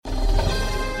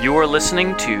You are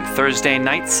listening to Thursday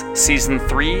Nights, Season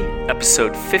 3,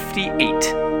 Episode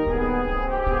 58.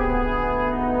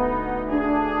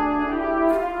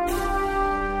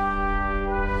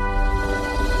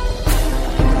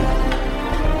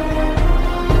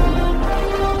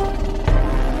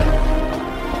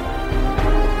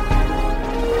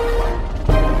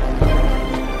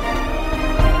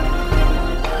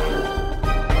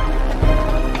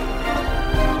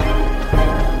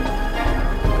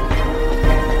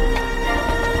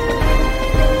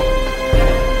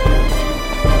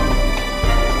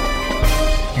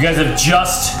 You guys have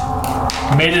just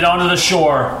made it onto the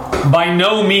shore, by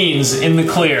no means in the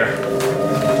clear.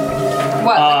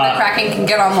 What, the Kraken can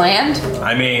get on land?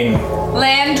 I mean,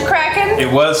 Land Kraken?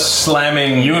 it was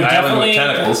slamming You have the island with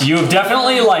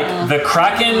definitely, tentacles. the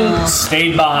Kraken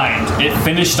stayed behind. It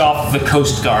finished off the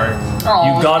Coast Guard.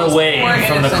 Oh, You got those away poor from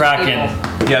the innocent Kraken.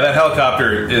 people. Yeah, that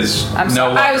helicopter is I'm no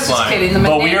sorry. luck I was just flying. kidding.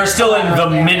 But we are still in the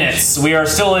minutes. We are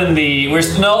still in the. It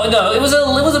was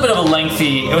a bit of a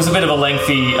lengthy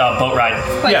boat ride.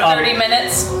 Like Yeah. 30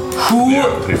 minutes?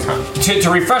 To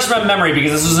refresh my memory,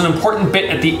 because this was an important bit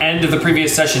at the end of the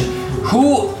previous session,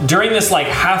 who during this like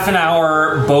half an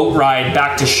hour boat ride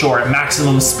back to shore at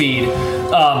maximum speed,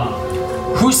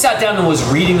 who sat down and was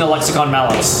reading the Lexicon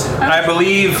Malleus? I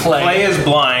believe Clay is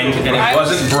blind and it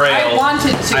wasn't Braille. I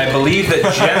wanted to. I believe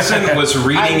that Jensen was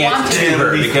reading it wanted to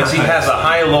her because he has a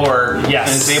high lore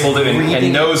Yes. and is able to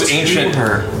and knows ancient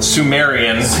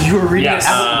Sumerian. You were reading Yes.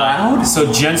 it out loud?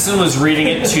 So Jensen was reading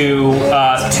it to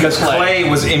Because Clay. Clay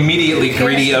was immediately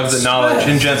greedy of the knowledge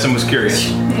and Jensen was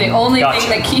curious. The only Gotcha.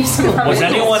 thing that keeps him from Was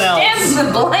anyone else?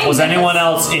 blindness. Was anyone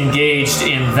else engaged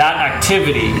in that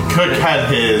activity? Cook had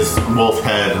his wolf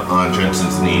head on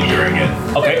Jensen's knee during it.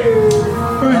 Okay.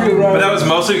 But that was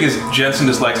mostly because Jensen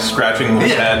just likes scratching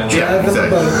his head. Yeah,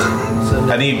 exactly.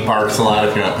 And he barks a lot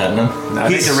if you're not petting him. I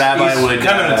think the rabbi He's would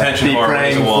kind of an attention be whore when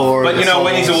he's a praying wolf. for But you know,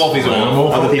 when he's a wolf, he's a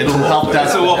wolf. other people who helped us.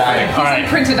 It's a wolf die. thing. All right.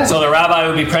 Printed up. So the rabbi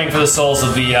would be praying for the souls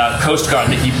of the Coast Guard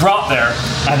that he brought there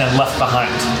and then left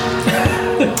behind.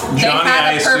 Johnny, had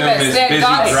I a assume, purpose. is They had busy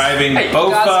gods. driving Hey,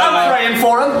 Bofa. gods. I'm praying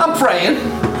for him. I'm praying.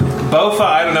 Bofa,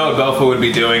 I don't know what Bofa would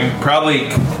be doing.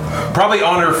 Probably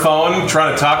on her phone,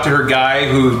 trying to talk to her guy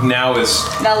who now is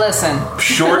Now listen.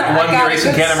 short I one got a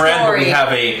racing good catamaran, but we story.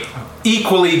 have a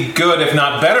equally good, if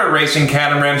not better, racing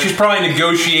catamaran. She's probably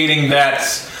negotiating that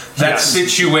Yes.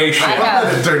 situation. I have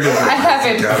improved.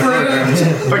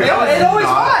 But It always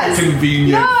was.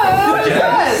 convenient. No, it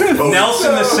always was.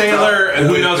 Nelson the sailor,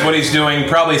 who knows what he's doing,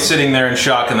 probably sitting there in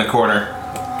shock in the corner.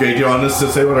 Okay, do you want us to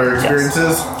say what our experience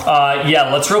is? Yeah,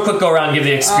 let's real quick go around and give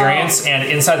the experience. And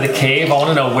inside the cave, I want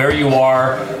to know where you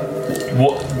are,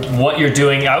 what you're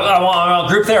doing. I want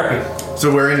group therapy.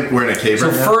 So we're in a cave So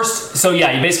right now? first,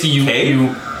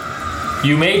 Cave?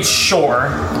 you made sure.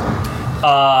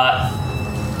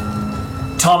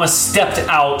 Thomas stepped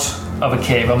out of a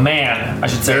cave. A man, I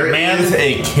should say. There A man. is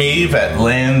A cave at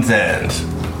Land's End.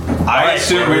 I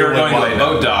assumed we were going to a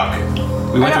boat dock.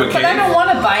 We went to a But I cave. don't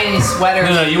want to buy any sweaters.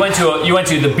 No, you went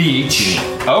to the beach.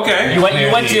 Okay. You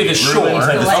went to the shore.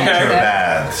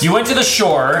 Okay. You went to the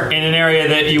shore in an area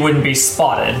that you wouldn't be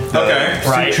spotted. Okay.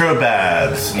 Right. Sutra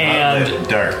baths. And-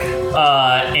 dark.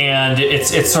 And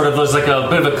it's sort of there's like a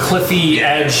bit of a cliffy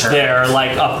edge there,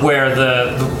 like up where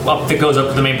up that goes up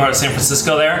to the main part of San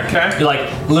Francisco. There, Okay. You're like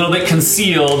a little bit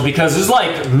concealed because there's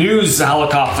like news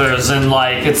helicopters and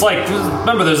like it's like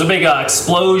remember there's a big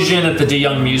explosion at the De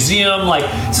Young Museum. Like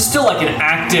it's still like an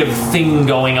active thing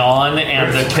going on,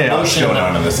 and There's the chaos commotion going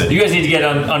on in the city. You guys need to get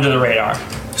under the radar.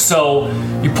 So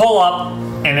you pull up.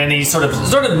 And then the sort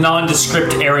of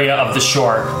nondescript area of the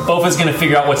shore. Bofa's gonna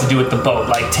figure out what to do with the boat.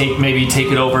 Like maybe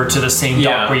take it over to the same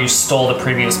dock Yeah. where you stole the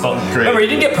previous boat. Great. Remember, you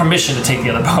didn't get permission to take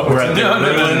the other boat. We're at the No.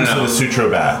 ruins of the Sutra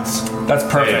baths. That's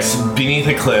perfect. It's beneath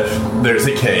a cliff. There's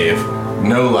a cave.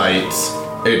 No lights.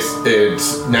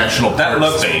 It's national park That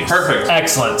looks space. perfect.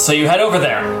 Excellent. So you head over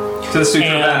there. To the Sutra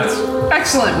And- Baths.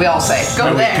 Excellent, we all say. Go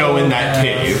And we there. go in that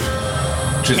cave,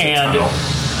 which is a And tunnel.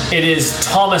 it is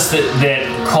Thomas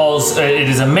that calls. It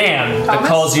is a man that Thomas?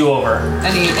 calls you over.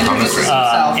 And he introduces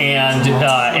himself.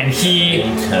 And he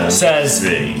says,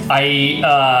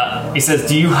 he says,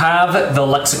 do you have the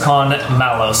Lexicon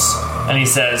Malleus? And he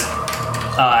says,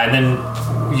 and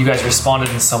then you guys responded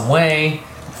in some way.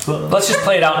 Let's just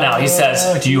play it out now. He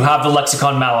says, do you have the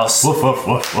Lexicon Malleus? Woof, woof,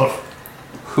 woof, woof.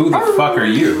 Who the fuck are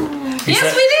you? He Yes,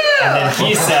 said- we do! And then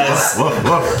he says, Woof,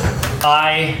 woof.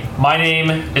 my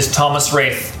name is Thomas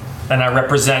Wraith, and I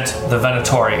represent the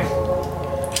Venatori.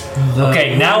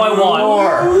 Okay, now I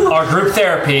want our group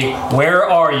therapy. Where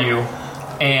are you?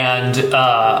 And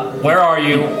where are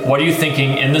you? What are you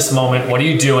thinking in this moment? What are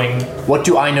you doing? What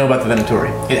do I know about the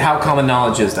Venatori? How common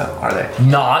knowledge is them? Are they?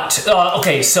 Not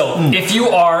okay. So if you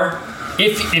are,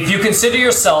 if you consider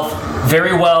yourself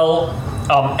very well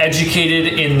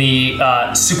educated in the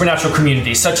supernatural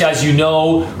community, such as you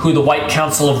know who the White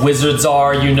Council of Wizards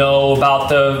are, you know about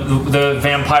the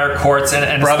vampire courts,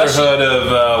 and Brotherhood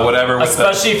of whatever. With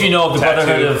especially if you know of the tattoo.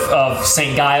 Brotherhood of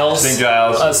St. Giles.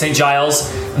 St. Giles.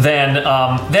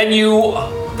 Then you.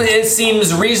 It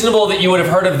seems reasonable that you would have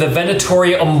heard of the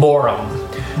Venatori Umbrorum.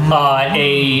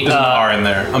 There's an R in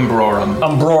there. Umbrorum.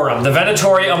 Umbrorum. The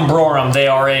Venatori Umbrorum. They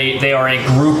are a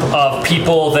group of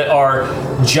people that are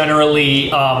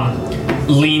generally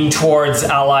lean towards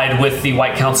allied with the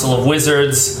White Council of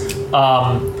Wizards.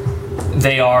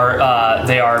 They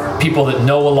are people that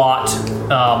know a lot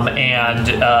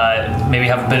and maybe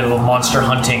have a bit of a monster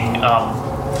hunting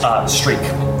streak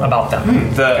about them.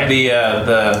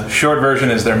 The short version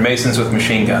is they're masons with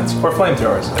machine guns or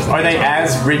flamethrowers. Are they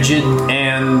as rigid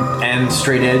and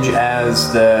straight edge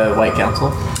as the White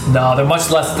Council? No, they're much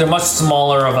less. They're much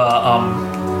smaller of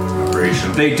a.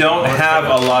 They don't have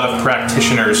a lot of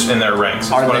practitioners in their ranks.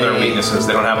 It's one of their weaknesses.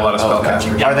 They don't have a lot of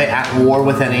spellcasters. Are they at war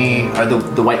with any? Are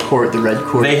the White Court, the Red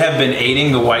Court? They have been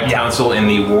aiding the White Council in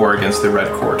the war against the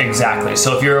Red Court. Exactly.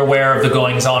 So if you're aware of the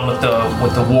goings on with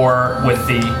the war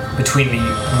between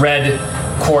the Red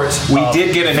Court, We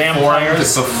did get informed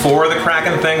vampires before the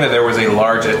Kraken thing that there was a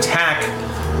large attack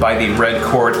by the Red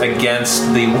Court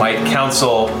against the White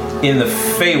Council in the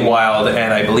Feywild,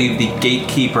 and I believe the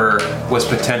Gatekeeper was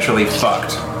potentially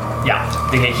fucked. Yeah,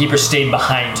 the Gatekeeper stayed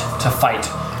behind to fight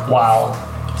while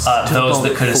those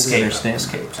that could escape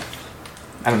escaped.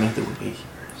 I don't know if they would be.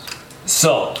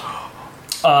 So,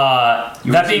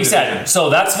 that being said, so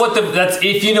that's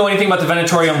if you know anything about the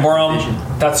Venatori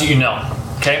Umbrorum, that's what you know.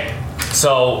 Okay,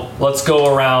 so let's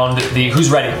go around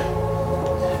who's ready.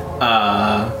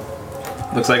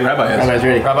 Looks like Rabbi is. Rabbi's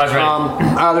ready. Rabbi's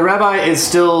ready. The Rabbi is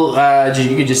still.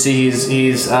 You can just see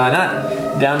he's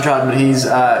not downtrodden, but he's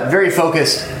very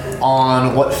focused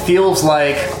on what feels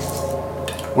like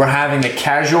we're having the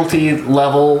casualty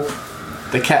level,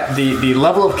 the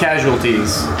level of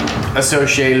casualties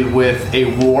associated with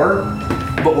a war,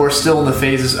 but we're still in the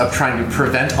phases of trying to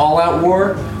prevent all-out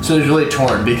war. So he's really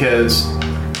torn because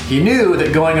he knew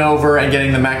that going over and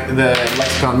getting the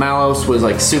Lexicon Malos was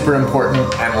like super important,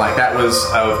 and like that was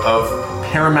of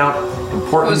paramount It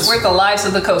importance. was worth the lives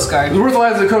of the Coast Guard. It was worth the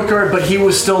lives of the Coast Guard, but he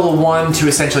was still the one to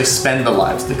essentially spend the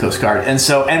lives of the Coast Guard.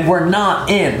 And we're not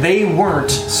in. They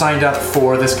weren't signed up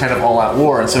for this kind of all-out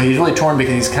war, and so he's really torn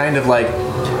because he's kind of like,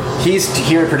 he's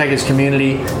here to protect his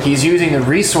community. He's using the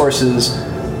resources,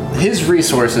 his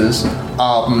resources,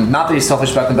 not that he's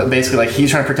selfish about them, but basically like he's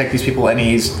trying to protect these people and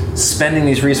he's spending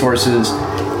these resources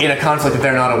in a conflict that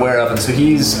they're not aware of, and so it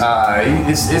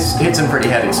hits him pretty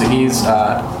heavy. So he's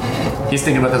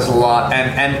thinking about this a lot,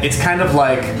 and it's kind of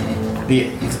like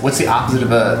what's the opposite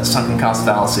of a sunken cost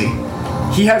fallacy?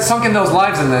 He had sunken those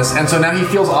lives in this, and so now he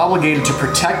feels obligated to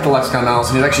protect the Lexicon Malos,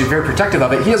 and he's actually very protective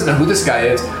of it. He doesn't know who this guy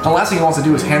is. And the last thing he wants to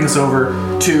do is hand this over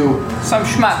to Some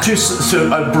schmuck.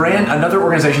 another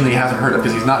organization that he hasn't heard of,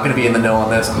 because he's not going to be in the know on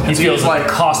this. He feels like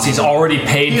cost he's already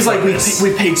paid. He's like,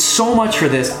 we paid so much for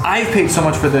this. I've paid so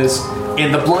much for this,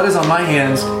 and the blood is on my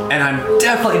hands, and I'm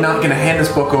definitely not going to hand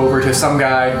this book over to some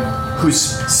guy who's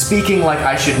speaking like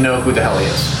I should know who the hell he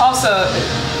is. Also,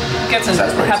 gets into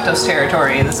Heptos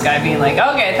territory. This guy being like,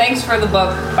 "Okay, thanks for the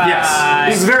book. Bye."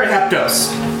 Yes, he's very Heptos,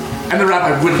 and the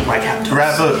Rabbi wouldn't like Heptos.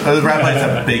 The Rabbi's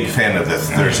a big fan of this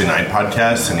Thursday Night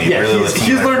podcast, and he really listens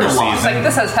he's to learned a first lot. It's like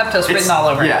this has Heptos written all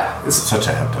over it. Yeah, It's such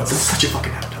a Heptos. It's such a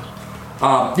fucking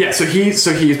Heptos. So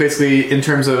he's basically, in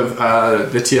terms of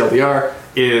the TLDR,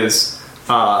 is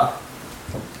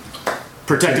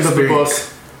protective of the book.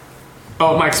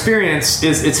 Oh, my experience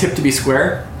is it's hip to be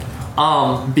square,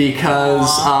 because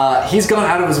he's gone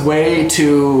out of his way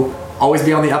to always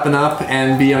be on the up and up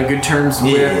and be on good terms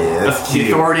with the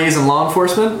authorities and law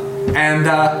enforcement, and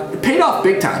it paid off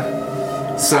big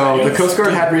time. So the Coast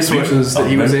Guard had resources that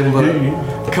he was able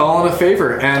to call in a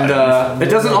favor, and it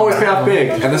doesn't always pay off big,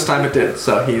 and this time it did.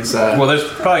 So he's Well, there's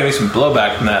probably gonna be some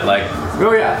blowback from that. Like,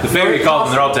 oh yeah, the favor he called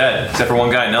them, they're all dead except for one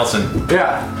guy, Nelson.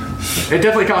 yeah, it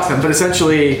definitely cost him, but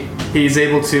essentially he's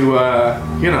able to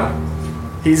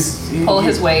he's Pull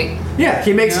his weight. Yeah,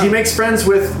 he makes friends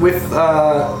with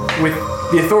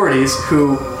the authorities,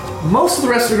 who most of the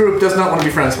rest of the group does not want to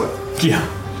be friends with. Yeah.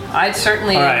 I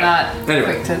certainly All am right. not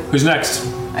Anyway. quick to. Who's next?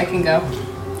 I can go,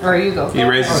 or you go. He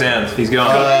raised his hand. He's going.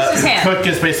 his hand. Cook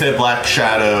is basically a black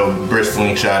shadow,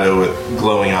 bristling shadow with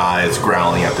glowing eyes,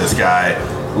 growling at this guy,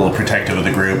 a little protective of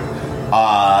the group.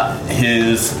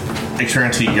 His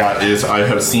experience he got is I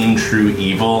have seen true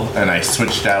evil, and I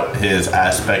switched out his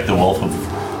aspect, the Wolf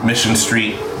of Mission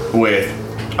Street, with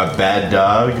a bad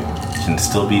dog can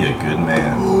still be a good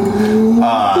man.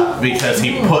 Because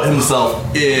he put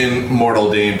himself in mortal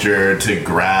danger to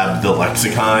grab the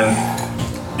lexicon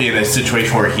in a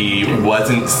situation where he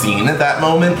wasn't seen at that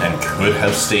moment and could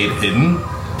have stayed hidden,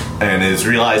 and is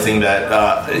realizing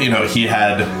that he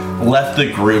had left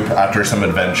the group after some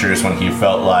adventures when he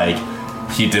felt like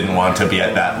he didn't want to be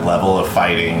at that level of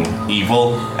fighting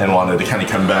evil and wanted to kind of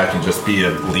come back and just be a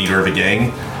leader of a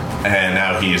gang. And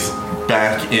now he's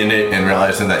back in it and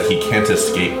realizing that he can't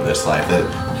escape this life,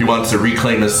 that he wants to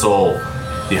reclaim his soul.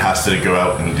 He has to go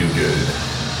out and do good.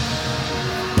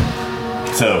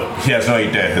 So he has no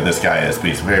idea who this guy is, but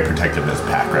he's very protective of his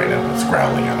pack right now. It's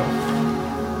growling at him.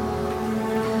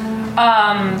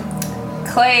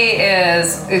 Clay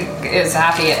is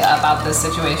happy about this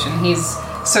situation. He's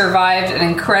survived an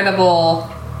incredible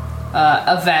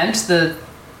event.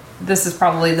 This is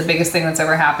probably the biggest thing that's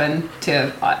ever happened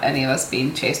to any of us,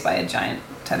 being chased by a giant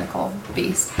tentacle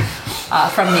beast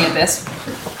from the abyss.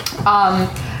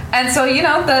 And so,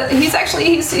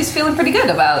 he's feeling pretty good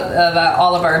about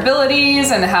all of our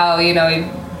abilities, and how, he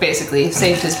basically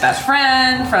saved his best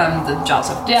friend from the jaws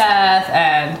of death,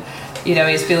 and,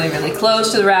 he's feeling really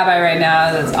close to the rabbi right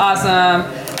now. That's awesome.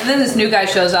 And then this new guy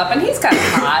shows up, and he's kind of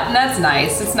hot, and that's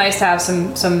nice. It's nice to have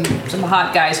some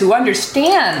hot guys who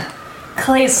understand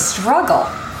Clay's struggle.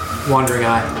 Wandering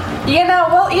eye.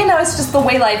 It's just the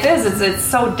way life is. It's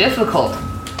so difficult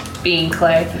being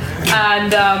Clay,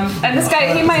 and this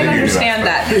guy, he might understand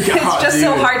that. It's just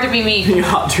so hard to be me. Being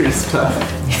hot dude is tough.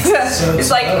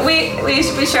 It's like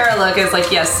we share a look. It's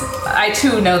like, yes, I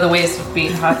too know the ways of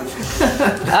being hot,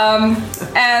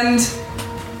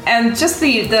 and just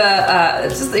the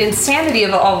insanity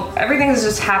of everything that's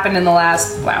just happened in the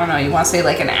last, I don't know, you want to say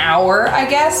like an hour, I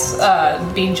guess,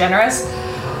 being generous,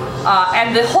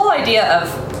 and the whole idea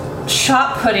of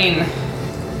shot putting,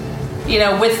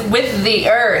 with the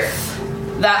earth,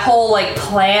 that whole like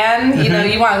plan,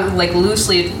 you want to like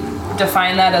loosely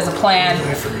define that as a plan.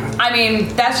 I mean,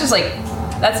 that's just like,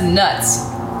 that's nuts,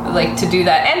 like to do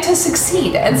that and to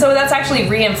succeed. And so that's actually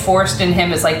reinforced in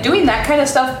him, is like doing that kind of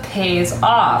stuff pays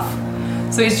off.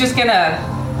 So he's just gonna,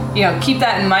 keep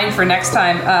that in mind for next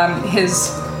time.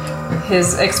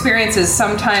 His experience is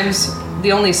sometimes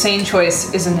the only sane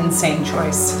choice is an insane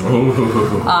choice.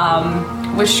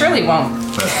 Which surely won't.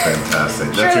 That's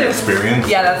fantastic. That's your experience?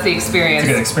 Yeah, that's the experience.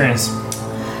 It's a good experience.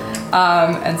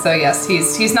 And so yes,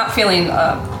 he's not feeling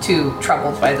too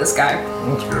troubled by this guy.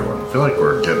 That's a good one. I feel like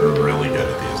we're getting really good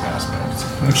at these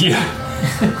aspects. Yeah.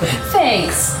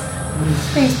 Thanks,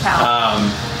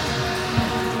 pal.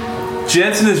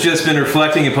 Jensen has just been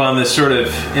reflecting upon this sort of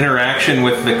interaction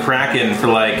with the Kraken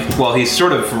for he's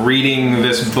sort of reading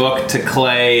this book to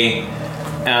Clay.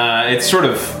 It's sort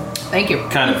of, thank you,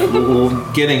 kind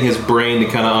of getting his brain to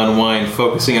kind of unwind,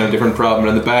 focusing on a different problem.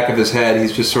 And in the back of his head,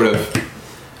 he's just sort of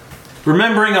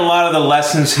remembering a lot of the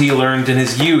lessons he learned in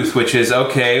his youth, which is,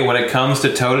 okay, when it comes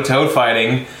to toe-to-toe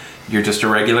fighting, you're just a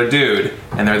regular dude,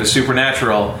 and they're the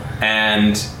supernatural,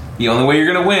 and the only way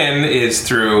you're going to win is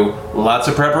through lots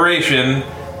of preparation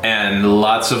and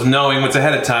lots of knowing what's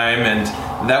ahead of time, and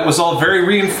that was all very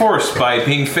reinforced by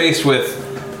being faced with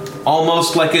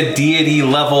almost like a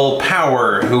deity-level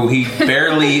power who he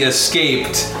barely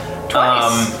escaped,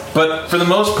 but for the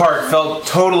most part felt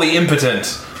totally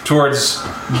impotent towards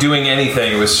doing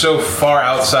anything. It was so far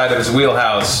outside of his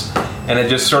wheelhouse, and it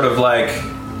just sort of like,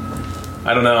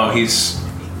 I don't know, he's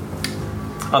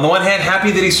on the one hand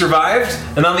happy that he survived,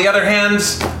 and on the other hand,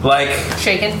 like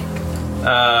shaken,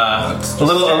 a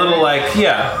little like,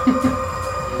 yeah.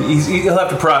 He'll have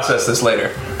to process this later.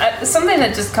 Something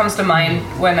that just comes to mind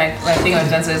when I think of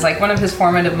Jensen is like one of his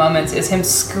formative moments is him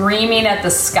screaming at the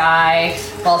sky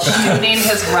while shooting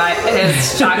his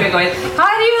shotgun, going,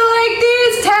 "How do you like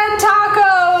these 10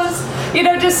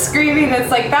 tacos?" Just screaming. It's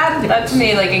like that to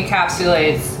me like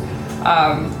encapsulates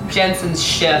Jensen's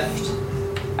shift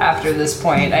after this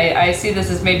point. I see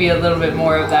this as maybe a little bit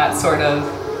more of that sort of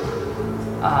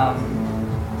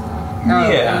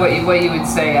what you would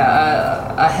say,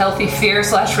 a healthy fear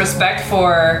 / respect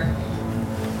for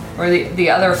the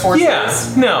other forces. Yeah,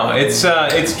 no, it's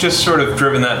just sort of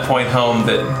driven that point home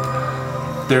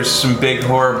that there's some big,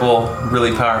 horrible,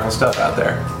 really powerful stuff out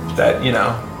there that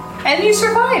And you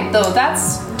survived, though.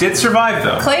 Did survive,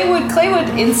 though. Clay would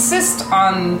insist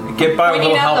on get by with a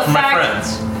little help from my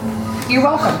friends. You're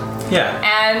welcome. Yeah.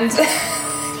 And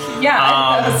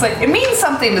Yeah, it's like it means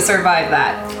something to survive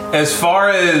that. As far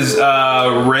as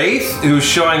Wraith, who's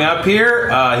showing up here,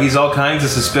 he's all kinds of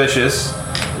suspicious.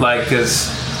 Like, because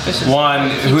one,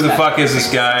 who the fuck is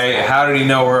this guy? How did he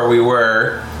know where we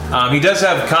were? He does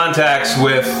have contacts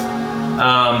with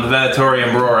the Venatori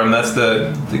Ambrorum. That's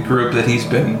the group that he's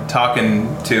been talking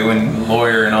to and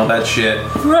lawyer and all that shit.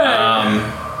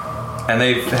 Right. And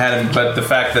they've had him, but the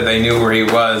fact that they knew where he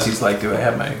was, he's like, do I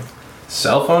have my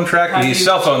cell phone tracked? His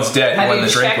cell phone's dead. He won the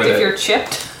drink with it. Have you checked if you're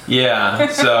chipped? Yeah,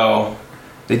 so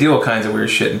they do all kinds of weird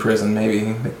shit in prison.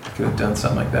 Maybe they could have done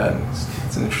something like that.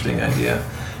 It's an interesting idea.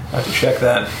 I'll have to check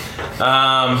that.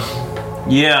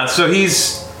 Yeah, so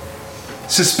he's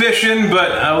suspicion,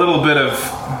 but a little bit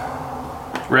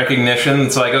of recognition.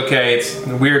 It's like, okay, it's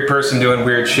a weird person doing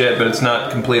weird shit, but it's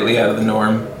not completely out of the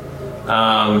norm.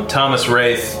 Thomas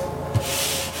Wraith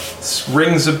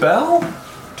rings a bell?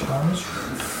 Thomas?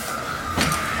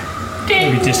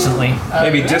 Maybe distantly.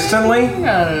 Maybe distantly?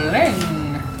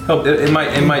 Oh, it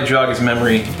might jog his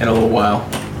memory in a little while.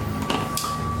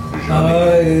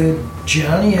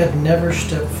 Johnny had never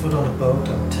stepped foot on a boat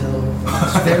until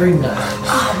this very night.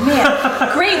 Oh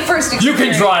man, great first experience. You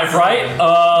can drive, right?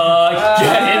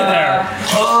 Get in there.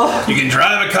 You can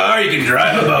drive a car, you can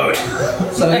drive a boat.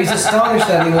 So he's astonished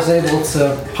that he was able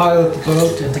to pilot the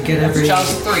boat and to get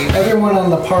Jaws 3. everyone on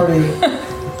the party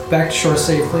back to shore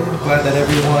safely. I'm glad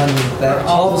that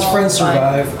all of his friends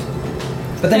survived.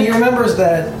 But then he remembers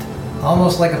that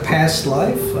almost like a past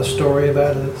life, a story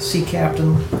about a sea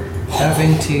captain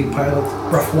having to pilot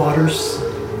rough waters.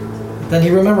 Then he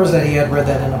remembers that he had read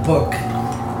that in a book.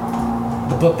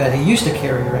 The book that he used to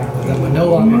carry around with him, but no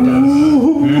longer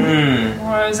does.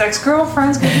 Or his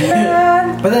ex-girlfriend's getting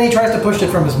mad. But then he tries to push it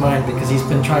from his mind because he's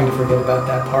been trying to forget about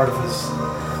that part of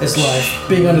his life,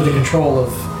 being under the control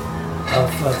of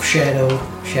shadowy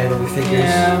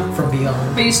figures from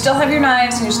beyond. But you still have your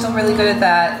knives, and you're still really good at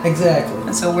that. Exactly.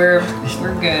 And so we're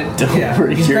good.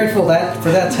 He's grateful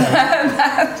for that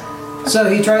time. So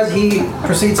he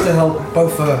proceeds to help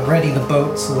Bofa ready the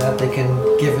boat so that they can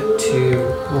give it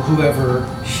to whoever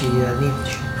she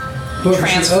needs.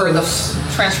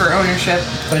 Transfer ownership.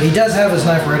 But he does have his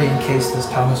knife ready in case this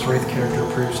Thomas Wraith character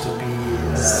proves to be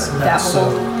not so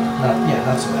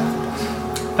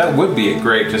bad. That would be a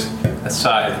great, just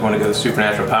aside, if you want to go to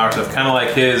supernatural power stuff, kind of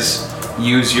like his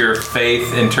use your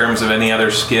faith in terms of any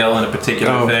other skill in a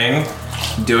particular thing.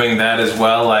 Doing that as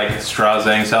well, like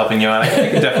Strazang's helping you out. I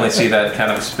can definitely see that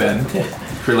kind of a spin.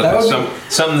 If you're looking for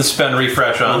something to spend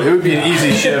refresh on. It would be an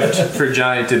easy shift for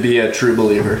Johnny to be a true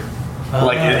believer.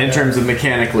 In terms of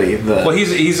mechanically. Well,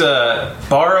 he's a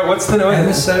what's the name?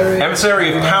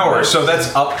 Emissary of power. So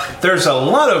that's up. There's a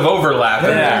lot of overlap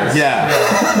in there. Yeah.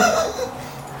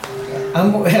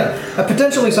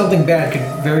 Potentially something bad could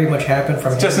very much happen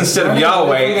from just him. Instead of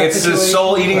Yahweh, it's the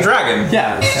soul-eating dragon.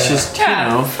 Yeah, it's just,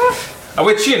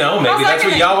 which, maybe that's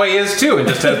what Yahweh is too, and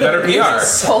just has better PR.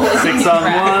 6 on one,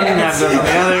 half dozen on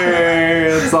the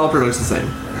other, it's all pretty much the same.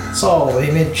 It's all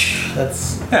image,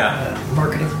 that's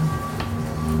marketing.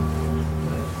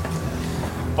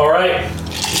 Alright,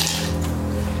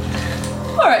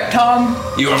 Tom.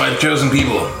 You are my chosen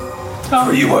people.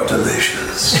 For you are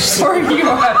delicious. For you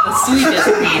are the sweetest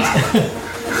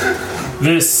meat.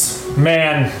 this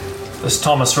man, this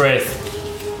Thomas Wraith,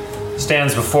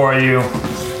 stands before you.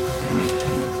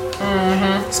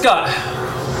 He's got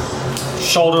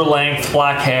shoulder-length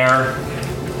black hair.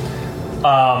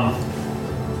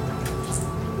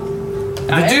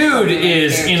 The dude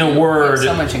is, in a word,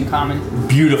 so much in common.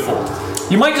 Beautiful.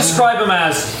 You might describe him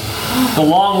as the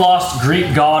long-lost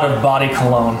Greek god of body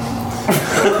cologne.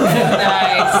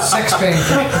 Nice. Sex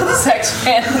Panther. Sex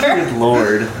Panther. Good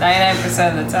lord.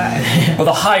 99% of the time. Or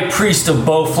the high priest of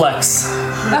Bowflex.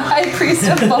 The high priest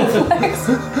of Bowflex.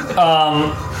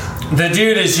 The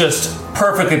dude is just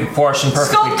perfectly proportioned,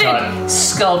 perfectly cut.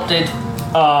 Sculpted.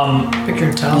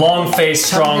 Picture Tom. Long face,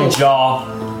 strong jaw.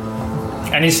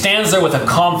 And he stands there with a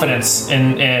confidence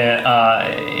in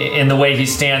the way he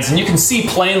stands. And you can see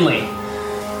plainly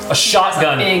a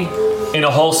shotgun in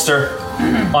a holster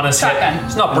on his hip.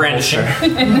 It's not brandishing.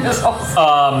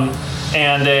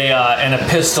 And a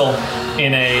pistol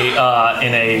in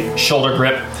a shoulder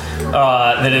grip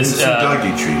that is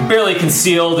barely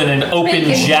concealed in an open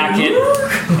jacket.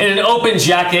 In an open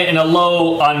jacket and a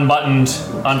low unbuttoned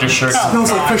undershirt.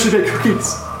 Smells like freshly baked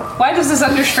cookies. Why does this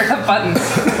undershirt have buttons?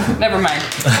 Never mind.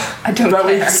 I don't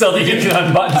care. So that you can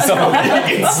unbutton some of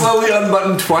it. It's slowly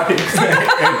unbuttoned twice.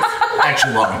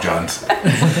 Actually, Long Johns.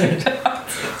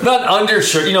 Not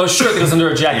undershirt, a shirt that goes under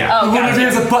a jacket. Oh, What if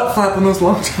there's a butt flap on those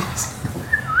long johns?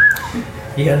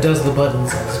 He undoes the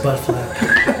buttons on his butt flap.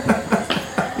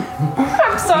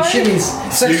 I'm sorry.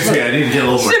 shimmies. Usually I need to get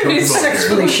a little more comfortable.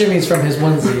 Sexually shimmies from his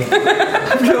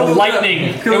onesie.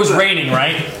 Lightning. It was raining,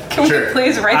 right? Can we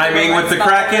please write I mean, with the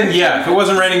Kraken, yeah. If it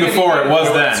wasn't raining before, it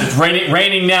was then. It's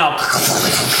raining now.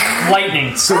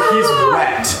 Lightning. So he's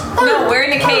wet. No, we're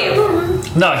in a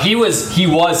cave. No, he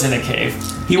was in a cave.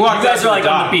 He walked You up guys to are the like on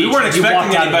dock. the beach. We weren't You expecting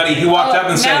walked out. anybody. He walked up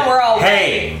and said, now we're all wet.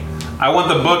 "Hey, I want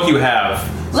the book you have."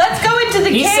 Let's go into the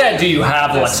He cave. said, "Do you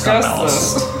have Lexicon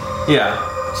Malus?" Yeah.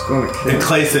 And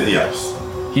Clay said yes.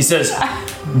 He says,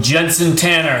 "Jensen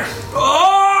Tanner."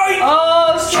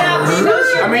 Oh, snap. He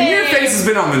knows your I mean, your name. face has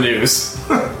been on the news.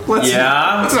 Let's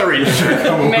Yeah. not read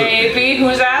it. Maybe.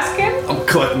 Who's asking? I'm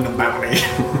collecting the bounty.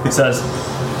 He says,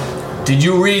 "Did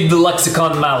you read the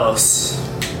Lexicon Malus?"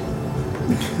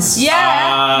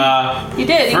 Yeah. He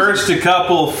did. First, a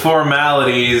couple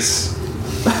formalities.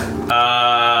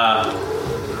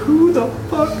 Who the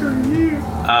fuck are you?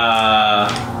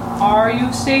 Are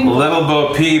you single? Little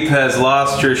Bo Peep has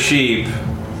lost her sheep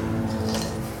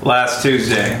last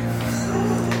Tuesday.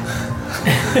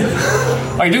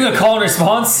 Are you doing a call and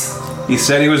response? He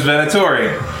said he was Venatori.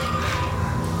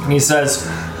 And he says,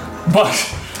 but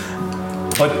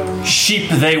sheep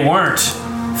they weren't,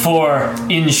 for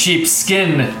in sheep's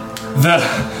skin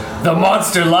the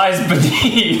monster lies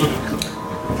beneath.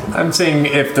 I'm seeing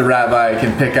if the rabbi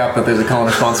can pick up that there's a call and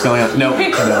response going on. No.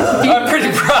 I'm pretty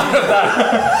proud of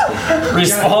that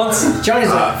response. Johnny's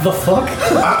like, the fuck?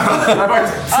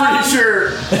 I'm pretty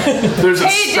sure there's a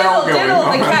Hey, spell Diddle, going Diddle,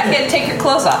 on. the cat can't take your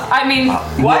clothes off. I mean,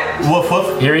 what? Woof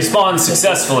woof. He responds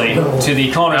successfully to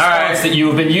the call and response that you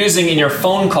have been using in your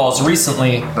phone calls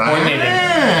recently, coordinating.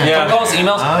 Phone calls,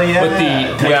 emails, Oh, yeah. with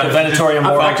the Venatori and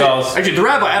Phone more. calls. Actually, the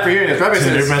rabbi, after hearing this, rabbi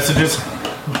Tinder says, messages.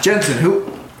 Jensen, who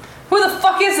Who the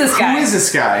fuck is this guy? is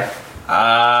this guy?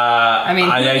 I mean,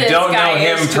 who I this don't know guy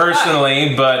him is to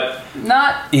personally, but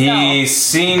Not. he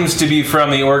seems to be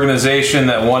from the organization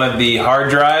that wanted the hard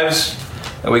drives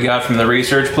that we got from the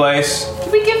research place. No.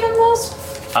 Did we give him those?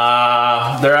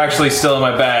 They're actually still in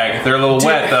my bag. They're a little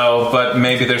wet though, but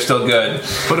maybe they're still good.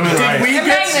 Put them in Did ice. we They're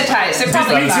get magnetized. They're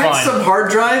probably That's fine. fine. some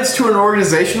hard drives to an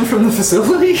organization from the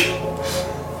facility?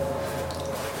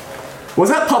 Was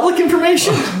that public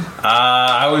information?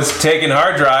 I was taking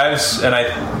hard drives, and I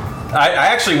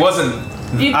actually wasn't.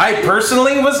 I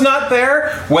personally was not there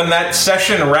when that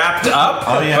session wrapped up,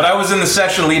 Oh, yeah. but I was in the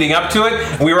session leading up to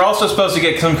it. We were also supposed to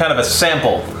get some kind of a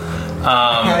sample,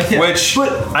 which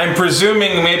I'm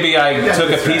presuming maybe I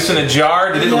took a piece in a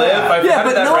jar. Did it live? How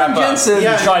did that wrap up?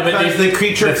 Yeah, Tried, but because the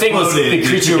creature the thing was exploded. the You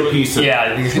creature. took a piece of it.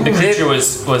 Yeah, the creature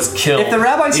was killed. If the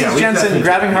rabbi sees Yeah, we Jensen definitely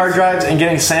grabbing took hard drives and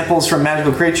getting samples from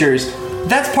magical creatures,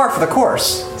 that's par for the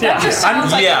course. That just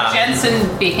sounds like yeah. a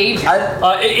Jensen behavior.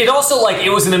 It also it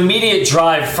was an immediate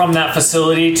drive from that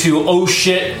facility to oh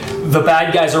shit, the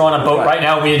bad guys are on a boat right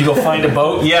now. We need to go find a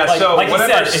boat. Yeah, so like you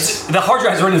whatever- said, the hard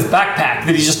drives were in his backpack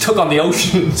that he just took on the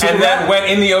ocean. And then went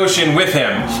in the ocean with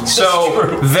him. So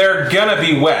true. they're gonna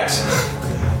be wet.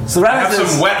 So the I rabbi have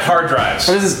says, some wet hard drives.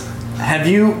 have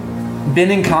you been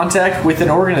in contact with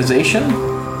an organization?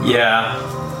 Yeah.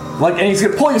 Like, and he's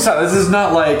gonna pull you aside. This is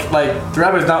not like the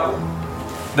rabbi's not.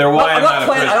 They're why I'm I'm not not a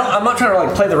playing. prisoner. I'm not trying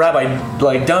to play the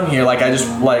rabbi dumb here. I just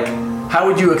how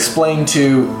would you explain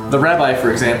to the rabbi, for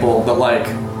example, that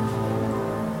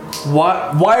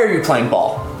why are you playing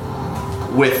ball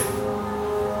with?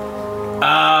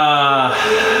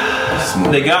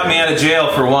 They got me out of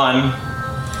jail for one.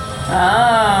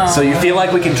 So you feel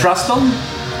like we can trust them?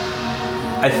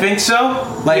 I think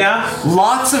so. Yeah.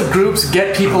 Lots of groups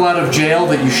get people out of jail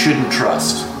that you shouldn't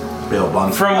trust. Bail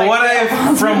bond. From what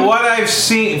I've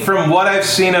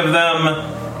seen of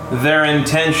them, their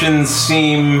intentions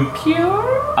seem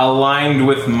Pure? aligned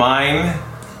with mine.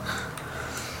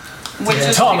 Which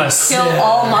is Thomas. to kill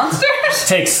all monsters?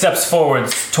 Take steps forward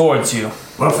towards you.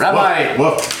 Woof, Rabbi,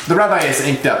 woof, woof. the rabbi is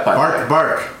inked up by the way.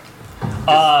 Bark,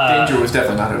 bark. Danger was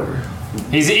definitely not over.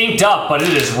 He's inked up, but it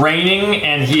is raining,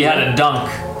 and he had a dunk.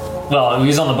 Well, he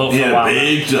was on the boat for a Yeah, while.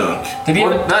 big dunk. Did he?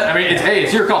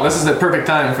 It's your call. This is the perfect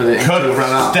time for the ink to Cook run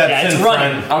out. steps Yeah, it's in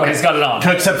running. front. Okay, he's got it on.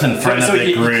 Cook steps in front So of the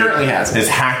he group. currently has it. His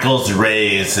hackles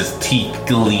raised, his teeth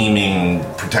gleaming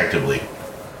protectively.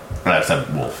 That's a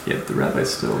wolf. Yep, the rabbi's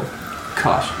still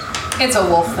cautious. It's a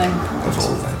wolf thing.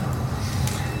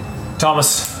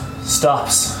 Thomas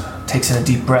stops, takes in a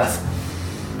deep breath,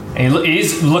 and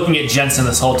he's looking at Jensen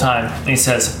this whole time. And he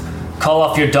says, "Call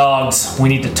off your dogs. We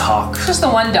need to talk. Just the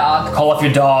one dog. Call off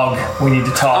your dog. We need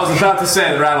to I talk." was about to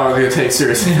say the rabbi was going to take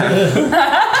seriously.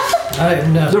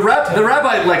 No. The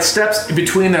rabbi steps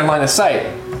between their line of sight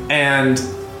and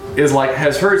is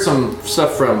has heard some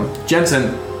stuff from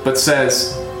Jensen, but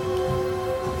says,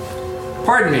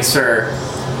 "Pardon me, sir.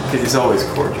 because he's always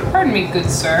cordial. Pardon me, good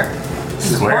sir.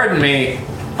 Pardon me,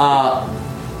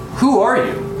 who are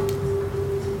you?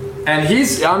 And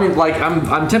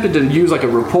I'm tempted to use like a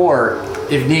rapport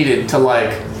if needed to like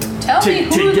Tell me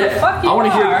who the fuck you I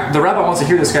want to are. hear the rabbi wants to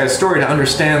hear this guy's story to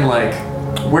understand like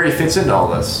where he fits into all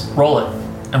this. Roll it.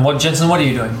 And Jensen, what are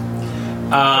you doing?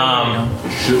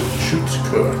 Shoot,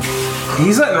 cook.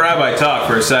 He's letting Rabbi talk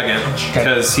for a second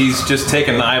because he's just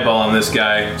taking the eyeball on this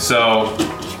guy. So,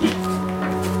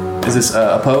 Is this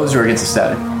opposed or against the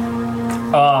static?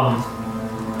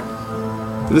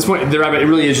 At this point, the rabbi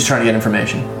really is just trying to get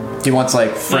information. He wants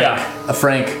like a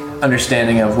frank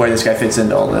understanding of where this guy fits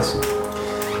into all this.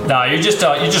 No, you're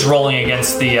just rolling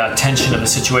against the tension of the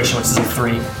situation, which is a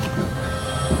 3.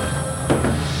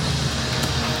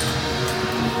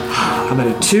 I'm at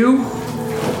a 2,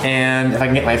 and if I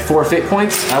can get my 4 fate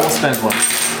points, I will spend one.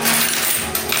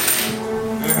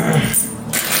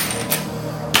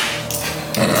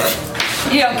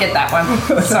 You don't get that one.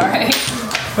 Sorry.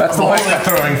 That's the All point. I'm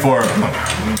throwing for.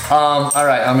 All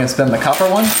right, I'm gonna spend the copper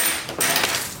one.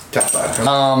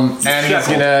 And he's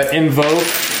gonna invoke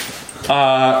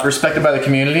respected by the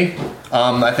community.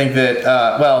 I think that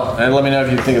and let me know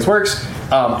if you think this works.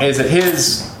 Is that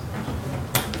his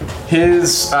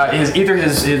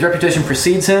reputation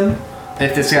precedes him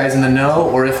if this guy's in the know,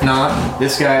 or if not,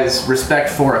 this guy's respect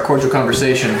for a cordial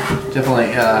conversation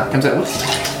definitely comes out.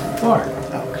 Lord.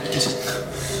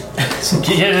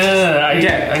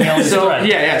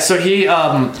 So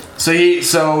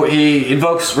he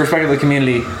invokes respect of the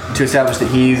community to establish that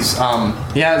he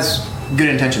has good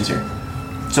intentions here.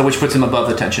 So which puts him above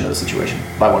the tension of the situation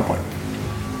by 1 point.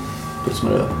 Puts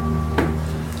him at a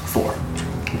 4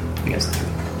 against the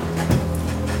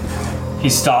 3. He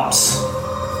stops.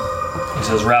 He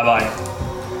says, Rabbi.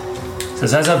 He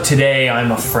says, as of today,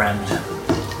 I'm a friend.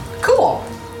 Cool.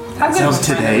 How good As of of a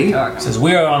friend today? are you talking? He says,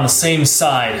 we are on the same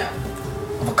side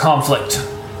of a conflict.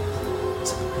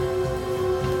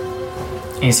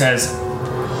 And he says,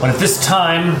 but at this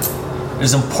time, it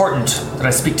is important that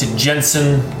I speak to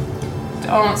Jensen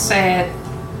Don't say it.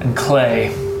 and Clay.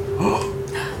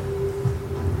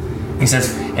 He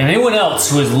says, and anyone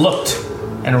else who has looked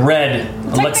and read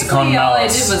the Lexicon Technically, all I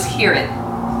Malus. did was hear it.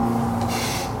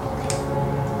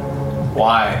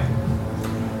 why?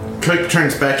 Cook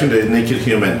turns back into a naked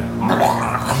human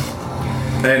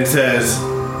and says,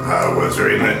 I was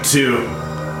reading it too.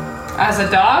 As a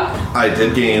dog? I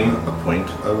did gain a point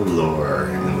of lore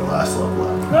in the last level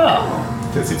up. Oh,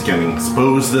 Because he's getting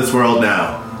exposed to this world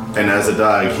now. And as a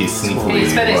dog, he sneakily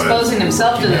He's been was- exposing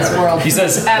himself to this world. he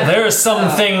says, there are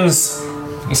some things.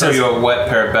 He Throw says, you a wet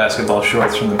pair of basketball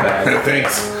shorts from the bag.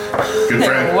 Thanks. Good They're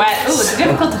friend. wet. Ooh, it's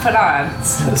difficult to put on.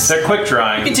 They're quick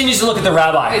drying. continues to look at the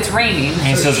rabbi. It's raining. And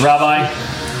he says, Rabbi,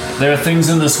 there are things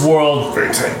in this world Very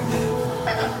exciting.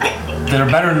 that are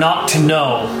better not to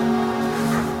know.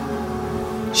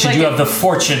 Should you have the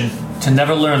fortune to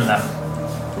never learn them.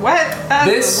 What? That's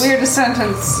This- the weirdest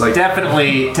sentence.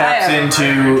 Definitely taps I am-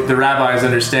 into the rabbi's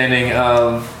understanding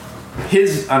of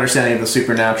his understanding of the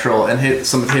supernatural and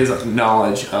some of his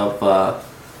knowledge of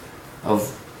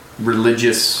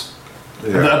religious,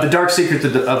 of the dark secrets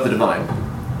of the divine,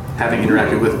 having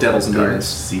interacted with devils and Dark demons.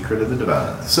 secret of the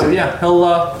divine. So yeah, he'll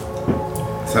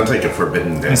Sounds like a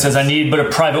forbidden He dance. says, I need but a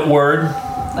private word.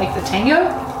 Like the tango?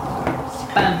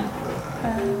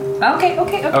 Okay.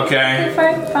 Okay.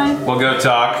 Fine. We'll go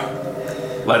talk.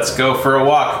 Let's go for a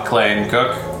walk, Clay and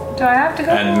Cook. Do I have to go?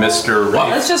 And Mr.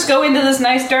 Let's Wraith. just go into this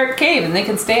nice dark cave and they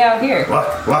can stay out here. What?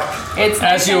 It's As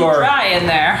nice you and are- dry in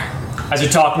there. As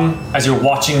you're talking, as you're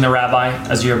watching the rabbi,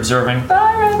 as you're observing,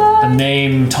 Bye, the Rabbi.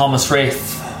 name Thomas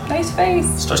Wraith Nice face.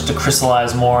 starts to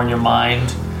crystallize more in your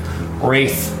mind.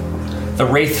 Wraith, the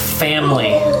Wraith family.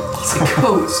 It's a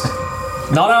ghost.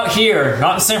 Not out here,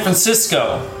 not in San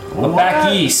Francisco, but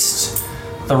back east.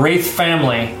 The Wraith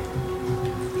family.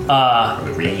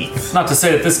 Wraith. Not to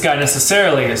say that this guy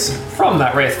necessarily is from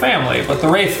that Wraith family, but the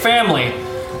Wraith family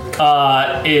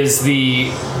is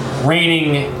the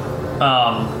reigning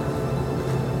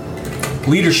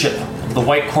leadership of the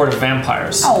White Court of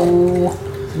Vampires. Oh.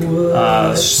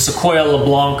 Sequoia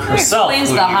LeBlanc herself, Explains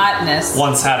who the you hotness.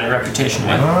 once had a reputation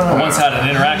with, or once had an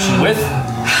interaction with.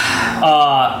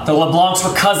 The LeBlancs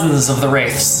were cousins of the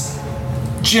Wraiths.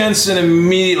 Jensen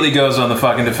immediately goes on the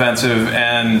fucking defensive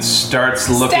and starts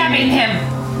Stabbing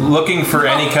him. looking for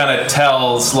any kind of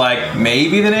tells, like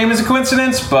maybe the name is a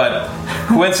coincidence, but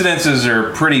coincidences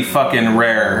are pretty fucking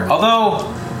rare.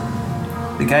 Although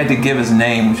the guy did give his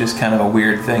name, which is kind of a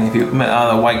weird thing. If you,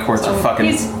 the White Courts are fucking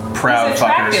He's proud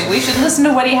attractive. fuckers. We should listen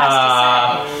to what he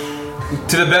has to say.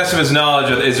 To the best of his knowledge,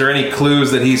 is there any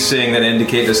clues that he's seeing that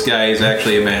indicate this guy is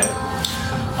actually a man?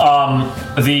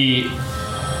 The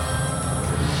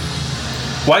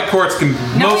White courts can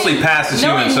mostly pass as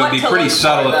humans, so it'd be pretty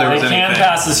subtle if there was they anything. can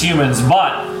pass as humans,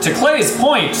 but to Clay's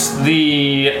point,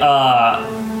 the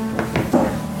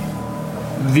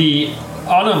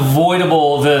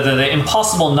unavoidable, the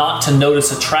impossible not to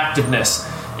notice attractiveness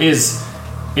is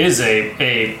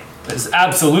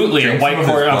absolutely a white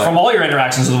core from all your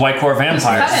interactions with white core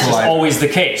vampires. This is always the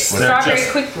case. Strawberry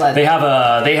quick blood. They have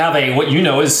a what you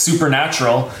know is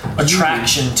supernatural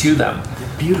attraction to them.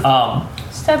 Beautiful.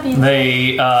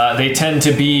 They tend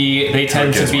to be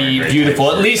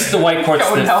beautiful. At least the white courts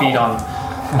that feed on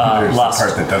lust. The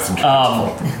part that doesn't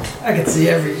I can see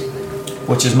every.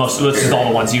 Which is all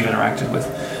the ones you've interacted with.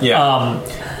 Yeah.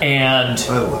 And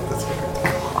I love this game.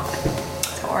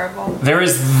 It's horrible. there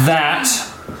is that.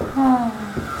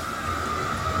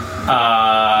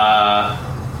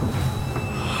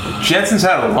 Jensen's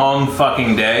had a long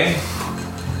fucking day,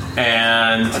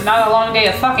 and Not a long day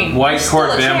of fucking. white There's still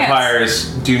court a chance. vampires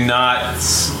do not.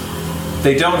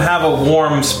 They don't have a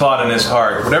warm spot in his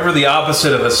heart. Whatever the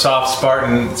opposite of a soft spot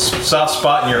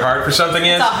in your heart for something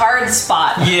is. It's a hard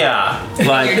spot. Yeah,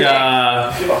 like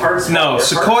no,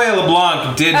 Sequoia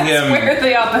LeBlanc did That's where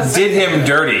the opposite. did him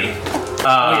dirty.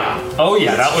 Oh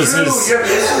yeah, that was his.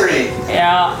 history.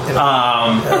 Yeah.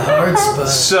 Hard spot.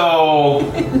 So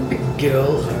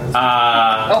Gills.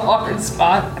 A hard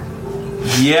spot.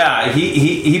 yeah,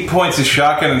 he points his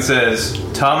shotgun and says,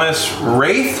 "Thomas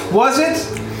Wraith, was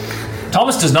it?"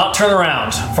 Thomas does not turn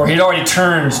around, for he'd already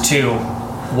turned to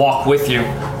walk with you.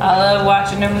 I love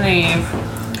watching him leave.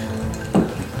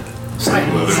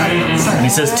 And he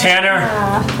says, Tanner,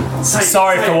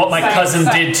 sorry for what my cousin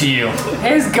did to you.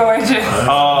 He's gorgeous.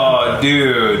 Oh,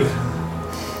 dude,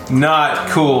 not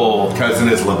cool. Cousin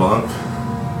is LeBlanc.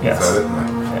 Yes. Is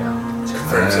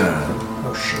that it?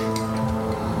 Oh shit.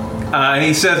 And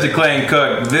he says to Clay and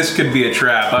Cook, "This could be a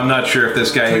trap. I'm not sure if this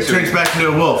guy He is." turns back into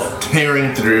a wolf,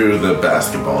 tearing through the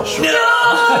basketball short. You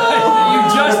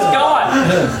just got.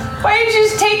 Why didn't you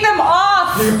just take them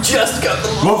off? Just got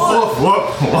them. Woof, woof,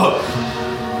 woof, woof.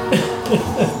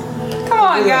 Come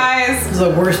on, guys. This is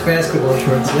the worst basketball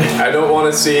shorts. I don't want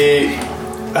to see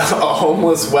a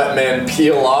homeless wet man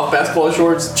peel off basketball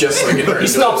shorts just so he can He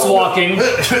stops walking,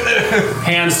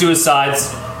 hands to his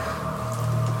sides,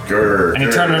 Grr, and he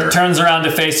grr. turns around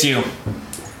to face you.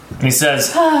 And he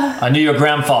says, I knew your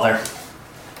grandfather,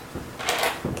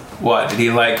 What, did he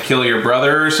like kill your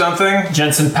brother or something?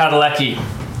 Jensen Padalecki.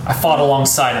 I fought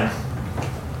alongside him.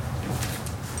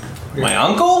 My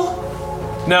uncle?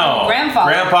 No.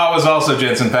 Grandfather. Grandpa was also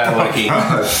Jensen Padalecki.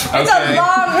 It's a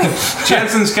long.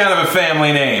 Jensen's kind of a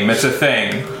family name. It's a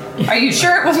thing. Are you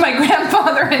sure it was my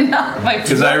grandfather and not my?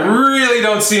 Because I really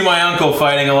don't see my uncle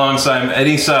fighting alongside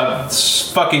Edisa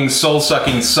fucking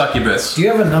soul-sucking succubus. Do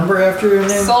you have a number after your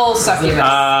name? Soul succubus.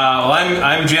 Well,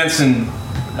 I'm Jensen.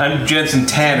 I'm Jensen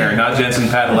Tanner, not Jensen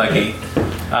Padalecki.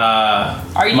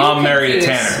 Are you Mom married a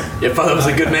confused? Tanner. Your father was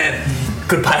a good man.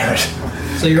 Good pirate.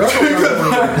 So your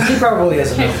uncle probably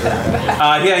has a number.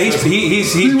 Yeah, he's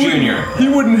junior. He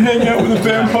wouldn't hang out with a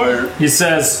vampire. He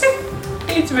says,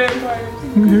 It's vampires.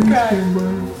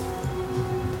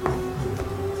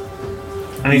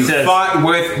 and he You says, fought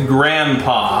with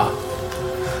Grandpa.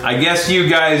 I guess you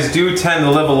guys do tend to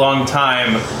live a long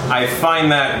time. I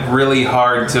find that really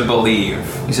hard to believe.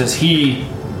 he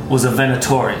was a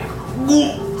Venatori.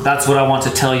 That's what I want to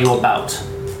tell you about.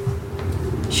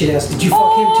 She'd ask, did you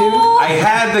fuck him too? I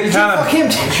had the kind Fuck of him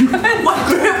too.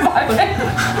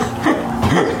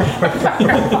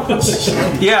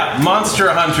 yeah,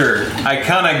 Monster Hunter. I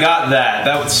kind of got that.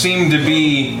 That seemed to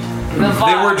be.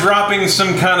 They were dropping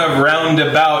some kind of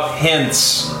roundabout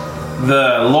hints.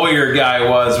 The lawyer guy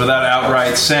was without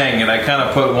outright saying it. I kind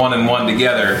of put one and one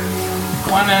together.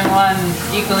 1 and 1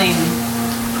 equaling.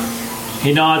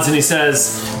 He nods and he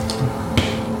says,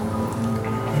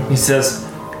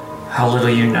 how little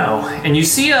you know. And you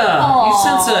see you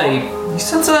sense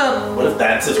a What if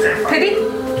that's his grandfather? Pity?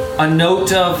 a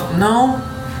note of, no,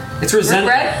 it's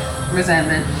resentment. Regret?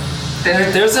 Resentment. Bitter.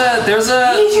 There's a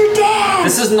He's your dad!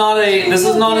 this is not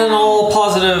an all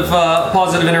positive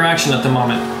interaction at the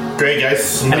moment. Great,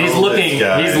 guys. And he's looking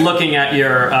at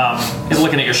your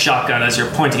shotgun as you're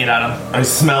pointing it at him. I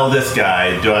smell this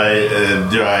guy. Do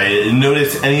I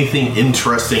notice anything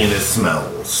interesting in his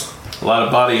smells? A lot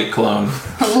of body clone.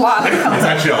 A lot of It's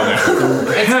actually all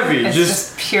there. Heavy, It's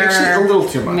just pure actually a little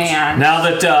too much. man. Now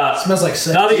that Smells like sex.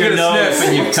 now that You your get a nose sniff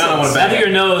and you kind of want to now that bang. your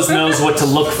nose knows what to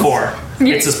look for,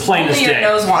 it's as plain as Only your day.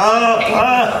 nose wants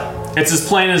It's as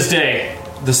plain as day.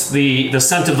 The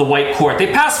scent of the white court. They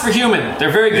pass for human.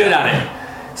 They're very good at it.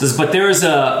 It says, but there's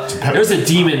a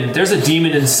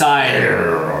demon inside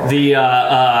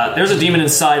there's a demon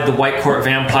inside the White Court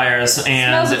vampires,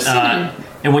 and Smells of cinnamon.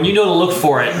 and when you know to look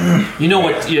for it, you know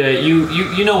what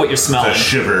you know what you're The smelling.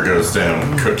 shiver goes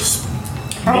down Cook's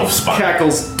wolf spine.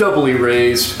 Cackles doubly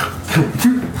raised.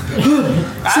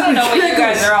 I don't know what you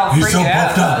guys are all freaking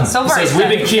out. So far, Says, we've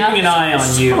been keeping an eye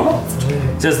on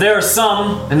you. Says, there are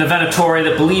some in the Venatori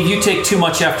that believe you take too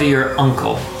much after your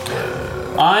uncle.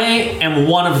 I am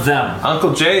one of them.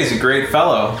 Uncle Jay is a great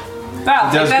fellow.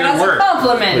 Wow, Does take that good as work. a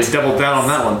compliment. They doubled down on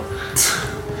that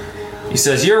one. He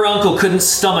says, your uncle couldn't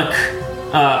stomach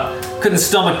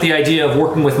the idea of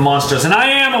working with monsters, and I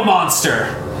am a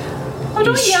monster. Oh,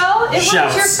 don't yell. It ruins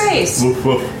shouts. your face. Woof,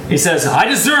 woof. He says, I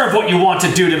deserve what you want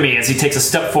to do to me, as he takes a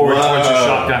step forward towards your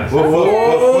shotgun. Woof, woof,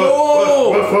 woof,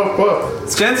 woof, woof, woof,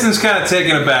 woof. Jensen's kind of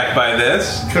taken aback by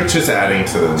this. Cook's just adding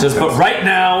to the. Says, but right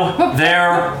now, there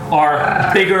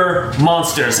are bigger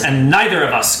monsters, and neither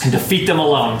of us can defeat them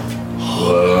alone.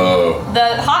 Whoa.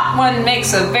 The hot one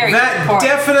makes a very good That point.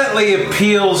 definitely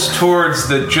appeals towards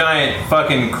the giant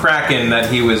fucking kraken that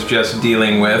he was just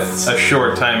dealing with a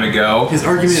short time ago. His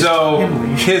argument is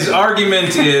timely. his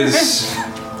argument is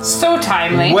So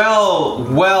timely.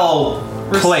 well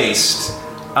placed.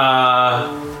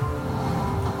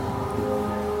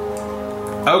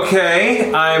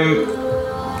 Okay,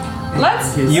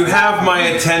 Let's you have my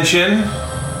attention.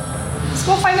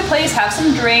 go find a place, have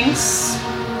some drinks,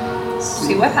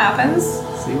 see what happens,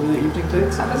 See where the evening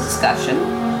takes. have a discussion.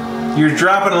 You're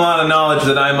dropping a lot of knowledge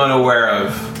that I'm unaware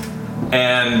of,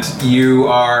 and you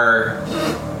are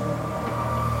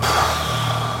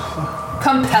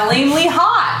Compellingly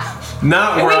hot.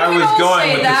 not And where we I can was all going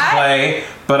say with that. this play,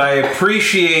 but I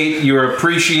appreciate your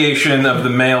appreciation of the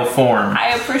male form.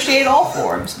 I appreciate all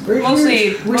forms. Where's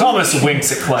Mostly. your- Thomas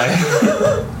winks at Clay.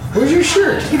 Where's your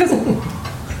shirt?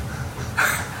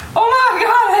 Oh my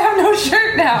god, I have no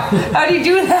shirt now. How do you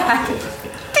do that?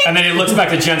 And then he looks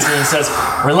back at Jensen and says,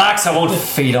 relax, I won't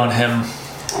feed on him.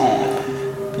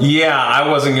 Yeah, I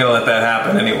wasn't gonna let that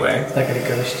happen anyway. Not gonna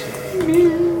ghost.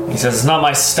 He says, it's not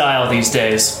my style these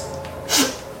days.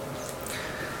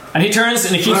 And he turns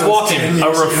and he keeps walking. A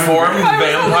reformed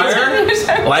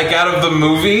vampire? Like out of the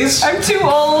movies? I'm too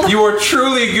old. You are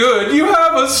truly good. You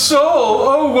have a soul.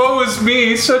 Oh, woe is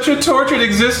me. Such a tortured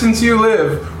existence you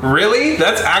live. Really?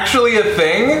 That's actually a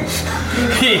thing?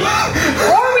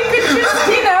 Or we could just,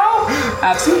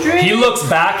 have some drinks. He looks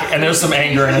back and there's some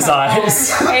anger in his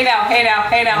eyes. Hey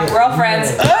now. We're all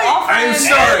friends. All I'm friends.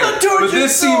 sorry, but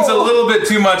this seems a little bit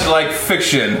too much like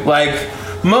fiction. Like,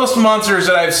 most monsters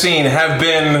that I've seen have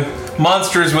been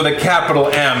monsters with a capital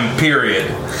M, period.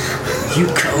 You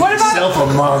call What about- yourself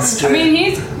a monster. I mean,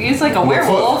 he's like a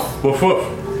werewolf. Woof,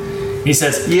 woof. He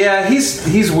says, Yeah,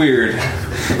 he's weird.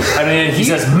 I mean, he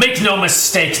says, make no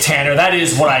mistake, Tanner, that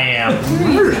is what I am.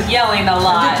 Yelling a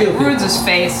lot. I do feel good. Ruins his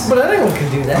face. But anyone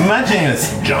can do that. Imagine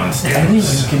it's John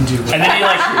Stamos. Can do And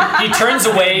then he turns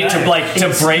away to To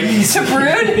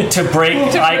brood? to break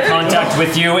eye contact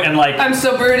with you, and I'm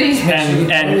so broody. in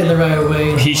and the right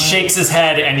way. he shakes his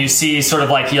head, and you see sort of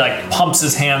like he like pumps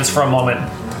his hands for a moment,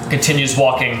 continues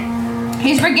walking.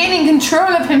 He's regaining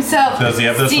control of himself. Does he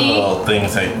have those See? little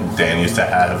things that Dan used to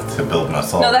have to build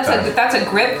muscle? No, all the time? that's a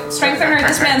grip strengthener.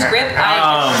 This man's grip,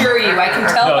 I assure you, I can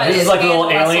tell No, by this his is like a little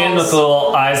hand alien with muscles.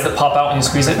 little eyes that pop out when you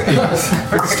squeeze it.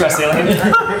 Stress alien.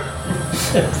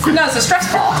 No, it's a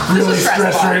stress ball. This is a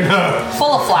stress ball.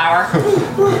 Full of flour.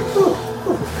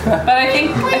 But I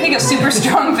think a super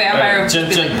strong vampire would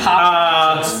be like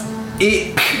pop.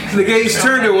 The gaze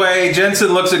turned away. Jensen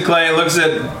looks at Clay, looks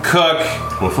at Cook.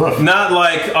 Woof, woof. Not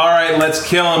like, all right, let's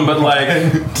kill him, but like,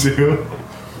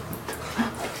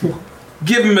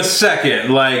 give him a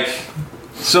second. Like,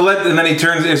 and then he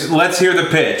turns. Let's hear the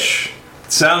pitch.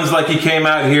 Sounds like he came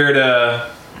out here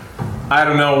to, I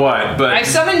don't know what, I but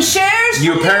summon shares.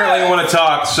 you apparently want to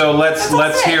talk. So let's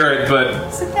it. hear it. But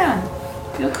Sit down.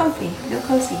 Feel comfy. Feel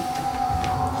cozy.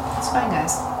 It's fine,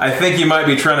 guys. I think you might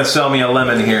be trying to sell me a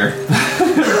lemon here.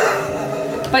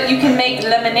 But you can make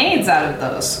lemonades out of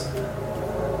those.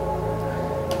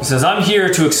 He says, I'm here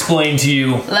to explain to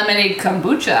you Lemonade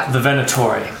kombucha. the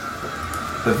Venatori.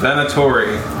 The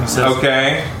Venatori. He says,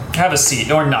 Okay. have a seat,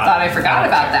 or not. Thought I forgot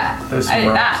about that. There's I did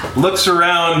some not. Looks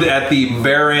around at the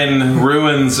barren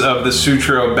ruins of the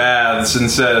Sutro Baths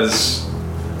and says,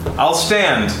 I'll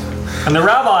stand. And the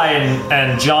rabbi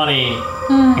and Johnny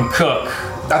and Cook.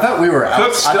 I thought we were out.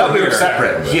 Cook's I thought still we were here.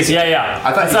 separate. Yeah.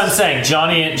 I thought That's what I'm saying.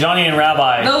 Johnny and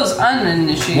Rabbi. Those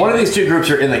uninitiated. One of these two groups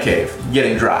are in the cave,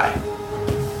 getting dry.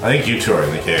 I think you two are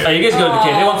in the cave. Oh, you guys go to the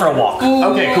cave. They went for a walk. Ooh,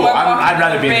 Okay, cool. I'd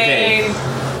rather be in the cave.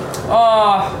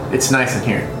 Oh, It's nice in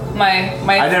here.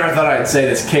 My I never thought I'd say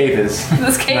this cave is.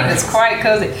 this cave nice. is quite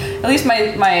cozy. At least my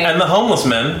And the homeless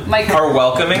men Mike- are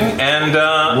welcoming and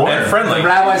friendly. The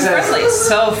rabbi says, friendly,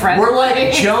 so friendly. we're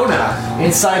like Jonah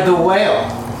inside the whale.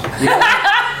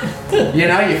 You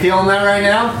know, you feeling that right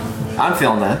now? I'm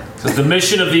feeling that. It's the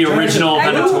mission of the original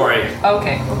Venatori.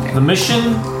 Okay. The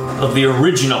mission of the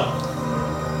original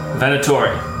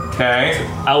Venatori. Okay.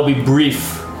 I will be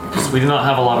brief because we do not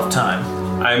have a lot of time.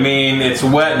 I mean, it's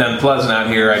wet and unpleasant out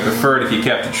here. I preferred if you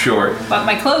kept it short. But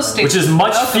my clothes stay. Which is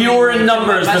much fewer in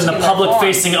numbers than the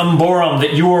public-facing Umborum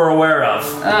that you are aware of.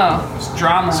 Oh, it's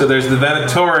drama. So there's the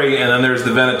Venatori, and then there's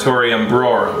the Venatori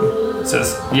Umbrorum. It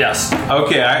says, yes.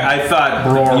 Okay, I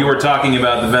thought you were talking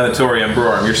about the Venatori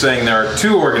Umbrorum. You're saying there are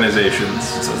two organizations.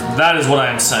 It says, that is what I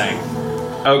am saying.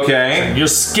 Okay. You're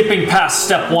skipping past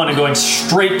step one and going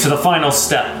straight to the final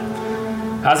step.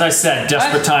 As I said,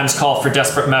 desperate times call for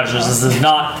desperate measures. This is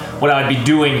not what I would be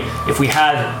doing if we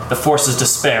had the forces to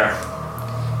spare.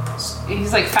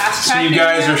 He's like fast So tracking. you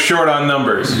guys are short on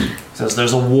numbers. It says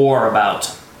there's a war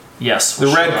about. Yes. The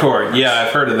we're Red short. Court, yeah,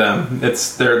 I've heard of them.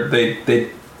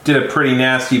 They did a pretty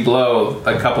nasty blow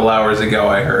a couple hours ago,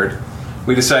 I heard.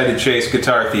 We decided to chase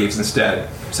guitar thieves instead.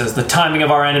 It says the timing of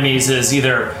our enemies is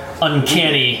either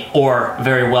uncanny or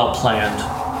very well planned.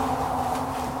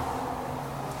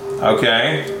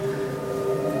 Okay.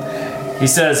 He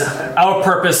says, our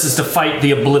purpose is to fight the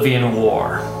Oblivion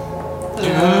War.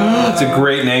 That's a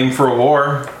great name for a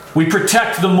war. We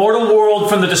protect the mortal world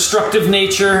from the destructive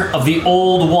nature of the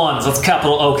Old Ones. That's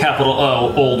capital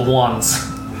O, Old Ones.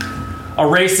 A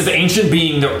race of ancient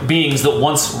beings that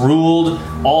once ruled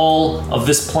all of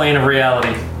this plane of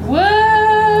reality. What?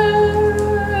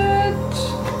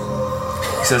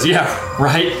 He says, yeah,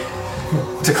 right?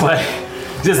 To Clay.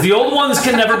 He says, the Old Ones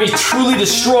can never be truly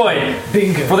destroyed.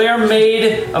 Bingo. For they are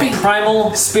made of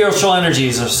primal spiritual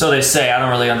energies, or so they say. I don't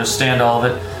really understand all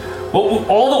of it.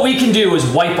 All that we can do is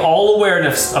wipe all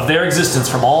awareness of their existence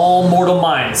from all mortal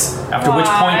minds, after which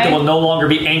point they will no longer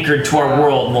be anchored to our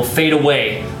world and will fade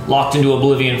away, locked into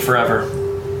oblivion forever.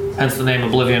 Hence the name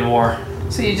Oblivion War.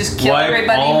 So you just kill Wipe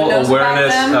everybody who all knows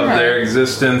awareness about them? of or- their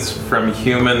existence from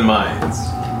human minds.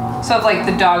 So if like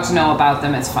the dogs know about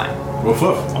them, it's fine. Woof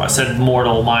woof. Oh, I said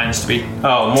mortal minds to be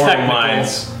Oh, mortal technical.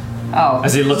 minds. Oh.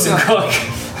 As he looks at Cook.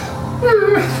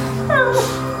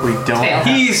 We don't. Fail.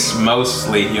 He's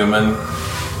mostly human.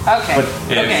 Okay.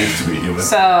 Yeah, Okay. Used to be human.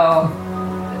 So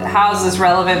how's this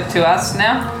relevant to us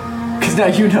now? Because now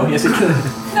you know, yes, it could.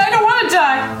 I don't want to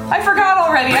die. I forgot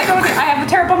already. I have a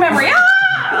terrible memory. Ah!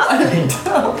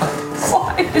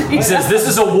 Why did He says this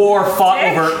is a war fought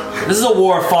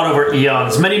over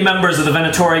eons. Many members of the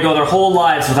Venatori go their whole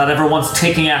lives without ever once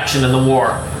taking action in the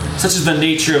war. Such is the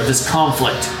nature of this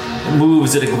conflict. It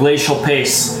moves at a glacial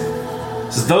pace.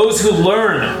 It says, those who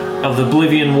learn of the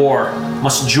Oblivion War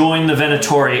must join the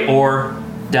Venatori or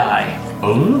die.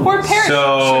 Or perish.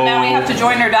 So now we have to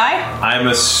join or die? I'm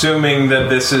assuming that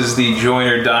this is the join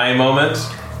or die moment.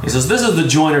 He says this is the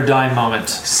join or die moment.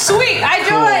 Sweet, I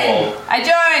joined. Cool. I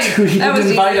joined. Dude, he That didn't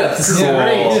was invite easy. us. This is Cool.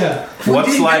 great. Yeah.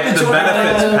 What's like the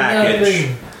benefits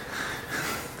package?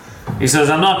 He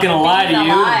says, I'm not going to lie to Being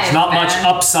you. alive, It's not much man.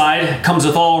 upside. It comes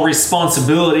with all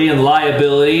responsibility and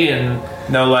liability and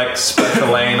No, like special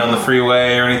lane on the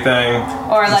freeway or anything.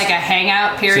 Or like a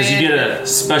hangout period. says you get a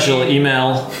special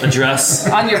email address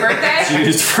on your birthday?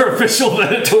 used for official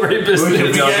Venatori business.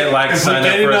 Maybe I'll get like if we sign up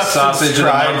get for a enough sausage and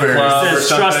a month subscribers- club or Says,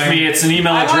 trust something. me, it's an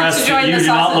email I want address to join that you the do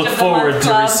not Sausage look of the forward Month to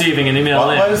Club. receiving an email What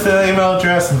link. is the email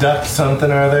address? Duck something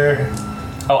or other?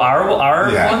 Oh,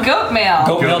 our Yeah. Well, goat mail.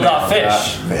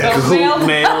 goatmail.fish. Goat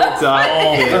mail.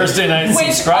 All Thursday night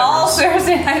Which all subscribers.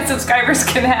 Thursday night subscribers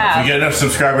can You have. get enough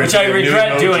subscribers. Which I you get a new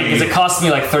regret doing emoji. because it costs me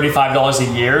like $35 a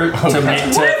year to make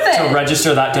It's worth to it.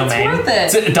 register that It's domain. worth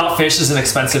it. .fish is an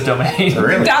expensive domain.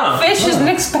 Really? Fish is an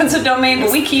expensive domain,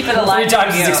 but we keep it alive. 3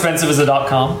 times for as you. expensive as a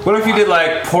 .com. What if you did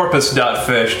like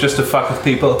porpoise.fish just to fuck with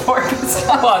people? Porpoise.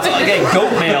 Well, it's like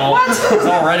goat mail. It's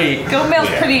already. Goat mail's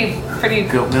pretty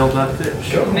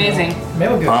Goatmail.fish. amazing.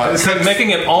 Mail goat. It's like making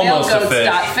it almost a fish.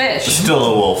 Mailgoats.fish. Still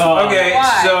a wolf. Okay,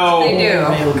 Why? They do.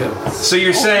 Mail goat. so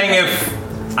you're saying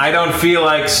if I don't feel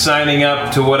like signing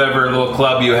up to whatever little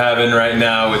club you have in right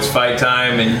now, it's fight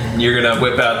time and you're gonna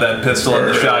whip out that pistol and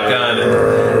the shotgun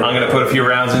and I'm gonna put a few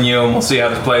rounds in you and we'll see how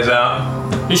this plays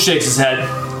out? He shakes his head.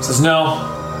 Says no.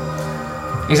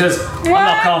 He says, I'm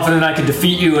not confident I can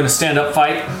defeat you in a stand-up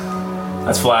fight.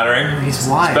 That's flattering. He's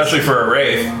wise. Especially for a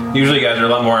wraith. Usually you guys are a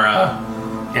lot more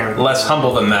less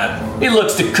humble than that. He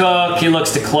looks to Cook. He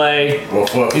looks to Clay.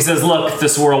 Woof, woof. He says, look, if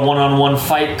this were a one-on-one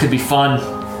fight, could be fun.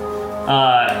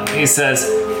 He says,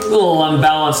 little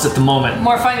unbalanced at the moment.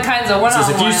 More fun kinds of one-on-one.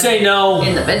 Says if you say no,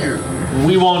 in the bedroom,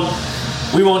 we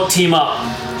won't team up.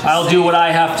 I'll do what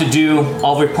I have to do.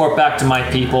 I'll report back to my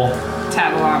people.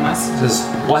 Tabalamas. Says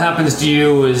what happens to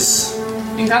you is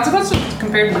Inconsequential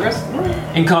compared to the rest of the world.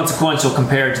 inconsequential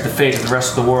compared to the fate of the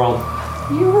rest of the world.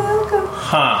 You're welcome.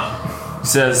 Huh. He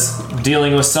says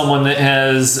dealing with someone that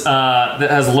has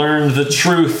learned the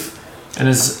truth and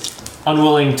is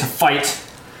unwilling to fight.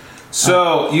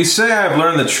 So, you say I've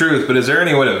learned the truth, but is there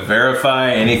any way to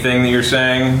verify anything that you're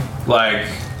saying? Like,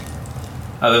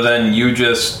 other than you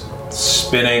just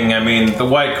spinning? I mean, the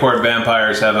White Court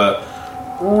vampires have a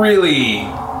really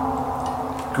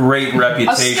great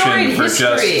reputation for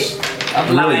just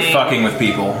really fucking with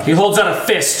people. He holds out a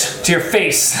fist to your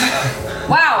face.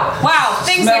 Wow,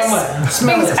 things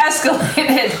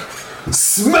escalated.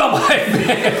 Smell my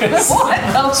fist! What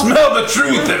the Smell the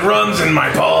truth that runs in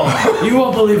my palm. You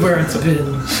won't believe where it's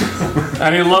been.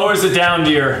 And he lowers it down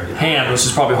to your hand, which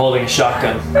is probably holding a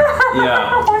shotgun.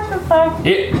 Yeah. What the fuck?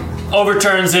 He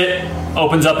overturns it,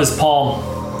 opens up his palm.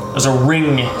 There's a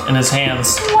ring in his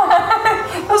hands.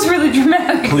 That was really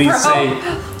dramatic,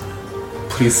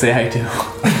 Please say I do.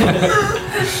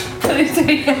 Please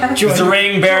say yeah. It's a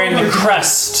ring bearing the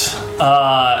crest.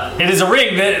 It is a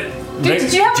ring that... Dude,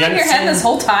 did you have it in your head this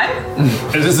whole time?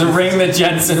 It is a ring that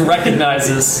Jensen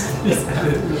recognizes.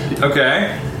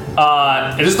 Okay.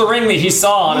 It is the ring that he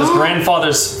saw on his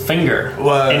grandfather's finger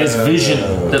in his vision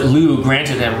that Lou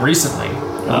granted him recently.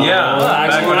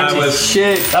 Back when I was...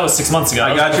 That was 6 months ago.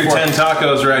 I got your 10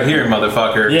 tacos right here,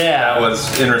 motherfucker. Yeah. That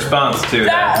was in response to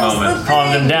that moment.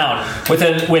 Calming them down with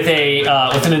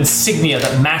an insignia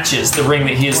that matches the ring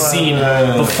that he has seen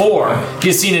before. He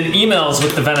has seen in emails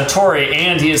with the Venatori,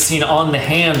 and he has seen on the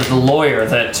hand of the lawyer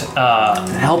that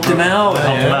Helped him out.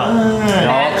 helped him out. It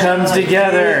all comes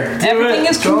together. Everything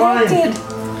is connected.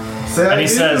 And he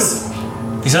says,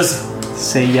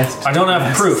 Say yes. I don't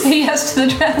have proof. Say yes to the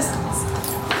dress.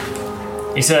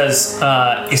 He says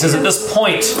at this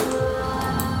point,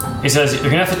 he says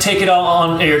you're gonna have to take it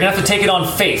on. You're gonna have to take it on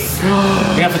faith. You're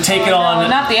gonna have to take it on. No,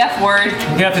 not the F word. You're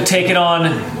gonna have to take it on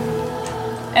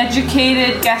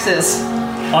Educated guesses.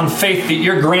 on faith that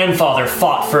your grandfather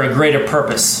fought for a greater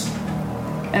purpose.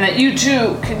 And that you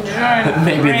too can join.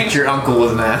 Maybe that your uncle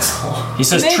was an asshole. He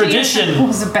says Maybe tradition. He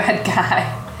was a bad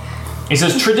guy. He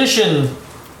says tradition.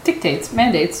 Dictates,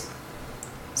 mandates,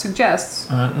 suggests.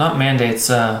 Not mandates.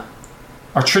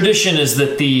 Our tradition is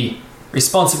that the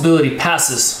responsibility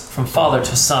passes from father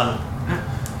to son.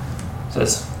 It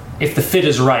says, if the fit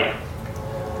is right.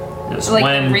 It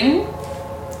Like the ring?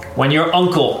 When your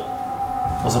uncle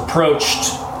was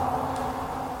approached,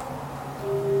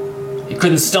 he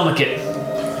couldn't stomach it.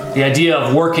 The idea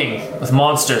of working with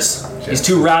monsters. He's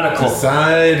too radical.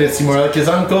 Decided to more like his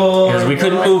uncle. Because we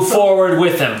couldn't move forward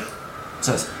with him. It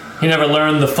says, he never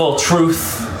learned the full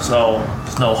truth, so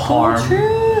there's no harm.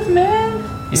 Truth,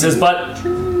 man. He says, but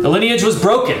the lineage was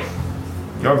broken.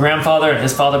 Your grandfather and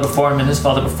his father before him and his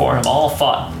father before him all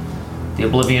fought the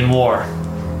Oblivion War.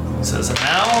 He says, and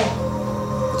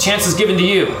now the chance is given to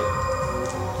you.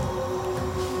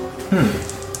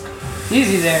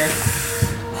 Easy there.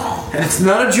 And it's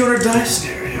not a join or die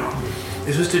scenario.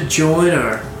 It's just a join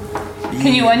or...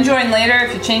 Can you unjoin later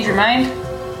if you change your mind?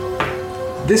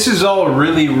 This is all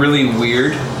really, really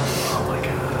weird. Oh my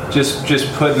god.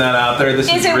 Just putting that out there. This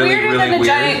Is is it really, weirder really than a weird.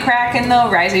 giant kraken though,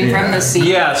 rising from the sea?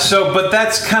 Yeah, but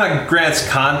that's kind of grants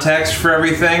context for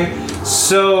everything.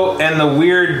 So, and the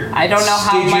weird I don't know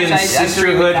how much Stygian I agree with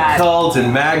sisterhood that. cult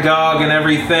and Mad Dog and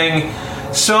everything.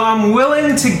 So I'm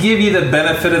willing to give you the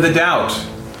benefit of the doubt.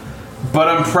 But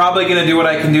I'm probably going to do what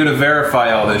I can do to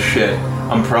verify all this shit.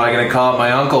 I'm probably going to call up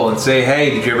my uncle and say, hey,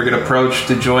 did you ever get approached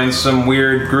to join some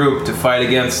weird group to fight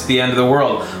against the end of the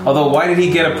world? Although, why did he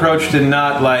get approached and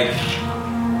not,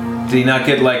 did he not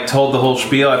get, told the whole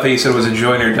spiel? I think he said it was a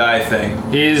join or die thing.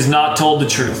 He is not told the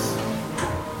truth.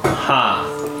 Huh.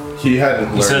 He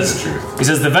hadn't learned He the truth.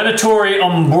 says the Venatori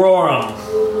Umbrorum,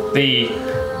 the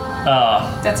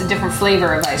That's a different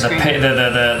flavor of ice cream.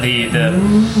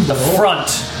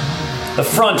 the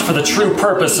front for the true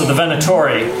purpose of the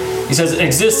Venatori. He says it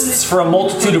exists for a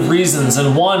multitude of reasons,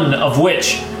 and one of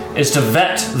which is to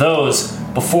vet those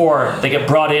before they get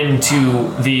brought into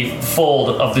the fold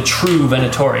of the true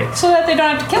Venatori. So that they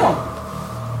don't have to kill them.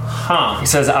 Huh. He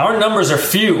says our numbers are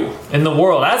few in the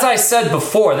world. As I said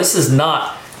before, this is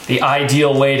not the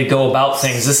ideal way to go about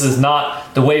things. This is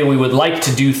not the way we would like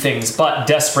to do things, but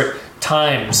desperate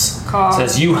times. Cool.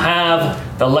 Says you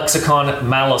have the Lexicon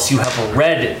Malus. You have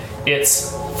read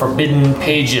its forbidden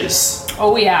pages.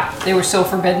 Oh yeah, they were so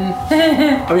forbidden.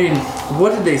 I mean,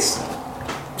 what did they...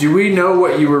 Do we know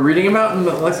what you were reading about in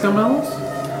the Lexicon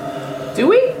Malos? Do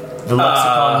we? The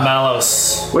Lexicon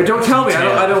Malos. Wait, don't tell me.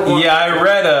 I don't want... Yeah, I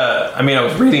read. I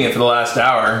was reading it for the last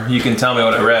hour. You can tell me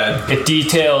what I read. It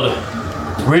detailed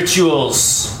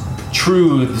rituals,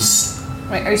 truths,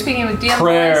 Wait, are you speaking with DM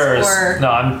prayers. voice or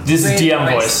No, this is Raid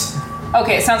DM voice.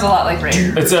 Okay, it sounds a lot like Raid.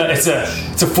 It's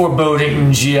a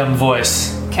foreboding GM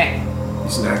voice. Okay.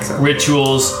 Use an accent.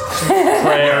 Rituals,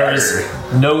 prayers,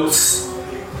 notes,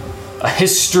 a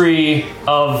history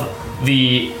of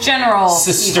the General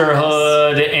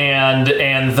sisterhood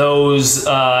and those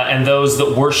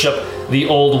that worship the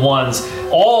old ones.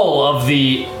 All of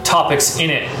the topics in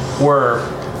it were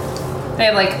They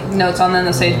have like notes on them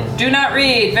that say, "Do not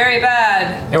read, very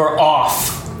bad." they were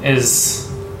off is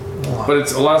But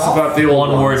it's a lot about the old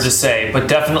one ones. word to say, but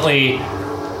definitely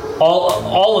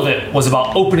all of it was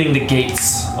about opening the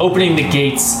gates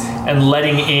and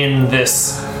letting in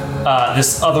this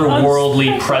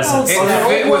otherworldly presence. It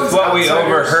fit with what we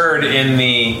overheard in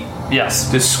the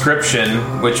Yes.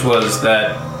 description, which was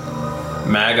that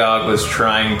Magog was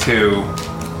trying to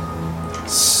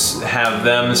have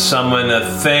them summon a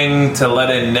thing to let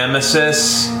in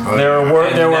Nemesis. There were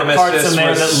Nemesis parts in there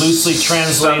was that loosely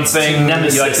translates to something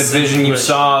Nemesis. like the vision in you English.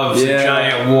 saw of the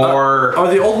giant war. Are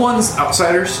the old ones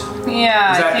outsiders?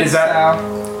 Yeah, I think Is that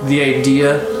so. the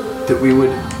idea that we would...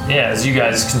 Yeah, as you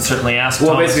guys can certainly ask.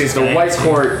 Well, Thomas basically, it's the today. White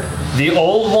Court The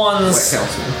old White ones,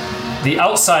 Council. the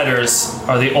outsiders,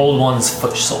 are the old ones'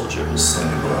 foot soldiers.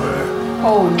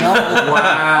 Oh no.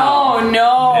 Wow. Oh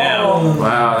no. Yeah.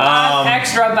 Wow. That's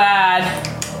extra bad.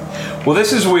 Well,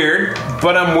 this is weird,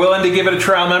 but I'm willing to give it a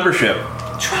trial membership.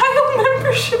 Trial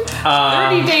membership.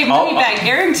 30-day money back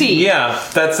guarantee. Yeah,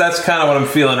 that's kind of what I'm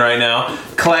feeling right now.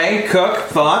 Clay, Cook,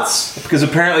 thoughts? Because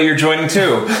apparently you're joining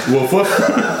too. Woof woof.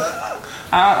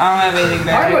 I don't have anything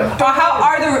better.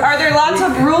 Are there lots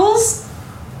of rules?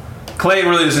 Clay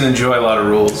really doesn't enjoy a lot of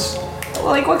rules.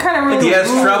 Like what kind of rules? He has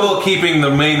trouble keeping the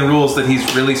main rules that he's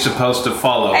really supposed to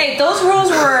follow. Hey, those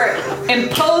rules were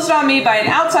imposed on me by an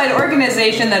outside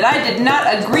organization that I did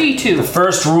not agree to.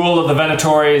 First rule of the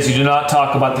Venatori is you do not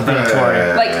talk about the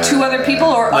Venatori. Like two other people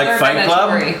or Like other Fight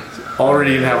Club? Venatori.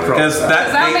 Already didn't have problems. Because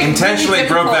that they makes intentionally really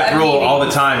broke that difficult rule at all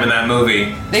the time in that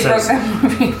movie. They broke that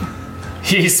movie.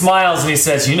 He smiles and he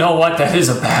says, "You know what? That is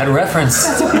a bad reference."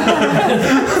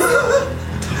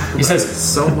 He says,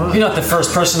 So much. "You're not the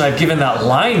first person I've given that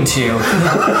line to.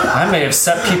 I may have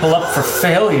set people up for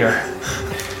failure."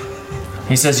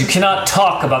 He says, "You cannot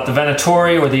talk about the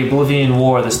Venatori or the Oblivion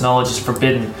War. This knowledge is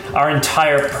forbidden. Our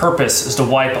entire purpose is to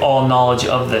wipe all knowledge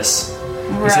of this."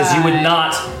 He says, "You would Right.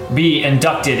 not be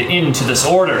inducted into this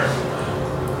order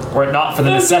were it not for the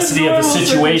necessity of the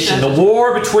situation. The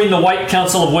war between the White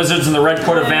Council of Wizards and the Red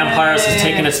Court of Vampires has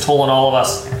taken its toll on all of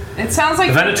us. It sounds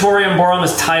like The Venatori Umborum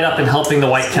is tied up in helping the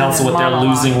White Council with their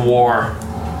losing war."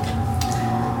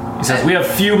 He says, "We have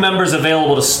few members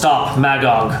available to stop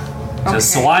Magog." He says,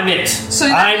 "So I'm it. So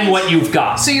that I'm means- what you've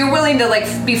got." So you're willing to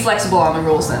like be flexible on the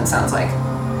rules then, it sounds like.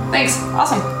 Thanks.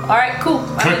 Awesome. Alright, cool.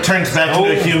 Quick turns back to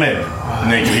a human,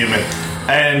 naked human,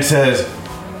 and says,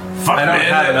 "Fuck, I don't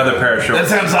man, have another pair of that shorts.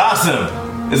 sounds awesome."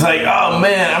 It's like, oh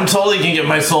man, I'm totally gonna get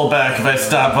my soul back if I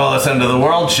stop all this end of the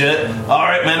world shit. All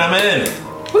right, man, I'm in.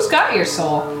 Who's got your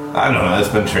soul? I don't know. It's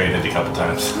been traded a couple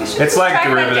times. You should It's like track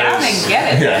that down derivatives. and get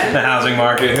it, man. The housing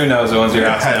market, who knows the ones you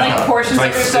have. Like portions of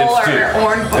your soul are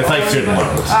orange. It's like student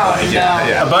loans. Oh, Like, no.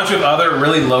 yeah. A bunch of other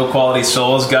really low quality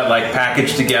souls got like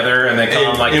packaged together and they call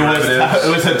them like it derivatives.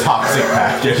 was a toxic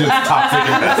package. It's toxic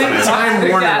I think investment. Time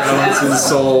Warner Yes, owns yes. his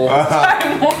soul.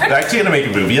 They're actually gonna make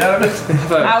a movie out of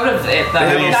it. Out of it, though.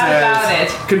 And he Not says- about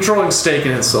it. Controlling stake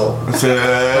in his soul.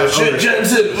 Shit,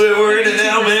 Jensen, we're in it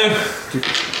now, man.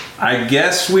 I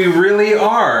guess we really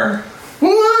are. Woo!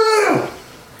 Woo,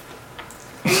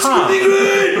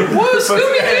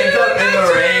 Scooby-Doo! Hands up in the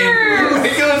rain.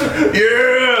 He goes,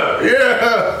 yeah,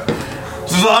 yeah.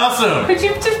 This is awesome. Could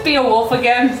you just be a wolf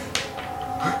again?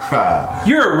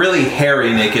 You're a really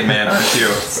hairy naked man, aren't you?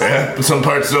 Yeah, but some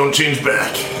parts don't change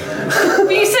back. But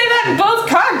you say that in both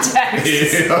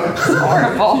contexts. Yeah.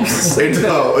 Horrible.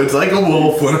 It's like a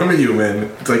wolf when I'm a human.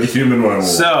 It's like a human when I'm a wolf.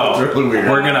 So, it's really weird.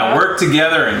 we're gonna work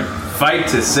together and fight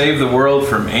to save the world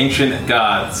from ancient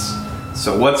gods.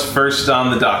 So what's first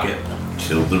on the docket?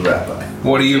 Kill the rabbi.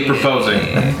 What are you proposing?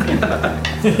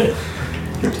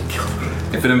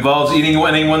 If it involves eating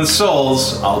anyone's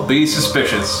souls, I'll be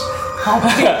suspicious.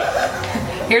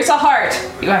 Here's a heart.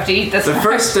 You have to eat this The heart.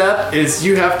 first step is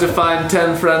you have to find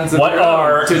 10 friends of What your own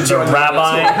are to the join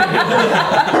rabbi?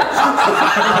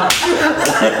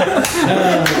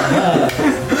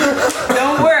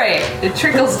 Don't worry. It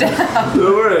trickles down.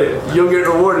 Don't worry, you'll get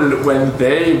rewarded when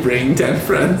they bring 10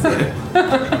 friends in.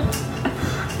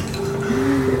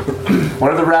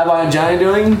 What are the Rabbi and Johnny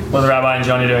doing? What are the Rabbi and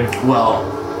Johnny doing? Well,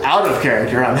 out of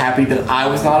character, I'm happy that I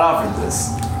was not offered this.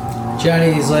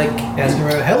 Johnny's like asking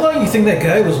her, how long you think that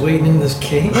guy was waiting in this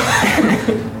cave?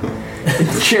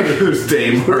 Whose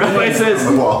name? Rabbi says,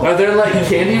 are there like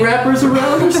candy wrappers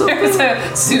around or something? There's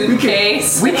a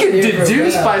suitcase. We could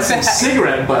deduce by some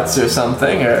cigarette butts or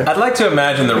something. Or I'd like to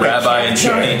imagine the Rabbi and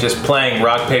Johnny just playing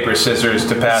rock, paper, scissors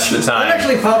to pass the I'm time.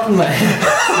 actually popping my head.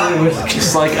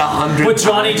 just like 100. But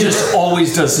Johnny just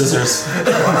always does scissors.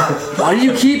 Why do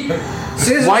you keep?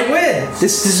 Scissors wins.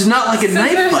 This is not like a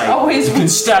knife Scissors fight. always You can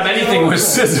stab anything with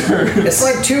scissors. It's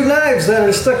like two knives that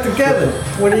are stuck together.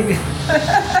 What do you?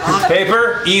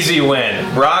 Paper, easy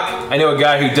win. Rock, I know a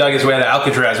guy who dug his way out of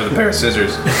Alcatraz with a pair of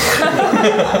scissors.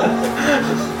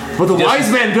 But the wise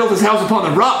man built his house upon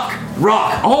the rock.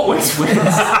 Rock always wins.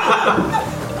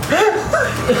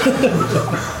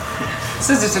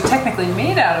 Scissors are technically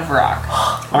made out of rock.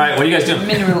 All right, what are you guys doing?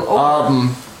 Mineral ore.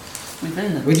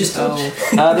 Within them. We just Oh.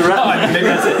 Maybe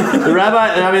that's it. The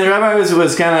rabbi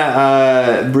was kind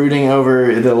of brooding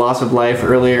over the loss of life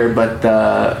earlier, but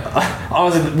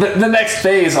the next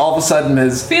phase all of a sudden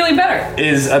is Feeling better.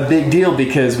 a big deal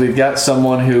because we've got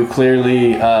someone who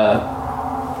clearly is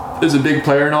a big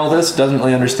player in all this, doesn't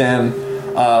really understand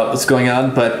what's going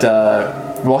on, but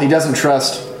while he doesn't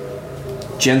trust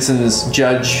Jensen's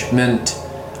judgment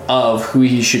of who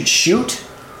he should shoot,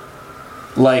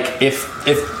 like if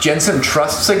Jensen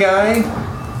trusts a guy,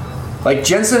 like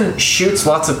Jensen shoots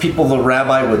lots of people the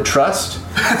rabbi would trust.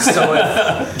 So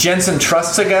if Jensen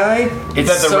trusts a guy, it's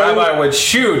That the Rabbi would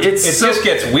shoot, it just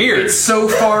gets weird. It's so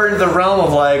far into the realm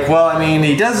of like, well, I mean,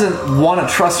 he doesn't want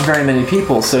to trust very many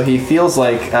people, so he feels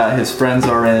like his friends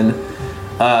are in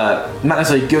not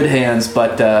necessarily good hands,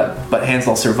 but hands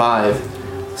that'll survive.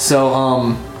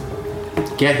 So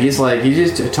yeah, he's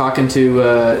just talking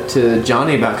to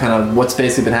Johnny about kind of what's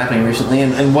basically been happening recently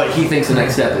and what he thinks the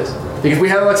next step is. Because we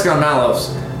have Lexicon Malos,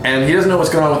 and he doesn't know what's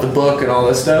going on with the book and all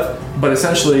this stuff, but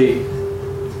essentially,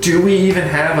 do we even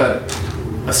have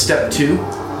a step 2?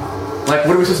 Like,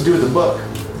 what are we supposed to do with the book?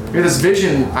 We have this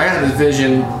vision, I had this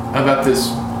vision about this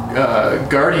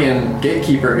guardian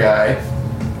gatekeeper guy,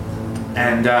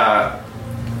 and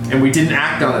we didn't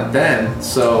act on it then,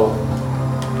 so...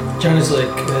 Johnny's like,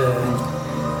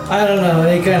 I don't know,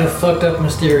 any kind of fucked up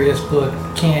mysterious book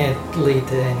can't lead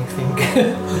to anything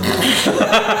good.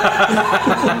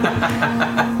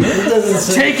 It doesn't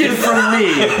say. Take it from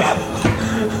me!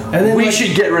 And then We like,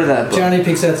 should get rid of that book. Johnny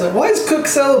peeks outside. Why is Cook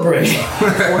celebrating?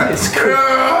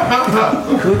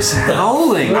 Cook's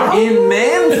howling in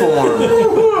man form.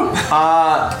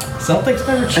 Something's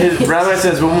never changed. His rabbi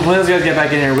says, when those guys get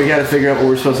back in here, we got to figure out what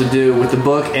we're supposed to do with the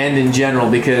book and in general,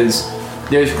 because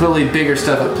there's clearly bigger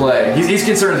stuff at play. He's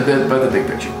concerned about the big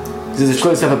picture. There's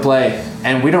clearly stuff at play,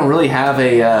 and we don't really have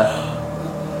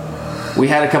we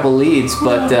had a couple leads,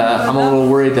 but I'm a little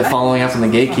worried that following up on the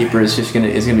gatekeeper is just gonna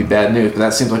be bad news. But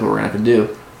that seems like what we're gonna have to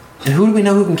do. And who do we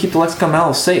know who can keep the Lexicon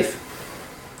Malos safe?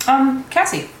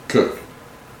 Cassie. Cook.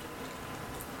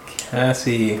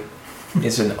 Cassie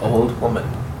is an old woman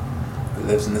who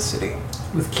lives in the city,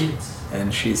 With kids.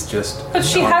 and she's just. But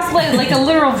she has like a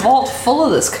literal vault full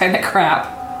of this kind of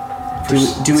crap. Do we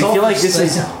It's all feel like for this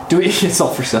is? sale. It's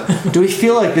all for sale. Do we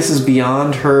feel like this is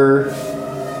beyond her?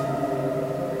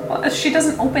 Well, if she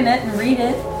doesn't open it and read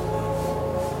it.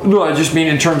 No, I just mean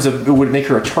in terms of it would make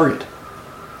her a target.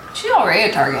 She's already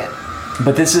a target.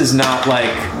 But this is not like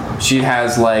she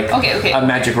has like Okay. a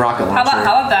magic rocket How launcher.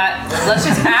 about that? Let's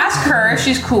just ask her if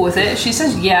she's cool with it. If she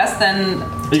says yes, then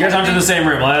You guys aren't in the same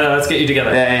room. Let's get you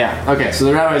together. Yeah. Okay, so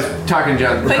the rabbi's talking to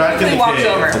John, back in quickly the walks cave.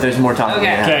 over. but there's more talking. Okay.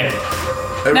 to happen.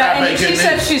 Okay. Now, and if she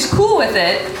says she's cool with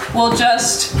it, we'll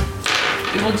just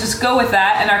go with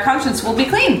that, and our conscience will be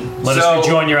clean. Let So- us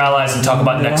rejoin your allies and talk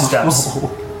about next steps.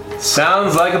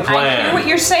 Sounds like a I hear plan. what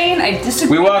you're saying. I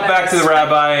disagree. We walk but back to the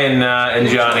rabbi and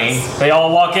Johnny. They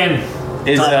all walk in.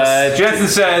 Is Jensen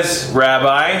says,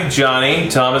 Rabbi, Johnny,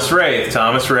 Thomas Wraith.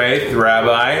 Thomas Wraith,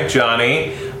 Rabbi, Johnny.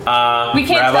 We can't Rabbi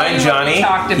tell and you what Johnny, we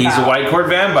talked he's a about. white court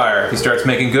vampire. If he starts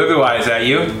making goo-goo eyes at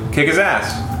you, kick his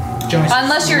ass. Johnny's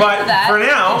Unless you're But into that. for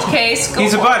now, in which case, go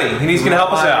he's a for buddy, and he's going to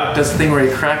help us out. Does the thing where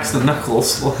he cracks the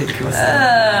knuckles. Like, it.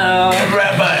 Oh,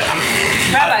 Rabbi,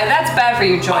 Rabbi, that's bad for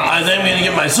your joints. I think I'm gonna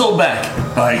get my soul back.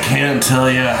 I can't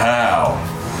tell you how.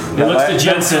 He looks to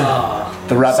Jensen.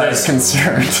 the rabbi is Says-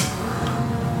 concerned.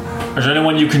 Is there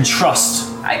anyone you can trust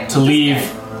to leave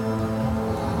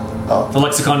the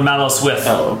Lexicon Malos with?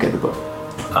 Oh, okay, the book.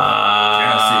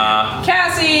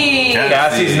 Cassie.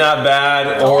 Cassie's not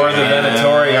bad, or the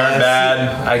Venatori aren't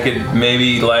bad. I could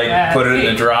maybe put it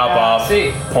in a drop-off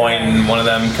point, and one of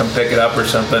them come pick it up or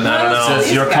something. I don't know.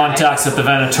 Says your contacts at the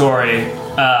Venatori.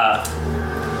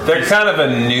 They're kind of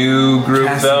a new group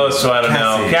though, so I don't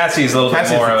know. Cassie's a little bit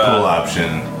more of a cool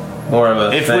option. More of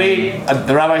a If thing.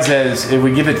 the rabbi says, if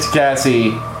we give it to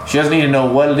Cassie, she doesn't need to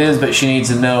know what it is, but she needs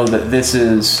to know that this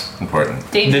is important.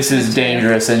 This is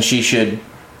dangerous, and she should.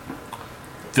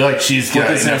 I feel like she's got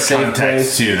this in a enough safe context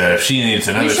place. too that if she needs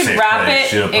another We should safe wrap place,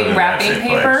 she'll it put it in in wrapping that safe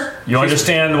paper. You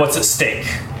understand what's at stake.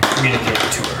 Communicate it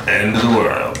to her. place. End of the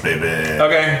world, baby.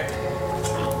 Okay.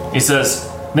 He says,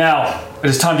 now, it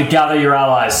is time to gather your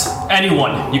allies.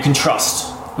 Anyone you can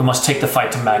trust. We must take the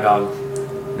fight to Magog.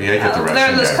 Yeah, I get the There are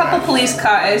Russian those guy couple back. police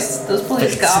guys. Those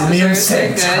police officers.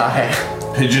 They're good.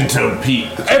 Pigeon-toed Pete.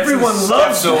 Everyone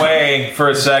loves Steps away for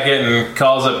a second and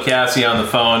calls up Cassie on the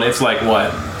phone. It's like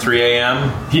what, 3 a.m.?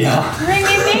 Yeah.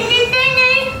 Ringy, dingy,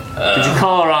 dingy. Did you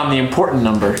call her on the important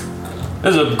number?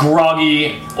 There's a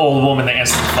groggy old woman that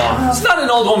answers the phone. It's not an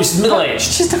old woman, she's middle-aged.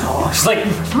 She's like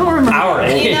our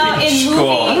age. You know, in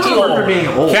Cool. movie, Her being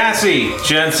old. Cassie,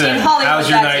 Jensen, In Hollywood, how's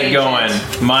your that's night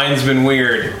ancient. going? Mine's been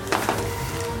weird.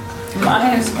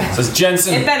 Says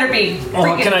Jensen. It better be.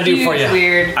 What can I do for you?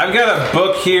 Weird. I've got a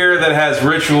book here that has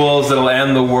rituals that'll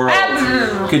end the world.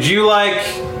 Could you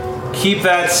keep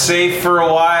that safe for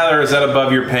a while, or is that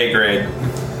above your pay grade?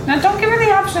 Now, don't give her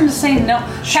the option to say no.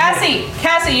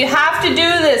 Cassie, you have to do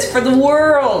this for the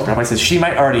world. Rabbi says she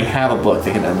might already have a book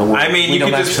that can end the world. I mean, We you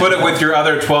don't could just put it actually with your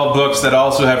other 12 books that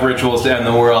also have rituals to end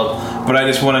the world. But I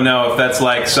just want to know if that's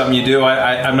something you do.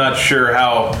 I'm not sure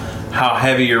how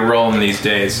heavy you're rolling these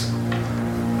days.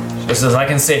 She says, I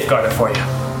can safeguard it for you.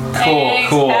 Thanks,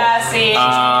 Cool. Cassie.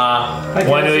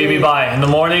 When will you be by? In the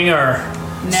morning or?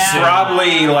 Now.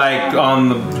 Probably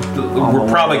we're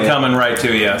probably coming right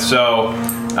to you. So,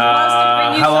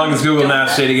 how long does Google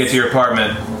Maps say to get to your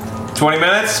apartment? 20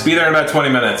 minutes? Be there in about 20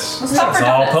 minutes. Let's stop for So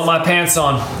I'll donuts. put my pants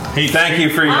on. Hey, thank you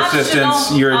for your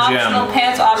assistance. You're a Optional, gem.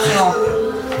 pants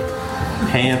optional.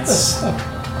 pants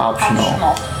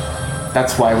optional.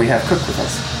 That's why we have Cook with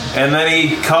us. And then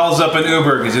he calls up an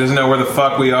Uber because he doesn't know where the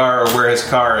fuck we are or where his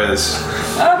car is.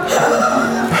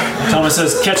 Thomas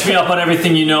says, catch me up on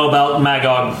everything you know about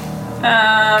Magog.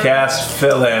 Cast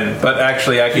fill in, but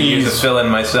actually I could use a fill in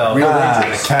myself.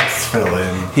 Cast fill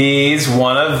in. He's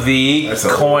one of the That's a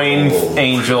coin little-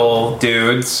 angel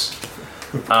dudes.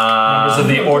 Members of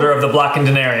the Order of the Blackened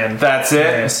Denarian. That's it.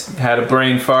 Yes. Had a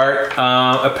brain fart.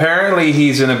 Apparently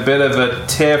he's in a bit of a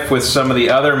tiff with some of the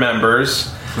other members.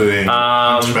 Including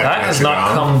That has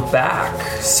not come back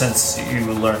since you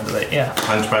learned that. Yeah.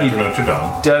 Hunchback of Notre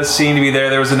Dame. Does seem to be there.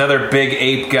 There was another big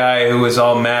ape guy who was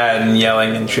all mad and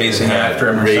yelling and chasing after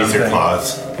him or Razor something.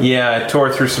 claws. Yeah,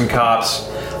 tore through some cops.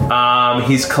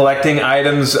 He's collecting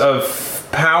items of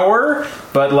power,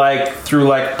 but through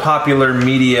popular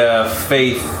media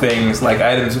faith things, like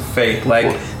items of faith, like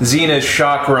Xena's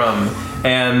chakram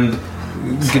and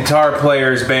guitar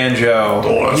player's banjo.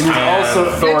 He was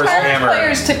also Thor's Guitar hammer.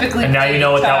 players typically. And now play you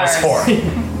know what that was guitars.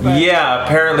 for. Yeah,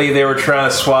 apparently they were trying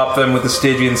to swap them with the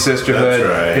Stygian Sisterhood That's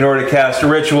right. in order to cast a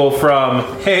ritual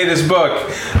from, hey, this book,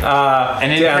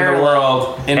 And in down the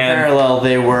parallel, world.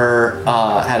 they were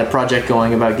had a project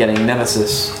going about getting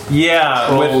Nemesis.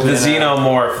 Yeah, with Rolled the in a-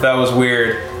 xenomorph. That was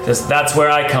weird. That's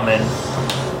where I come in.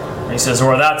 And he says,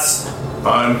 well, that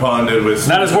Unponded with. is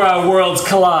where our worlds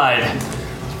collide.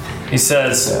 He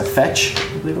says, Fetch,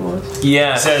 I believe it was.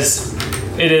 Yeah. says,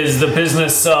 it is the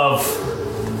business of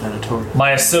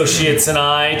my associates and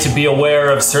I to be aware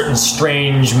of certain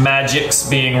strange magics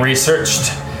being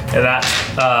researched. And that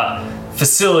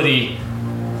facility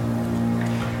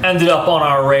ended up on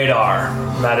our radar.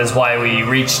 That is why we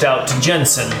reached out to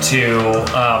Jensen to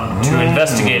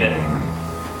investigate it.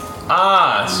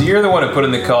 Ah, so you're the one who put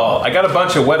in the call. I got a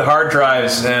bunch of wet hard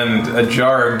drives and a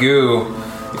jar of goo.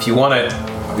 If you want it,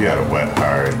 You got a wet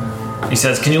hard. He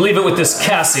says, can you leave it with this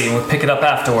Cassie and we'll pick it up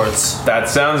afterwards? that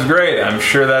sounds great. I'm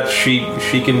sure that she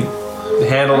can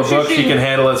handle a book. She can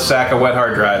handle a sack of wet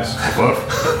hard drives.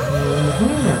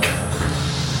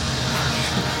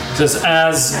 Says,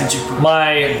 as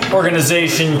my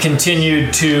organization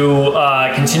continued to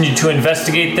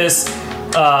investigate this,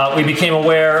 we became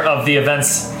aware of the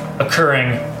events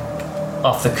occurring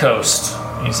off the coast.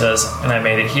 He says, and I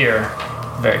made it here.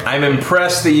 I'm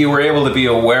impressed that you were able to be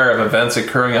aware of events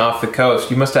occurring off the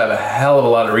coast. You must have a hell of a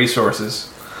lot of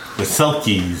resources. The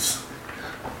Selkies.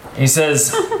 He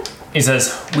says,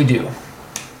 we do.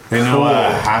 They know a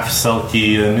half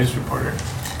Selkie news reporter.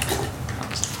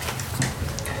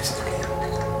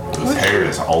 His hair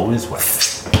is always wet.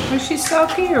 Was she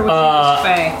sulky or was she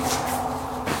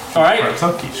just fey? All right.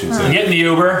 Kentucky, she'd You say. get in the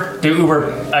Uber XL,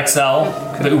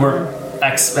 the Uber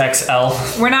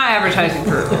XXL. We're not advertising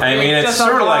for Uber. I mean, it's just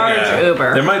sort a of like large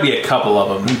Uber. there might be a couple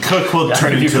of them. Cook will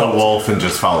turn you into a call. wolf and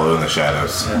just follow in the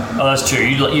shadows. Oh, that's true.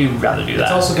 You'd rather do It's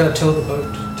that. also got to tow the boat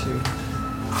too.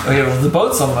 Oh yeah, well, the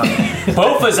boat's on the.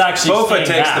 Bofa's actually Bofa staying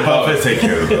takes back. the boat. Let's take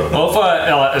care of the boat.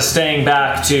 Bofa is staying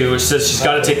back too. She says she's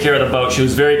got to take care of the boat. She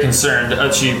was very concerned.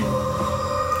 She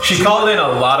called in a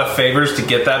lot of favors to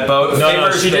get that boat. No,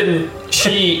 Favors she that- didn't.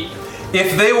 She.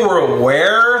 If they were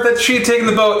aware that she had taken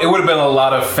the boat, it would have been a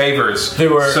lot of favors. They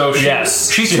were- So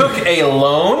yes. she took a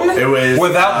loan It was,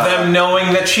 without them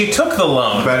knowing that she took the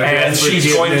loan. Better And than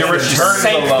she's going to forgiveness. return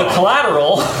sank the the loan.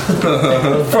 collateral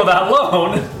for that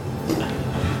loan.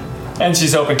 And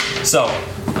she's hoping. So,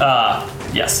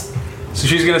 yes. So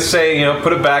she's going to say,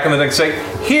 put it back on the deck. Say,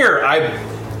 here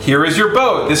is your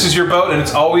boat. This is your boat, and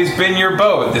it's always been your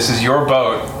boat. This is your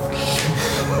boat.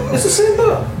 It's the same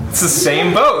boat. It's the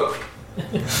same boat.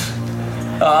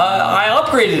 I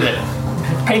upgraded it.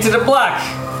 Painted it black.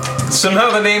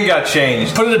 Somehow the name got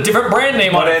changed. Put a different brand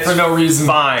name on But it it's for no reason.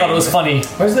 fine. Thought it was funny.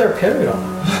 Why is there a parrot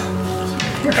on it?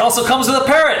 It also comes with a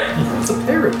parrot. It's a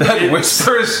parrot. That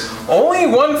whispers only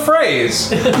one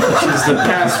phrase. Is the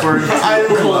password. I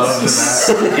loved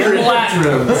that. In Latin.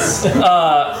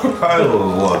 I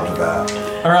loved that.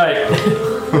 All right.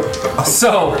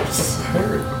 So,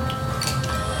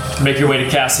 make your way to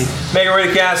Cassie. Make your way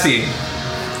to Cassie.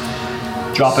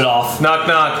 Drop it off. Knock,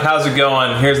 knock. How's it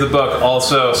going? Here's the book.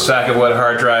 Also, a sack of wet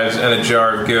hard drives and a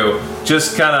jar of goo.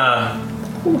 Just kind of...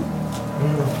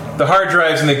 The hard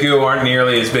drives and the goo aren't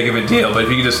nearly as big of a deal, but if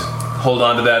you could just hold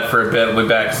on to that for a bit, we'll be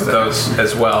back to those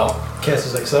as well. Cass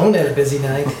is like, someone had a busy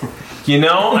night.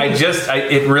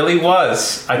 It really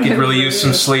was. I could really use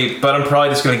some sleep, but I'm probably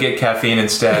just going to get caffeine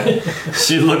instead.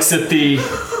 She looks at the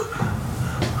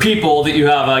people that you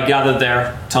have gathered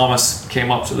there. Thomas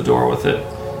came up to the door with it.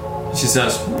 She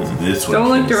says, This one Don't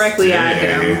look can directly at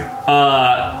stay. him.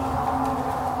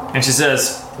 and she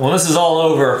says, when this is all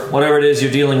over, whatever it is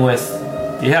you're dealing with,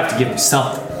 you have to give me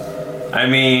something. I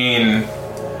mean,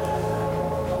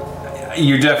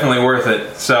 you're definitely worth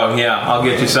it. So, yeah, I'll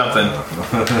get you something.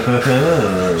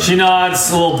 She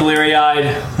nods, a little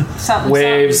bleary-eyed, Something.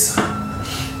 waves,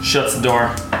 shuts the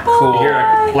door. Cool. You hear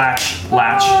a latch.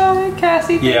 Oh,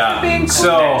 Cassie, thanks for Yeah. being cool.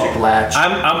 So, Latch.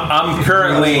 I'm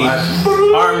currently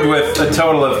armed with a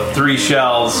total of 3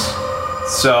 shells.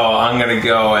 So I'm gonna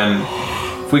go and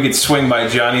if we could swing by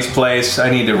Johnny's place, I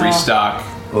need to restock.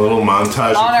 A little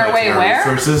montage. On of our way collecting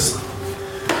where? Resources.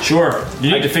 Sure.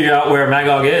 You need to figure out where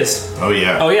Magog is. Oh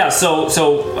yeah. Oh yeah, so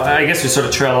I guess we sort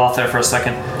of trailed off there for a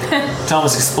second.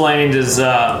 Thomas explained his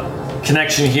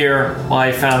connection here,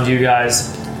 why he found you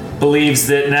guys. Believes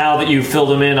that now that you've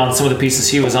filled him in on some of the pieces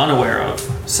he was unaware of,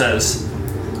 says,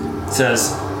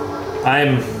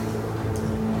 I'm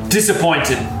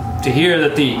disappointed to hear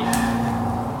that the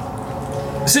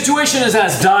situation is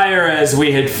as dire as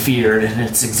we had feared, and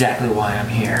it's exactly why I'm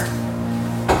here.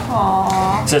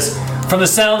 Aww. Says, from the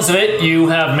sounds of it, you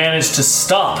have managed to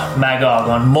stop Magog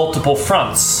on multiple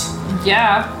fronts.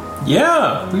 Yeah.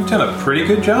 Yeah, we've done a pretty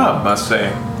good job, must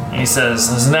say. And he says,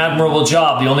 it's an admirable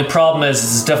job. The only problem is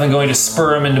it's definitely going to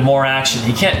spur him into more action.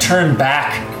 He can't turn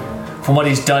back from what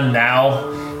he's done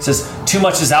now. He says, too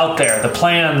much is out there. The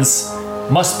plans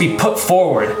must be put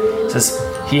forward. He says,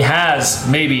 he has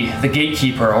maybe the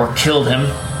gatekeeper or killed him.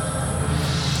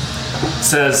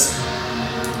 Says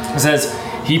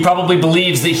he probably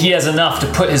believes that he has enough to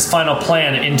put his final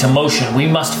plan into motion. We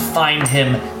must find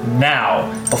him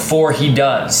now before he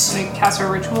does. Like cast a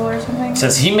ritual or something?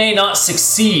 Says he may not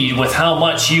succeed with how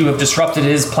much you have disrupted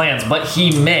his plans, but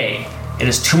he may. It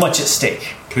is too much at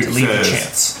stake to leave the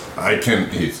chance.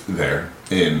 He's there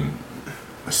in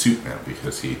a suit now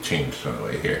because he changed on the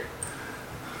way here.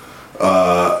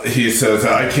 He says,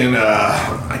 I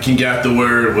can get the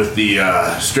word with the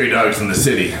stray dogs in the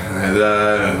city.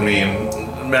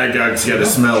 Magog's got to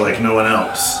smell like no one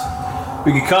else.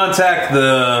 We could contact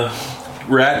the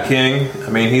Rat King. I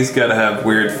mean, he's got to have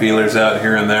weird feelers out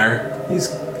here and there.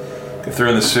 If they're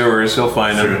in the sewers, he'll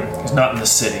find them. He's not in the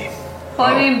city. Well,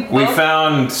 I mean, We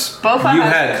found. Bofa you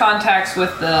has had contacts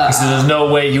with the He says there's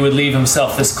no way he would leave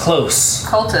himself this close.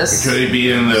 cultists. Could he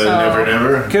be in the So- Never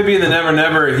Never? Could be the Never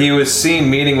Never. He was seen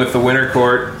meeting with the Winter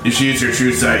Court. You should use your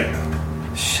true sight.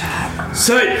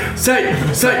 Sight!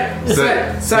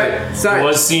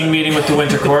 Was seen meeting with the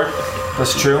Winter Court.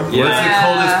 That's true. What's the Yeah.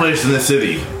 coldest place in the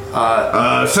city?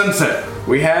 Sunset.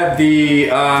 We had the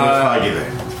It's foggy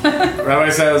there. Rabbi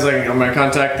said, I was like, I'm gonna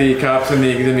contact the cops in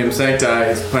the Eximium Sancti.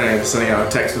 He's planning on sending out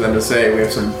a text for them to say we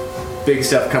have some big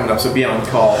stuff coming up, so be on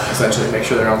call, essentially, make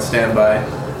sure they're on standby.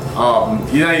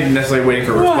 You're not even necessarily waiting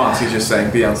for a response. He's just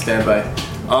saying, be on standby.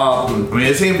 I mean,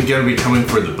 isn't he going to be coming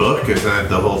for the book? Isn't that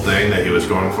the whole thing that he was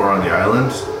going for on the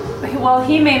island? Well,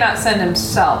 he may not send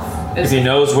himself. If he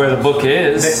knows where the book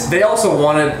is. They also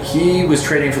he was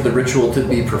trading for the ritual to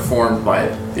be performed by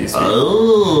these people.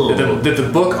 Oh. That the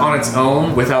book on its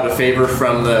own, without a favor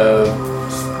from the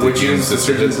witches,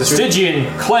 Stygian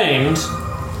claimed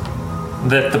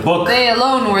that the book, They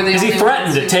alone were the because only he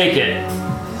threatened ones to take it.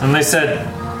 And they said,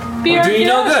 Be well, our do you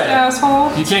no guest, good.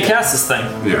 asshole. You can't cast this thing.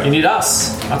 Yeah. You need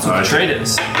us. That's what the trade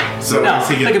is. So Now, is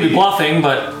he they gonna could be bluffing,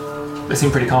 but they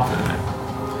seem pretty confident in it.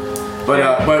 But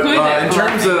in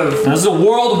terms of This is a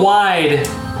worldwide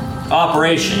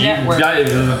operation. Network.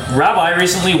 Rabbi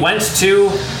recently went to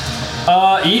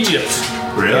Egypt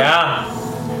Really? Yeah.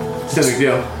 it's no big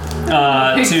deal.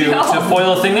 To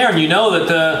foil a thing there, and you know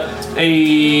that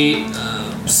a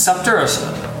scepter,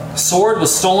 a sword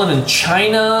was stolen in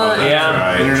China.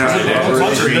 Right.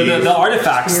 The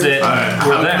artifacts that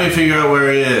were How can we there. figure out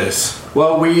where he is?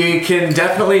 Well, we can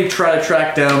definitely try to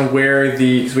track down where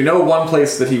because we know one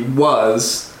place that he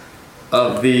was,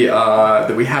 of the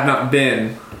that we have not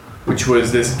been, which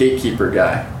was this gatekeeper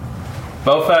guy.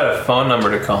 Both had a phone number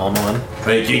to call him on.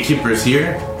 Wait, gatekeeper's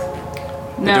here?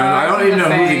 No, I don't even know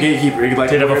who the gatekeeper. Like,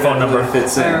 Did have a where phone that number.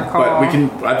 fits in, I recall. but we can.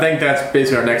 I think that's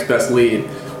basically our next best lead.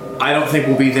 I don't think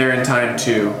we'll be there in time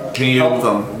to Can you help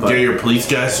them. But get your police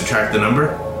guys to track the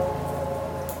number?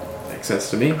 makes sense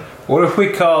to me. What if we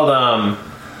called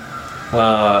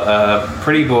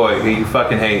Pretty Boy, who you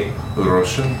fucking hate?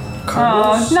 Russian?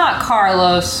 Oh, not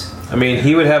Carlos. I mean,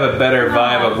 he would have a better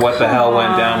vibe of what the hell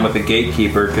went down with the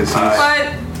gatekeeper because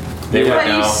But they would but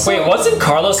know. he's Wait, wasn't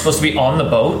Carlos supposed to be on the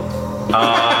boat? no.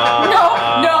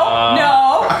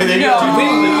 Did we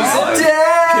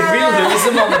lose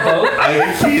him on the boat?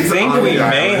 I think we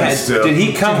may have. Did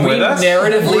he come with us?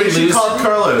 Narratively We should lose call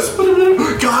Carlos.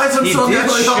 Guys, I'm He so did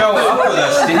definitely show up with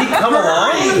us. Did he come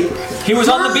along? He was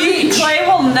on the beach. Clay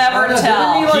will never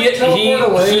tell. He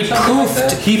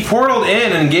poofed. He portaled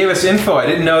in and gave us info. I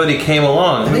didn't know that he came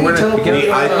along. think he We're at the teleported beginning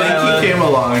of I the think island. he came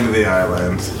along to the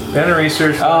island. Been a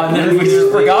research. And then we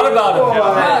just forgot about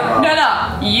him.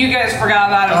 No, you guys forgot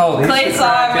about him. Oh, Clay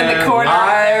saw him in the corner.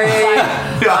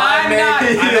 I'm not.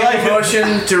 I make a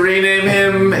motion to rename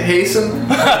him Hasten.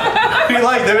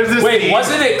 There was this Wait, scene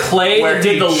wasn't it Clay where that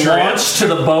did he the tripped. launch to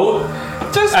the boat?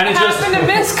 Just And it just- happened to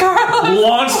miss Carlos.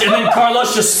 Launched, and then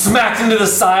Carlos just smacked into the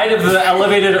side of the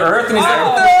elevated earth, and he's like,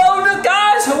 Oh. no,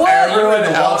 guys, who are Everyone you?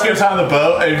 else gets on the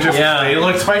boat and just Yeah. he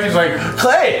looks Spike is like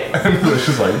Clay, and Bush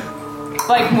is like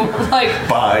Like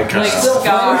bye. Carl.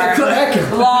 Scar.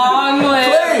 Long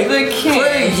live the king.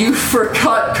 Clay, you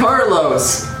forgot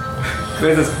Carlos.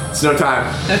 It's no time.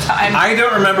 No time. I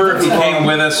don't remember if he came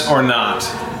with us or not.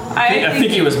 I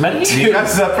think he was meant You to. got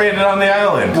separated on the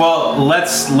island. Well,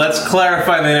 let's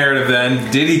clarify the narrative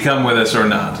then. Did he come with us or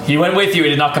not? He went with you, he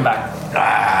did not come back.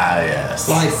 Ah, yes.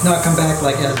 Like, not come back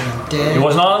like as in dead. He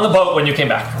was not on the boat when you came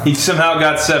back. He somehow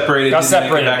got separated. Got didn't make it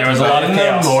separated. back There to was a the lot of In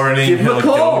chaos. the morning, Give him a he'll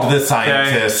call. go to the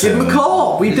scientists. Give him a and-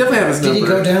 call. We definitely have his Did he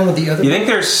number. go down with the other? You think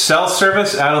there's cell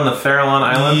service out on the Farallon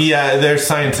Island? Yeah, there's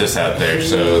scientists out there,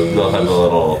 so they'll have a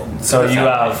little. So you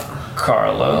have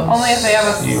Carlos. Only if they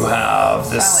have a. You have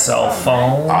this cell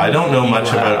phone. I don't know much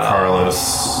about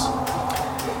Carlos,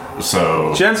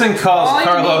 so Jensen All calls you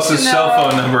Carlos' need to cell know-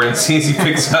 phone number and sees he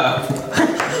picks up.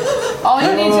 All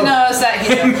you need to know is that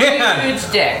he's a Man.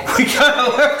 huge dick. We kind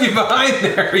of left you behind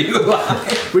there. Are you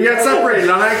alive? We got separated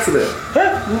on accident.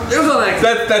 It was on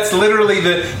accident. That's literally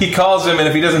he calls him, and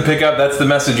if he doesn't pick up, that's the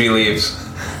message he leaves.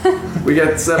 We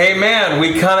got separated. Hey man,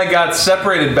 we kind of got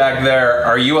separated back there.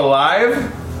 Are you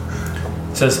alive?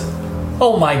 Says,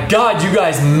 oh my god, you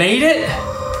guys made it?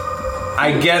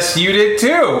 I guess you did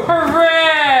too.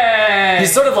 Hooray!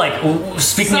 He's sort of like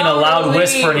speaking in a loud Solid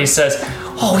whisper, and he says,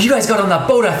 oh, you guys got on that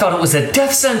boat, I thought it was a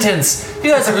death sentence.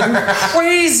 You guys are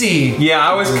crazy. Yeah,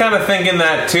 I was kind of thinking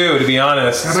that too, to be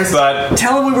honest. But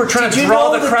Tell him we were trying to you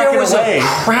draw know the that kraken there was away. a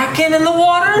Kraken in the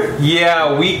water?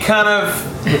 yeah, we kind of.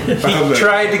 He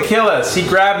tried to kill us. He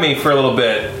grabbed me for a little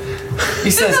bit.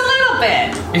 He Just says, a little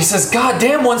bit. He says, God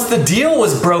damn, once the deal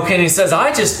was broken, he says,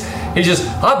 I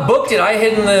booked it, I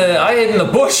hid in the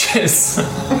bushes.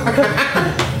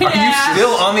 Are you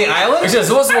still on the He island? says,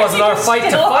 this wasn't our fight to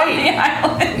Still on the fight.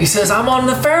 island. He says, I'm on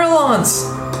the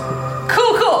Farallons.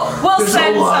 Cool. We'll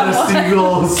send someone.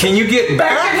 seagulls. Can you get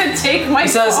back? They're gonna take my He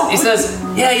says,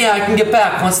 phone. yeah, I can get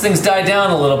back once things die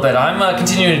down a little bit. I'm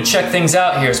continuing to check things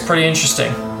out here. It's pretty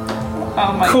interesting.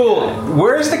 Oh my Cool. God.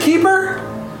 Where's the keeper?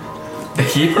 The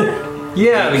keeper?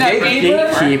 Yeah, the That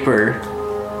gatekeeper. gatekeeper? Gatekeeper.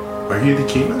 Are you the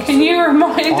keymaster? Can you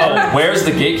remind us? Where's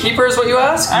the gatekeeper? Is what you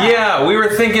asked? Yeah, we were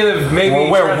thinking of maybe.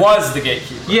 Well, where was the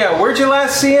gatekeeper? Yeah, where'd you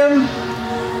last see him?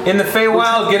 In the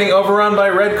Feywild, getting overrun by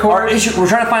Red Court. We're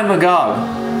trying to find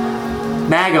Magog.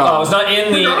 Oh, it was not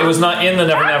in the. It was not in the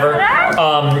Never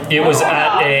Never. It was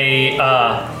at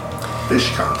a. Fish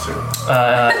concert.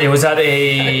 It was at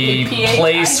a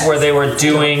place where they were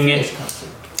doing. It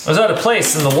was at a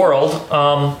place in the world.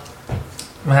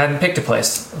 I hadn't picked a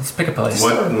place. Let's pick a place.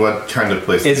 What kind of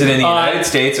place? Is it in the United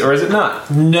States or is it not?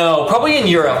 No, probably in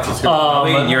Europe.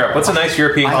 Probably in Europe. What's a nice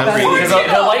European country? Because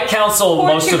the Light Council,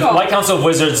 Light Council of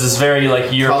Wizards is very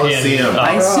like European. Colosseum.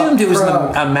 I assumed it was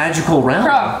a magical realm.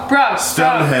 Prague.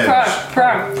 Stonehenge.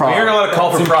 Prague. We're hearing a lot of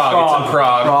call for Prague. It's in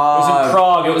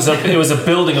Prague. It was in Prague. It was a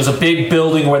building. It was a big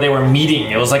building where they were meeting.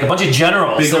 It was like a bunch of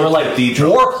generals. Big They were old like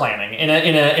cathedral. war planning in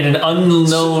an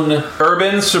unknown.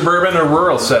 Urban, suburban, or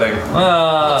rural setting.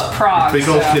 Prague. Big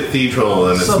old cathedral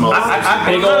and a small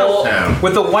Big old. town.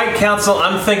 With the White Council,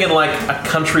 I'm thinking like a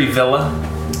country villa.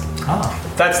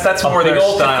 That's more Big their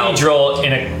old style. cathedral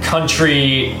in a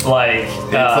country like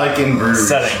It's like in Bruges.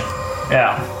 setting.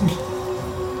 Yeah.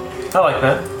 I like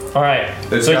that. All right.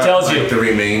 It's So he got, tells like, you. the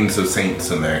remains of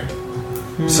saints in there.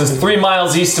 So it's 3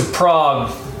 miles east of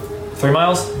Prague. 3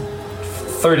 miles?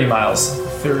 30 miles.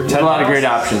 10 a lot of great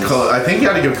options. I think you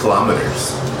gotta give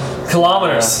kilometers.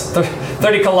 Kilometers.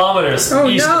 30 kilometers Oh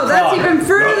east no, of that's Prague. even Not too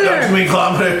further. many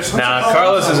kilometers. Now,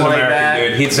 Carlos is an Way American back.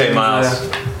 dude. He'd say miles.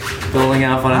 Building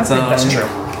off on its own. That's true.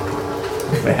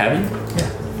 Wait, have you?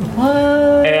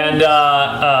 And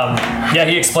yeah,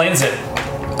 he explains it.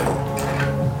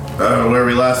 Where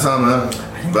we last saw them.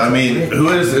 I mean, who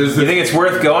is You the think it's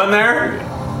worth going there?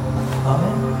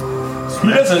 He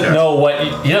doesn't know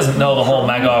he doesn't know the whole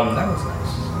Magog. That was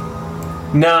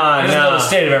nice. Nah, He doesn't know the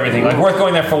state of everything. Like worth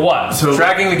going there for what? so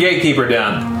Tracking the gatekeeper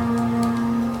down.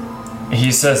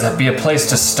 He says that'd be a place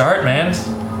to start, man.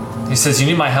 He says you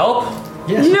need my help.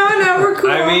 Yes. No, we're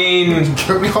cool. I mean,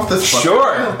 get me off this fucking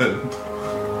Sure. island.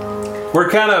 we're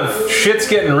kind of shit's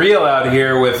getting real out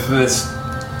here with this.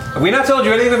 Have we not told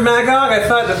you anything of Magog? I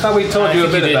thought we told you a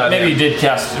bit about maybe him. you did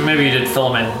cast. Maybe you did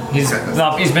fill him in. He's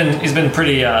been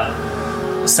pretty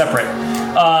separate.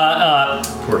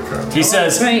 Poor crap. He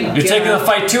says Thank you're taking God. the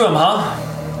fight to him,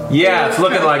 huh? Yeah, it's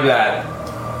looking like that.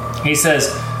 He says,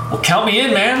 well, count me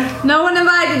in, man. No one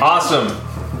invited. Awesome.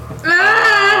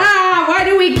 Why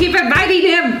do we keep inviting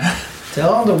him?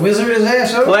 Tell him to wizard his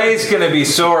ass over. Clay's gonna be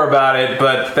sore about it,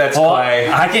 but that's Oh, Clay.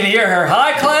 I can hear her.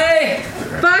 Hi, Clay.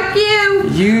 Fuck you.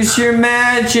 Use your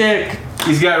magic.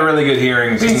 He's got really good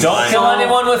hearing. Don't kill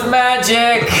anyone with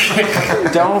magic.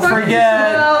 Don't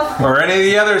forget. Or any of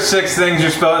the other 6 things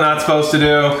you're not supposed to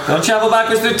do. Don't travel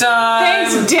backwards through time.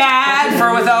 Thanks, Dad.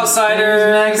 For with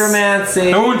outsiders.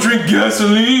 Necromancy. Don't drink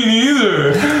gasoline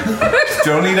either.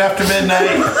 Don't eat after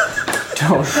midnight.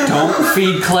 Don't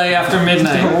feed Clay after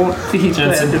midnight. Don't feed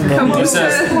Jensen. them. He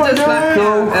says,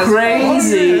 Go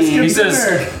crazy.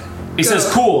 he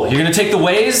says, cool. You're gonna take the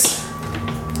ways.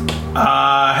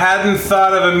 Hadn't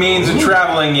thought of a means of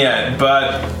traveling yet,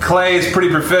 but Clay's pretty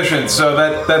proficient, so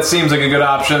that seems like a good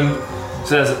option.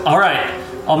 Says, all right.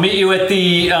 I'll meet you at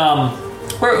the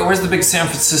where's the big San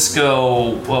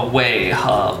Francisco way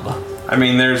hub? I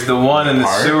mean, there's the one in the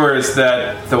Park? sewers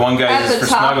that the one guy At uses the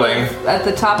for top smuggling. at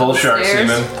the top Bull of the shark stairs.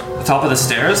 semen. The top of the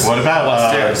stairs. What about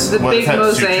stairs? The what's big that,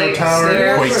 mosaic Sutro Tower?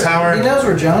 stairs. Quake Tower? He knows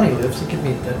where Johnny lives. He can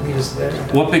meet us there.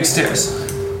 What big stairs?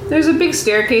 There's a big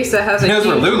staircase that has a He knows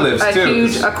where Lou lives, a too.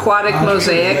 huge aquatic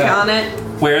mosaic yeah. on it.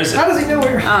 Where is How it? does he know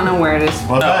where? I don't know where it is.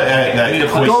 What about that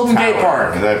Quake Golden Tower? Gate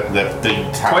Park. That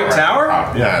big tower. Quake at the Tower?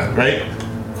 top. Yeah,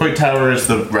 right? Quake Tower is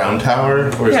the round tower?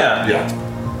 Or is Yeah. It, yeah.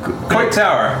 Quake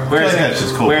Tower. Where I is think it? that's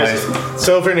just a cool Where is place. It's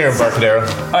over near Embarcadero.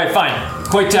 All right, fine.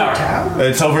 Coit Tower.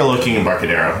 It's overlooking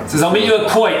Embarcadero. Says I'll meet you at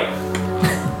Coit.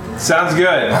 Sounds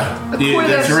good.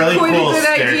 There's really quite a cool good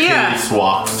idea. staircase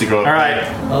walks to go up. All right.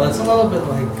 Well, it's a little bit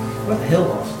like what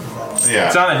hill also is that? Yeah.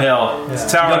 It's on a hill. It's a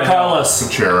tower on a hill. Carlos.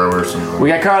 Churro or something. We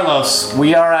got Carlos.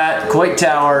 We are at Coit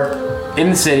Tower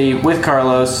in the city with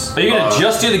Carlos. Are you gonna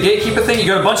just do the gatekeeper thing? You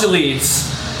got a bunch of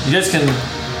leads. You just can.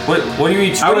 What are you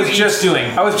each? I What are was you each just doing.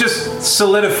 I was just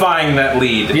solidifying that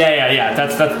lead. Yeah.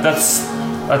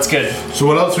 That's good. So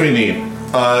what else do we need?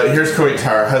 Here's Coit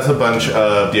Tower. Has a bunch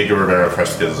of Diego Rivera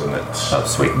frescoes in it. Oh,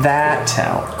 sweet. That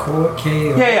tower.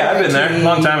 Yeah, I've been there a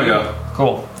long time ago.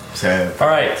 Cool. San All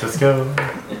right. Francisco.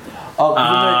 Oh, you're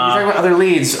talking about other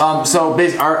leads. So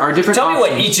our different. Tell me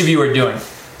what options- each of you are doing.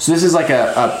 So this is like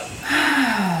I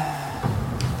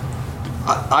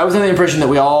was under the impression that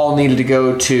we all needed to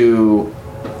go to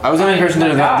I was under the impression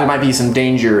that there might be some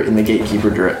danger in the gatekeeper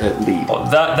lead. Well,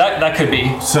 that could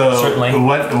be. So certainly.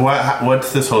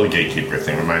 what's this whole gatekeeper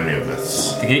thing? Remind me of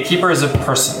this. The gatekeeper is a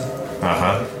person.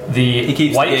 Uh-huh. The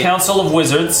keeps White the gate. Council of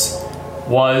Wizards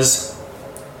was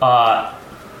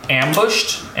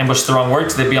ambushed. Ambushed the wrong word,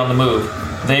 because they'd be on the move.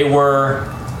 They were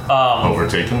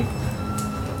Overtaken?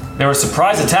 They were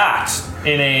surprise attacked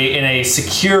in a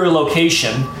secure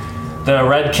location. The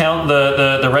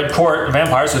the Red Court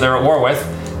vampires, who they're at war with,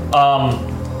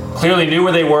 clearly knew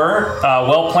where they were.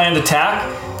 Well planned attack,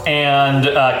 and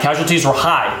casualties were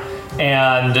high.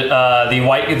 And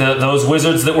those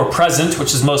wizards that were present,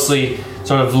 which is mostly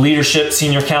sort of leadership,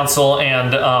 senior council,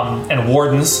 and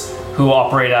wardens who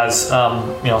operate as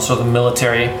sort of the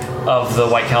military of the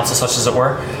White Council, such as it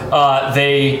were.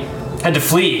 They had to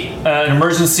flee, an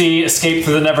emergency escape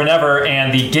through the Never Never,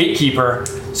 and the gatekeeper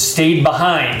stayed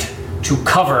behind to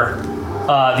cover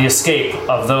the escape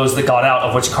of those that got out,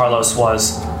 of which Carlos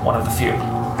was one of the few.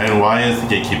 And why is the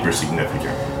gatekeeper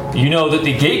significant? You know that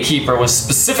the gatekeeper was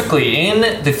specifically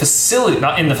in the facility,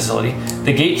 not in the facility.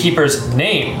 The gatekeeper's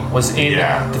name was in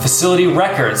the facility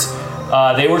records.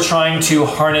 They were trying to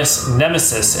harness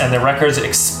Nemesis, and the records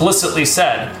explicitly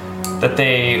said that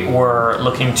they were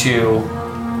looking to,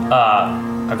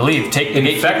 I believe, take the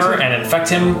gatekeeper and infect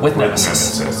him with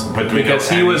Nemesis. But do we Because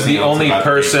know he was the anything else only about the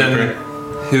person gatekeeper?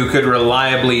 who could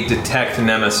reliably detect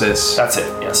Nemesis That's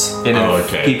it, yes. in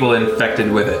okay. people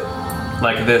infected with it.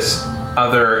 Like this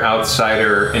other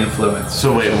outsider influence.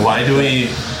 So wait, why do we...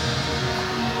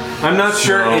 I'm not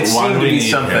sure. It why seemed do to we be need him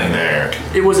something. there?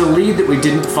 It was a lead that we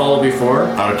didn't follow before,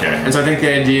 Okay. and so I think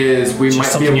the idea is we might be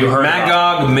something able you to heard.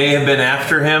 Magog may have been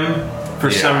after him for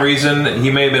some reason.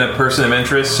 He may have been a person of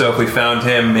interest, so if we found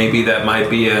him, maybe that might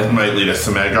be a... Might lead us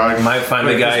to Magog. Might find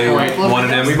the At guy this who point,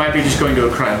 wanted we him. might be just going to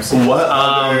a crime scene. What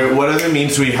other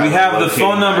means do we have? We have the locating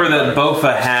phone number that Magog?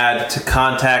 Bofa had to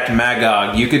contact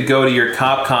Magog. You could go to your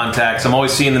cop contacts. I'm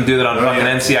always seeing them do that on fucking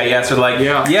NCIS. They're like,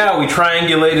 yeah, we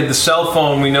triangulated the cell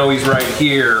phone. We know he's right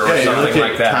here, or Yeah, you something look at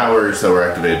like that. towers that were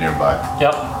activated nearby.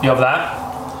 Yep, you have that.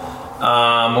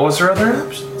 What was their other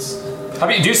options? How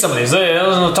about you do some of these?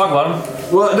 Let's talk about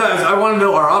them. Well, no, I want to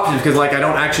know our options because, like, I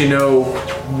don't actually know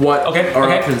what our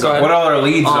options are. What all our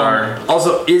leads are.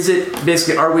 Also, is it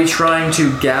basically? Are we trying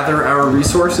to gather our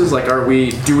resources? Like,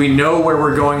 do we know where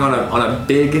we're going on a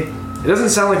big? It doesn't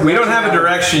sound like We don't have a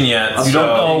direction yet. You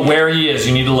don't know where he is.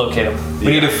 You need to locate him.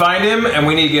 We need to find him, and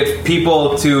we need to get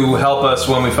people to help us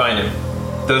when we find him.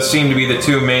 Those seem to be the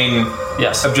two main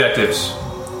objectives.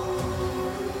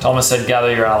 Thomas said, "Gather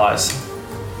your allies."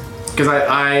 Because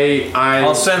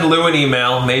I'll send Lou an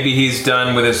email. Maybe he's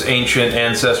done with his ancient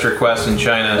ancestor quest in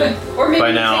China Or maybe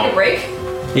by now. take a break.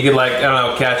 He could, like, I don't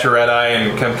know, catch a red eye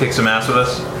and come kick some ass with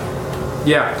us.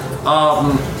 Yeah.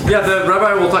 The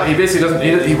rabbi will talk. He basically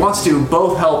doesn't. He wants to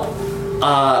both help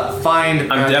find.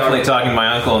 I'm definitely talking to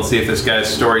my uncle and see if this guy's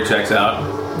story checks out.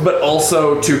 But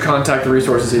also to contact the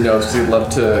resources he knows because he'd love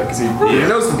to. Because he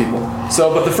knows some people.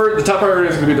 So, but the top priority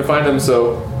is going to be to find him.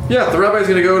 So, yeah, the rabbi's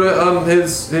going to go to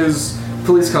his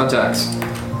police contacts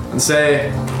and say,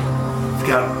 "I've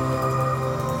got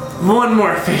one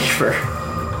more favor."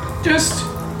 Just.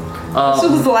 This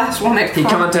was the last one I He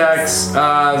promised.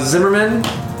 contacts Zimmerman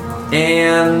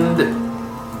and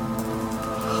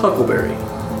Huckleberry.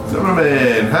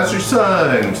 Zimmerman, how's your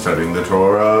son? Studying the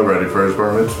Torah, ready for his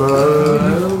bar mitzvah.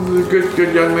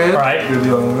 Good young man. Right. Good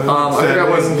young man. I forgot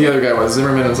what the other guy was.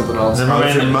 Zimmerman and something else.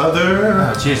 How's your mother?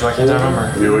 Oh, jeez, why can't I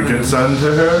remember? You a good son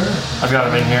to her? I've got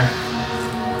him in here.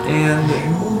 And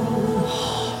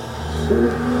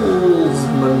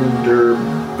Holzmunder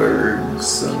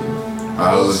Bergson.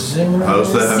 How's the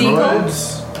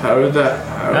hemorrhoids? How did that?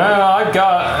 I've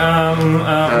got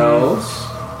How's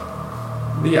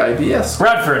the IBS?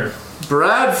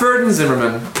 Bradford and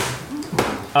Zimmerman.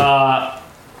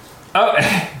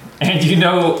 And you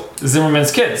know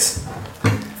Zimmerman's kids.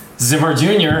 Zimmer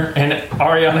Jr. and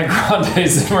Ariana Grande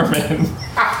Zimmerman.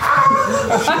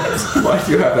 Why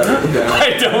do you have that written down?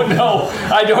 I don't know.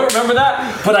 I don't remember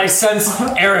that, but I sense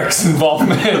Eric's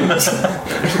involvement.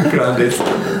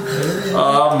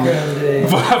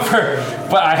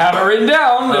 But I have it written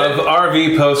down. Of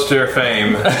RV poster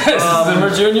fame. Zimmer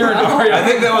Jr. and Ariana. I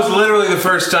think that was literally the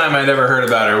first time I'd ever heard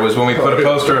about her, was when we put a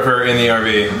poster of her in the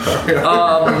RV.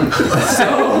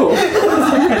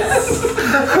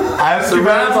 Ask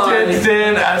about his kids,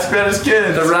 Dan. Ask about his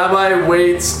kids. The rabbi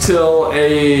waits till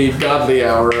a godly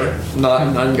hour, not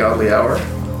an ungodly hour.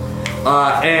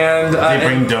 They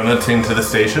bring donuts into the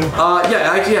station?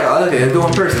 Okay, go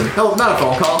in person. No, not a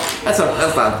phone call. That's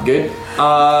not good.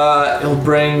 He'll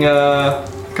bring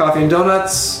coffee and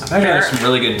donuts. I heard there's some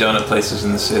really good donut places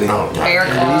in the city. Bear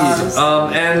claws.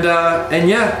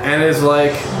 And is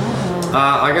like,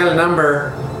 I got a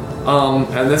number,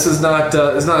 and this is not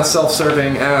a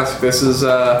self-serving ask. This is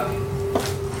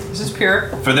pure.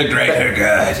 For the greater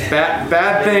good.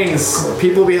 bad things.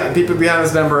 People behind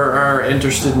this number are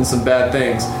interested in some bad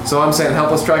things. So I'm saying,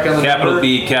 help us track down the Capital number.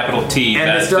 B, capital T. And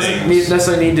bad this doesn't things.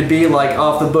 necessarily need to be like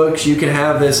off the books. You can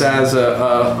have this as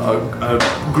a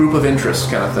group of interest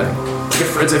kind of thing.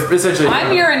 It's essentially.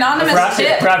 I'm your anonymous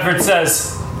tip. Bradford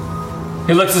says,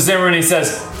 he looks at Zimmerman and he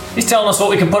says, he's telling us what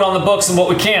we can put on the books and what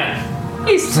we can't.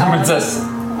 He's telling Zimmerman us says,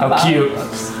 how about cute.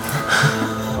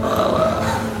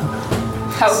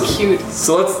 How cute.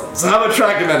 So how about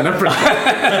tracking that number?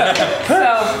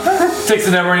 So Takes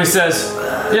the number and he says,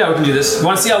 yeah, we can do this. You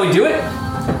want to see how we do it?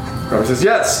 Robert says,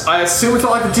 yes. I assume it's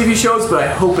not like the TV shows, but I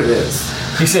hope it is.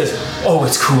 He says, oh,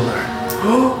 it's cooler.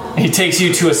 And he takes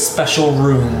you to a special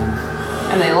room.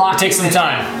 and they lock. It takes you some in.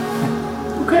 time.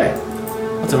 Okay.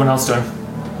 What's everyone else doing?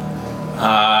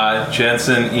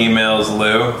 Jensen emails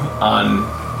Lou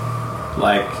on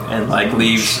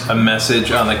leaves a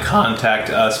message on the contact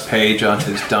us page on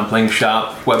his dumpling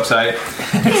shop website.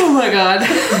 Oh my god.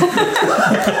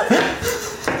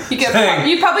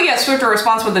 You probably get a swifter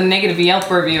response with a negative Yelp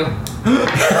review.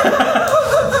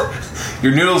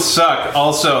 Your noodles suck.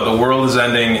 Also, the world is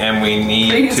ending and we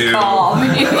need Please to call me.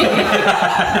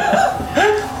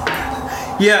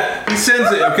 Yeah, he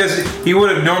sends it because he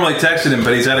would have normally texted him,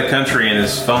 but he's out of country and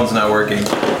his phone's not working.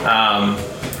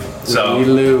 So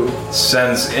Lou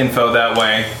sends info that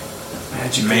way.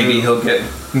 Maybe he'll get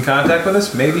in contact with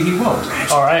us. Maybe he won't.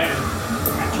 All right.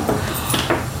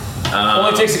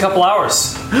 Only takes a couple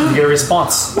hours to get a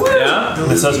response.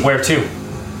 Yeah. It says where to.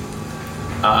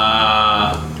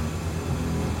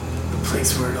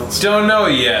 Place where it'll Don't know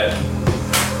yet.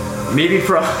 maybe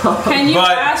from. Can you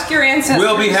But ask your ancestors?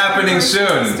 Will be happening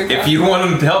soon. If you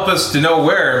want to help us to know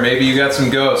where, maybe you got some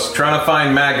ghosts trying to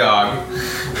find Magog.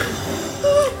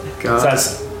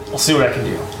 Says, I'll see what I can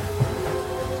do.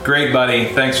 Great, buddy.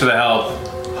 Thanks for the help.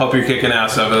 Hope you're kicking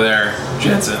ass over there,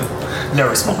 Jensen. No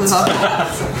response.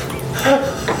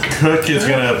 Cook is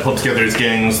gonna pull together his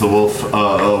gangs, the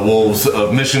wolves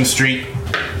of Mission Street.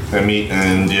 They meet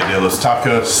in Dia de los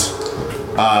Tacos.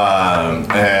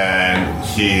 And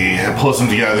he pulls them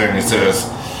together and he says,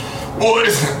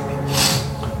 boys,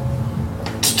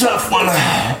 it's tough when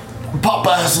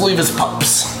Papa has to leave his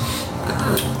pups.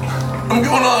 I'm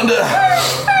going on to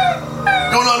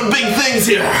big things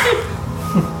here.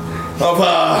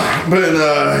 I've been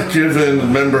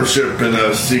given membership in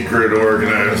a secret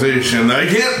organization. I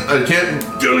can't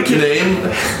go to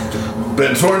name.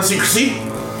 Been sworn secrecy,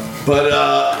 but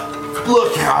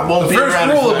look, I won't be First around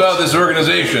rule as much. about this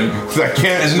organization I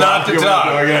can't is not to talk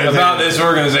about this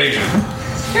organization.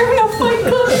 You're no fight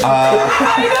club.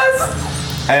 Fight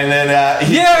us. And then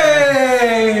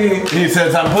Yay! he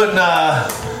says, I'm putting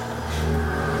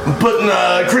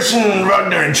Christian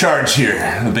Ragnar in charge here.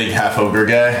 The big half ogre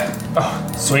guy.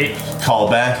 Sweet. Call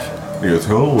back. He goes,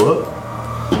 oh, what?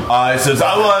 He says,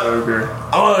 I want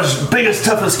the biggest,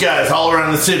 toughest guys all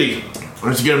around the city.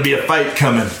 There's gonna be a fight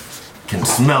coming. Can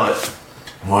smell it.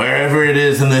 Wherever it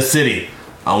is in this city,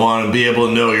 I want to be able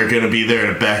to know you're gonna be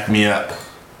there to back me up.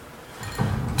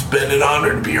 It's been an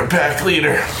honor to be your pack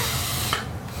leader.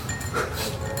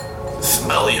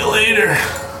 Smell you later.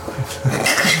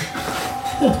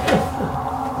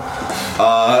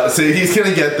 So he's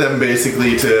gonna get them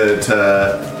basically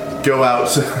to go out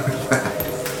so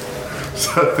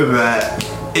that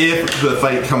if the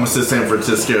fight comes to San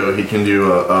Francisco, he can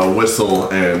do a whistle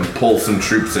and pull some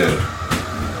troops in.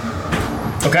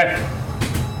 Okay.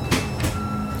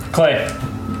 Clay.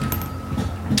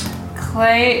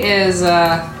 Clay is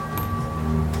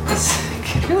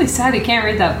it's really sad he can't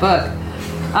read that book.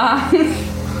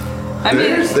 I mean,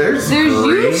 there's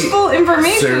great useful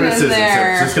information services in there.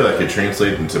 San Francisco that could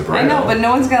translate into Braille. I know, but no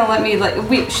one's gonna let me.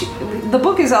 The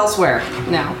book is elsewhere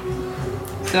now,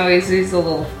 so he's a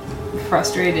little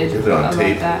frustrated Get it on about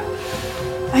tape. that.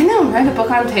 I know, right? A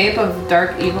book on tape of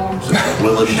dark evil.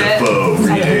 Willem Shit. Dafoe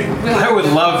reading. I would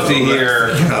love to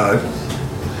hear God.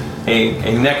 a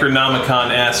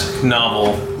Necronomicon-esque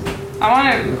novel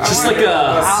Just like a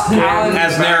Alan.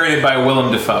 as narrated by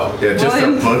Willem Dafoe. Yeah, just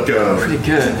William- a book of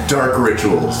good. dark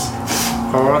rituals.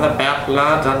 Pour the bad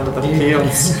blood under the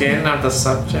peeled skin of the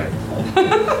subject.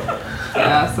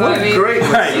 Yeah, so I mean, Great.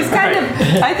 he's kind of.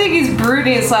 I think he's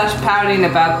brooding / pouting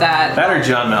about that. That or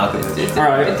John Malkovich.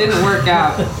 It didn't work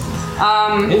out.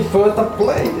 He put the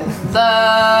blade.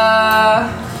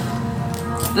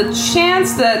 The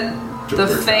chance that the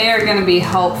Fae are going to be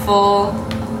helpful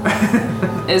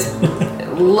is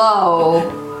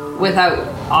low without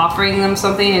offering them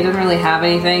something. It doesn't really have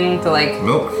anything to like.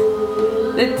 Milk.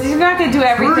 You're not gonna do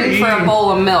everything for a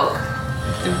bowl of milk.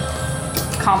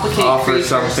 Complicated. Offer creatures.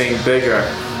 something bigger.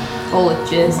 Bowl of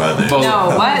jizz.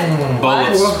 No, what? Bowl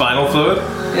of spinal fluid.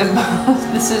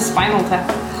 This is Spinal Tap.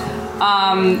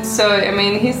 So I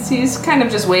mean, he's kind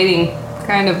of just waiting,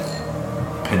 kind of.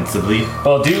 Pensively.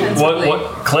 Well, dude, Pensively.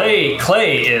 what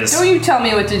Clay is Don't you tell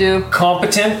me what to do.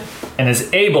 competent and is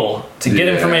able to get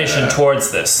information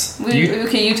towards this.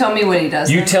 Okay, you tell me what he does.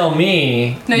 You then. tell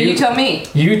me. No, you tell me.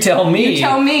 You tell me. You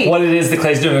tell me. what it is that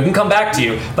Clay's doing. We can come back to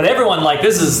you. But everyone, like,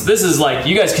 this is like,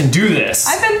 you guys can do this.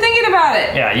 I've been thinking about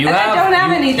it. Yeah, you and have. I don't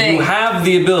have anything. You have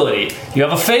the ability. You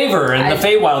have a favor in the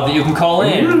Feywild that you can call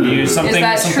in. You something. Is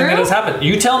that something true? that has happened.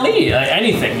 You tell me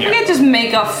anything You here. can't just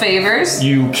make up favors.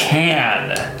 You can.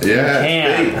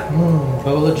 Yeah. You can.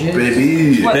 Bowl of jizz.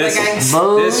 Baby. What, This, like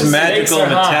this magical Stakes are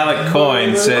high. metallic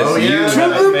coin says Oh, yeah. you To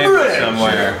have the a favor bridge.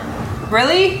 somewhere.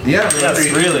 Really? Yeah.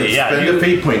 Yes, really, yeah, Spend you- a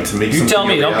fate point to make You something tell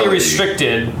me. a Don't be reality.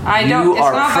 restricted. I don't. You it's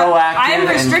are not proactive I am and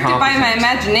restricted by my competent.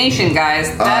 imagination, guys.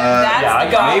 That's yeah, I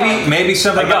the got- problem. Maybe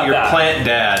something I got about your that. plant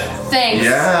dad. Thanks.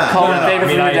 Yeah. Call in favor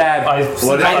from your dad.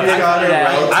 What if I got a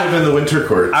relative in the winter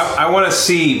courts? I want to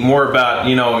see more about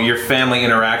your family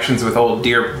interactions with old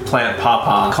dear plant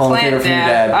Papa. Call in favor Plant from your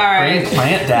dad. dad. All Bring right.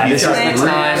 plant dad. This is Plant the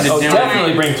dad. time to Oh, do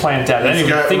definitely it. bring plant dad. I didn't even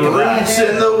Got think of that. roots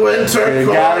in the winter You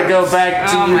courts. gotta go back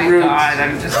to Oh your my roots. god,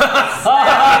 I'm just.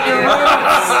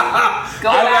 Go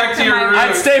back to your my roots.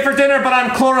 I'd stay for dinner, but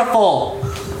I'm chlorophyll.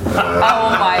 Oh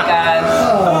my god.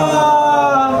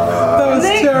 That was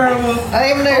terrible.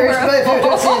 I'm nervous,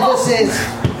 but this is.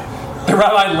 The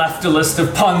rabbi left a list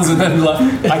of puns and then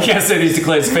left. I can't say these to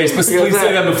Clay's face, but please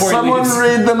say them before Someone he leaves.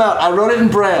 read them out. I wrote it in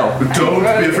Braille. Don't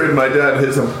be afraid, my dad.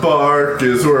 His bark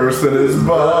is worse than his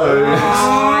bite.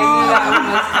 Oh, I knew that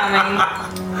one was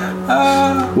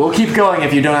coming. We'll keep going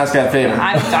if you don't ask that favor.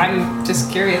 I'm just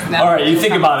curious now. All right, you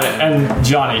think about it, and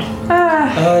Johnny.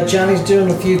 Johnny's doing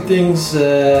a few things.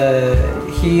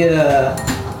 He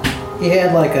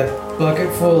had like a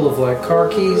bucket full of like car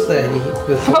keys that he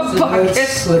with post-it bucket?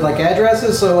 notes with like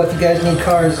addresses. So if you guys need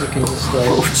cars, you can just like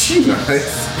you need to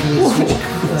switch.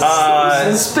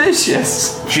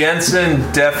 Suspicious. Jensen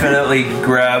definitely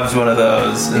grabs one of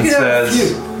those and You can have a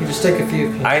says, few. You just take a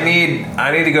few. I need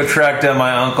to go track down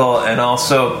my uncle and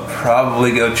also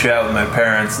probably go chat with my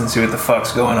parents and see what the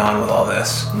fuck's going on with all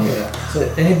this. Yeah. So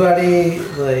anybody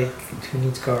like who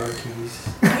needs car keys?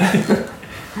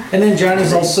 And then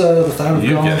Johnny's also the time of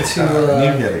You going get a to car.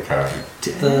 You get a car.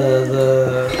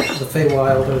 the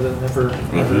Feywild or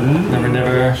the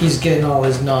Never. He's getting all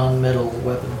his non-metal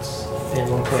weapons in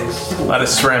one place. A lot of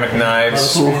ceramic A lot of knives.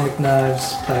 ceramic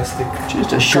knives, plastic.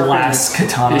 Just a sharpened, Glass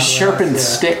katana. a sharpened Yeah.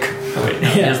 stick. Oh, wait, no,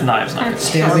 his knives not.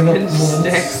 Standing up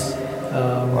Sticks.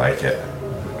 Like it.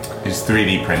 He's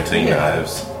 3D printing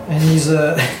knives. and he's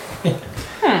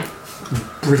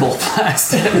Brittle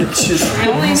plastic. Just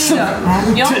You only need it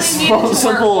to work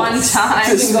Disposable- one time.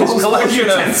 Collection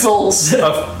of, Utensils.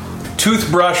 of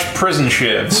toothbrush prison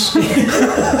shivs.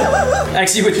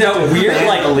 actually, with that weird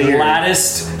like Chandelier.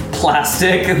 latticed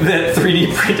plastic that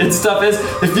 3D printed stuff is,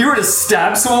 if you were to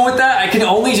stab someone with that, I can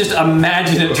only just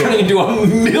imagine it turning into a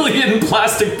million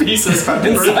plastic pieces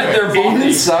inside their body.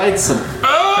 Inside some.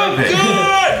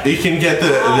 You can get the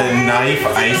knife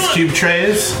ice cube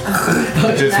trays.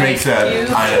 It just makes an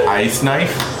ice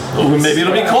knife. Ooh, maybe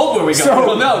it'll be cold where we go.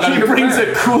 Well, no, he brings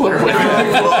a cooler with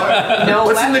him. No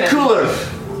What's in the weapon. cooler?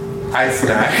 Ice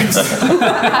snacks.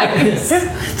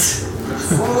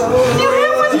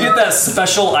 You get that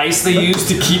special ice they use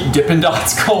to keep Dippin'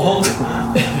 Dots cold.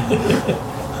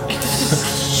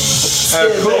 A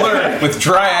cooler with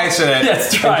dry ice in it.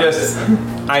 Yes, dry and just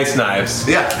ice knives.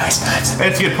 Yeah, ice snacks.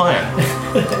 It's a good plan.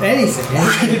 anything.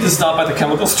 I need to stop at the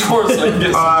chemical store so I can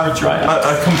get some more dry ice.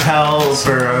 A compel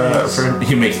for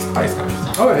he makes ice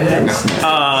knives. Oh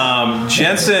yeah.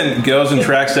 Jensen goes and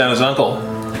tracks down his uncle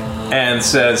and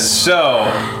says, so,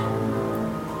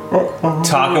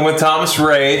 talking with Thomas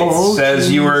Ray, says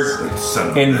you were Son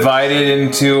of a invited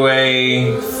into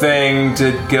a thing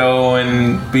to go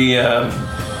and be a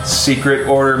secret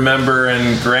order member,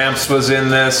 and Gramps was in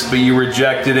this, but you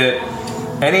rejected it.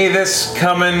 Any of this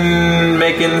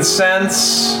making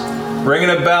sense? Ringing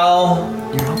a bell?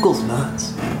 Your uncle's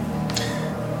nuts.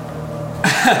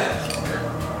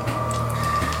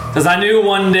 Because I knew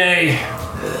one day.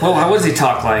 Well, how does he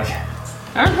talk like?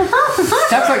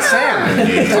 That's like Sam.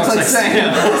 That's like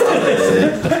Sam.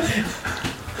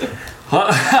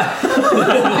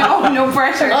 No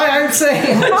pressure. I'm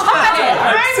saying.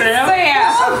 I'm Sam.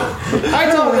 I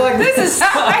don't like This is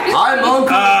I'm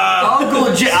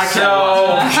Uncle Jack.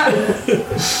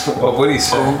 What would he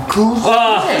say?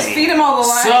 Just feed him all the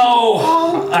lines.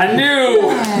 So, I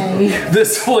knew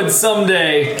this would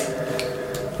someday.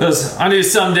 I knew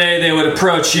someday they would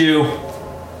approach you.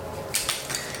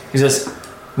 He says,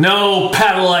 "No,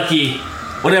 Padalecki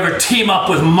would ever team up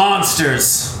with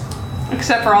monsters."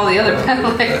 Except for all the other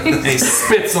penalties. And he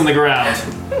spits on the ground.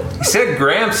 He said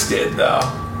Gramps did, though.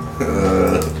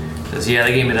 He says, "Yeah,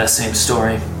 they gave me that same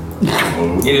story."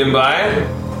 You didn't buy it?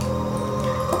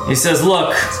 He says,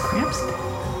 "Look,"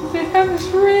 They have this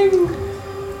ring.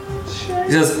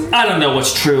 he says, "I don't know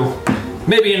what's true.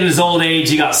 Maybe in his old age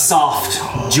he got soft,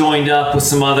 joined up with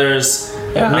some others.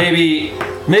 Maybe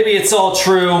it's all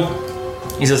true."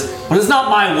 He says, "But it's not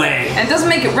my way." And it doesn't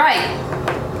make it right.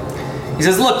 He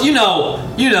says, "Look, you know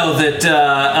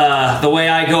that the way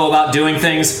I go about doing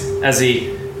things," as he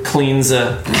cleans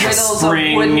a Riddles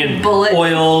spring a wooden and bullet.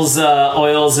 oils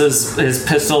his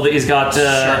pistol that he's got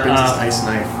Sharpens his ice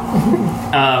knife.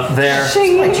 there.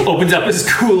 Opens up his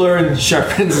cooler and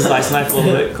sharpens his ice knife a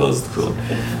little bit. Closes the cooler.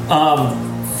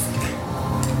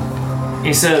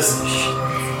 He says,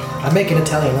 I make an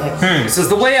Italian knife. He says,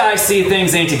 "The way I see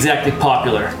things ain't exactly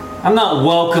popular. I'm not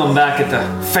welcome back at the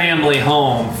family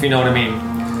home, if you know what I mean."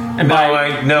 And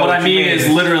I know what I what you mean mean. is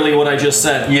literally what I just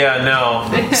said. Yeah, no.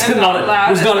 It's not it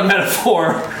was not a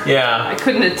metaphor. Yeah. I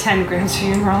couldn't attend Grant's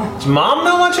funeral. Does Mom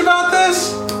know much about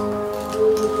this?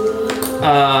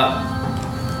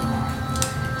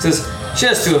 He says, "She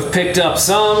has to have picked up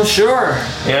some, sure."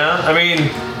 Yeah, I mean,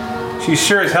 she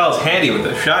sure as hell is handy with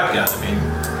a shotgun. I mean,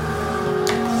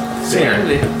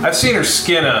 I've seen her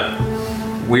skin a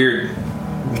weird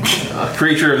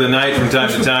creature of the night from time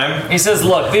to time. He says,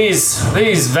 "Look, these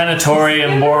Venatori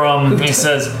and Borum," he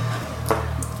says,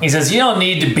 "you don't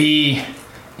need to be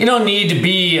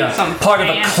Some part of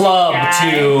a fancy club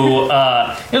guy. you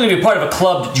don't need to be part of a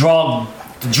club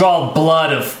to draw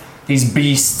blood of these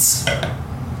beasts."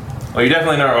 Well, you're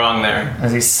definitely not wrong there.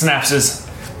 As he snaps his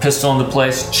pistol into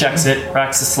place, checks it,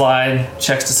 racks the slide,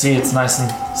 checks to see it's nice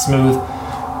and smooth,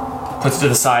 puts it to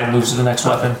the side, moves to the next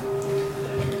weapon.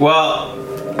 Well,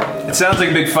 it sounds like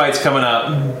a big fight's coming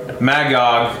up.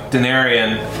 Magog,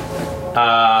 Denarian,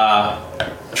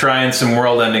 trying some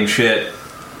world-ending shit.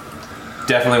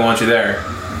 Definitely want you there.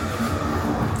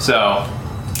 So,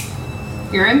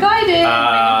 You're invited.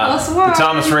 the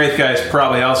Thomas Wraith guy is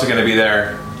probably also going to be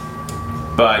there.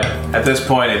 But at this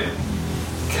point, it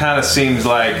kind of seems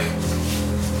like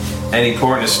any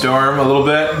port in a storm a little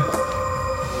bit.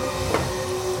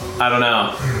 I don't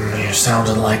know. You're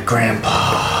sounding like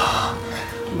Grandpa.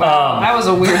 That was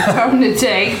a weird tone to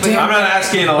take. But I'm not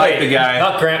asking you to like the guy.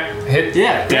 Not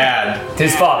Dad.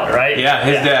 His father, right? Yeah,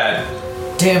 his dad.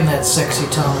 Damn that sexy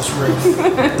Thomas Wraith.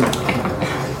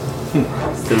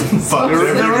 The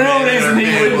real reason he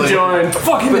wouldn't join.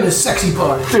 Fuck him in a sexy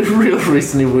party. The real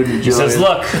reason he wouldn't join. He says,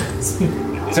 "Look,"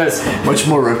 he says, much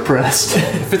more repressed.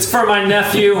 "if it's for my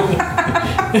nephew,"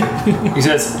 he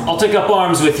says, "I'll take up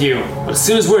arms with you. But as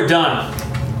soon as we're done,"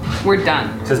 we're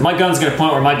done. he says, "my gun's gonna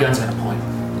point where my gun's gonna point."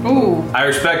 Ooh. I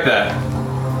respect that.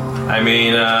 I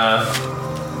mean,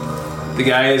 the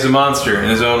guy is a monster in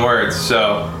his own words,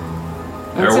 so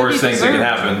there are worse things that could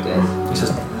happen. He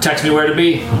says, "Text me where to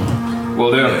be." Will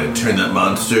do. Turn that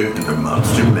monster into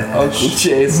monster mash. Uncle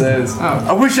Jay says,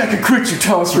 "I wish I could quit you,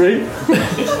 Thomas Wraith."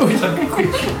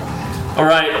 All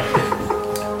right.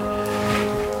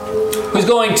 Who's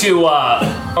going to,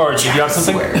 or do you have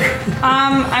something?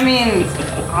 I mean,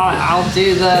 I'll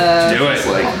do the. Do it.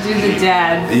 I'll do the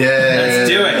dad. Yeah. Let's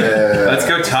do it. Let's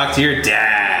go talk to your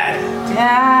dad.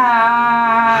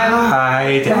 Dad.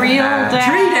 Hi, Dad. Real dad.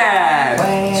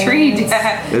 Tree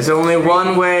dad. There's only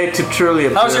one way to truly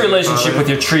observe. How's your relationship with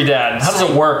your tree dad? How does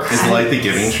it work? Is Light the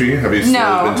Giving Tree? Have you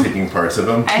No. been taking parts of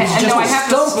him? I know I have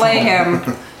to slay him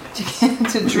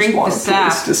to drink the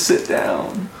sap. to sit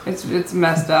down. It's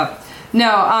messed up. No,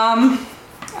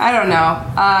 I don't know.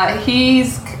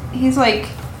 He's like,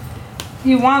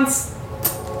 he wants,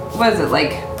 what is it,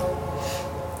 like,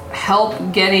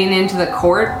 help getting into the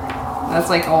court. That's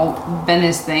like all been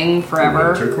his thing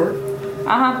forever. Winter Court?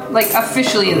 Like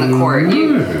officially in the court.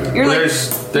 You're like,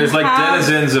 There's like have-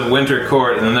 denizens of Winter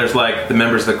Court, and then there's like the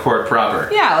members of the court proper.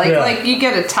 yeah, like you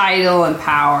get a title and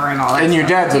power and all that. And your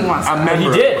stuff. dad's He a wants that. member He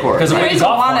of did, the court. because of But what he's he's a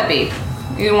off on. wannabe.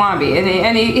 You wannabe,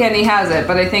 and he has it.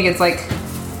 But I think it's like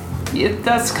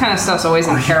That's kind of stuff's always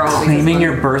in peril. Claiming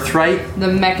your birthright? The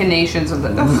machinations of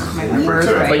my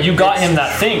birthright. But you got him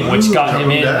that thing, which got him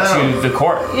into the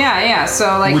court. Yeah. So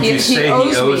like Would he you say he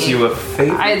owes you a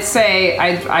favor? I'd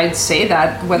say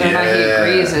that whether or not he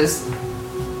agrees is.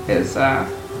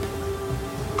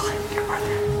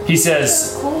 He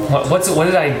says, "What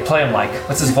did I play him like?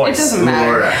 What's his voice?" It doesn't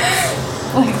matter.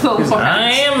 Like the Lord. I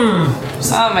am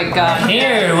Oh my God.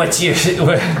 here. What's your?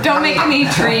 Don't make any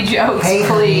tree jokes,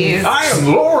 please. I am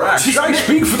Lorax. I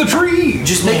speak for the tree.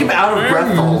 Just make him out of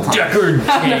breath the whole time. Deckard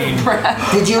Cain.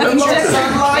 Did you reach your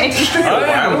sunlight?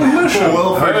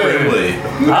 Wilfred Brimley.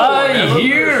 I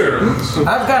hear.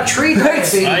 I've got tree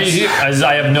diabetes. I hear.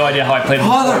 I have no idea how I played.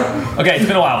 Father! Okay, it's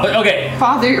been a while, but okay.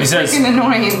 Father, you're He says- freaking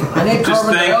annoying. I need Just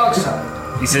carbon think-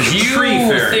 dioxide. He says, "You Tree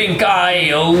fairy. think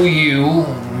I owe you?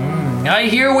 I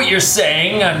hear what you're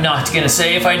saying. I'm not gonna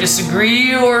say if I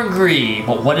disagree or agree.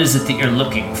 But what is it that you're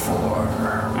looking for?"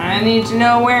 I need to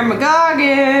know where Magog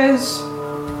is.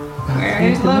 Where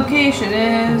his location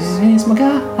is.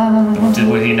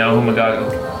 Would he know who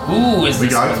Magog? Who is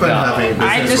this Magog's been Magog? having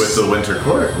I business just- with the Winter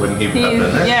Court. Wouldn't he have He, been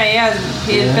there? yeah,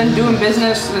 he has been doing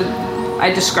business. I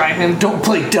describe him. Don't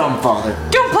play dumb, Father.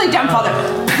 Don't play dumb, Father.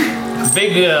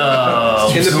 Big, In the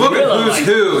book of Who's gorilla-like,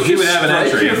 Who, he would have an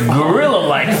entry.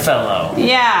 gorilla-like fellow.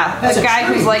 Yeah, the guy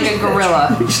who's like a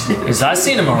gorilla. Because I've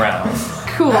seen him around.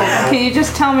 Cool. Can you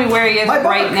just tell me where he is My bark.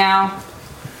 right now?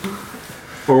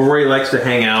 Or where he likes to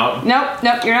hang out. Nope,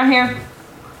 you're not here.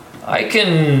 I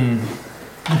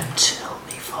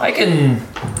can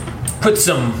put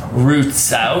some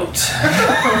roots out.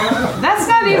 That's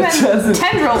not even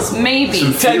tendrils,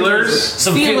 maybe. Feelers?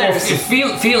 Some Feelers.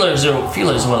 feelers are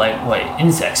what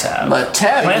insects have. My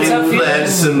tap, Plants have Plant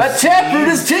feelers. some. my taproot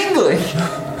is tingling.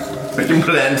 I can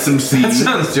plant some That seeds.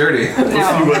 sounds dirty. See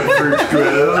what fruit I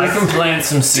grows. can plant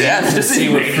some seeds Yeah, to see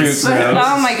what fruit grows.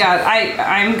 Oh my God,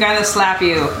 I'm gonna slap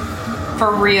you.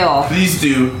 For real. Please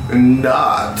do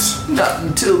not. Not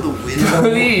until the wind.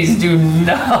 Please do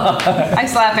not. I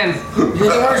slap him.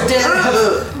 You're the worst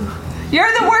dad.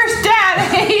 You're the worst dad. I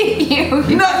hate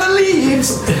you. Not the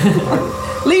leaves.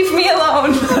 Leave me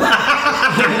alone.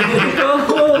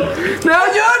 Now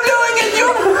you're doing it.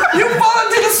 You fall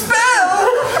into the spell.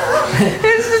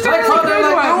 This is a really father,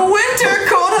 good like, one. Winter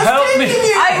cold has Help me. taken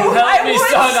you. Help me,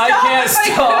 would son. I can't if I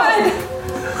stop. could.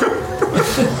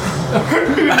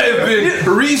 I have been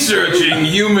researching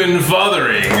human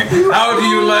fathering. How do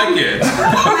you like it?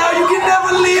 Now you can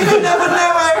never leave. Never.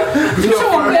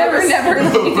 Never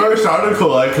The leave. first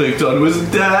article I clicked on was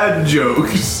dad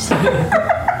jokes.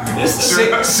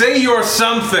 Say you're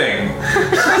something.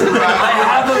 I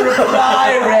have a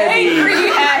reply ready. Angry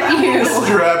at you.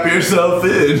 Strap yourself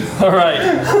in. All right.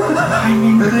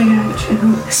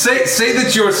 Say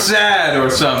that you're sad or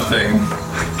something.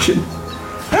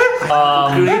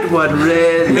 Good one,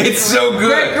 Red. It's so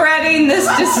good. Regretting this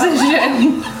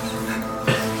decision.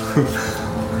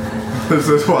 This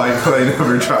is why Clay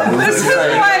never travels. This is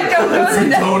why I don't go to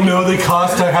that. Don't know the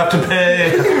cost I have to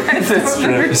pay. That's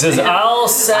true. He says, "I'll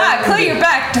send." Clay, you're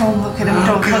back. Don't look at him.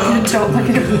 Don't look at him. Don't look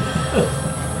at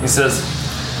him. He says,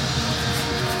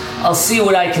 "I'll see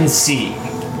what I can see,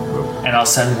 and I'll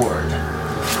send word."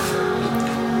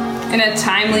 In a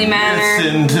timely manner.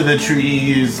 Listen to the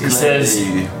trees. He says-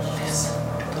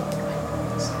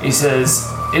 He says,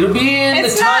 "It'll be in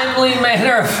It's the not- timely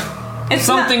manner of It's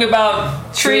something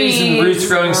about trees and roots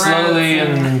growing slowly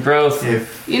and growth."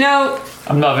 You know,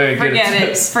 I'm not very good forget at it.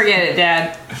 this. Forget it,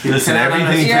 Dad. Listen,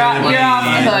 everything's You're off gonna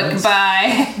the be. hook.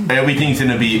 Bye. Everything's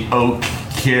gonna be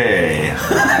okay.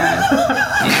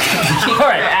 All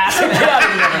right, get out of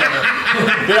the Never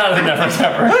Never. Get out of the Never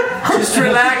Never. Just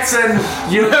relax and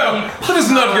you. No, let us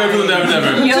not go to the Never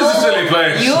Never. This is a silly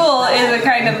place. Yule is a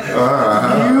kind of.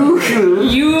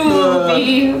 You'll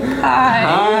be high.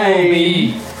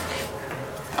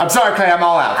 I'm sorry, Clay. I'm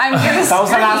all out. I'm gonna That was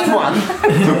the last scream. one.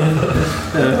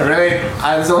 Really?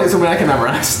 There's only something I can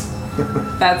memorize.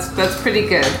 That's pretty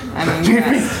good. I'm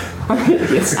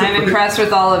impressed. I'm impressed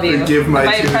with all of you. Forgive my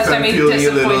By tears, impressed, I I'm mean feeling a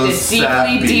little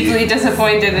disappointed. Deeply sappy.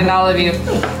 disappointed in all of you.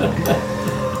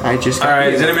 I just. All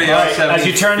right, does anybody else have As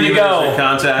any you turn to feelers go, or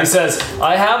contact? he says,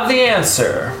 "I have the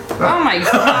answer." Oh my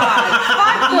god.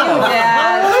 Fuck you,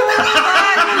 Dad.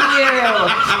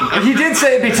 Fuck He did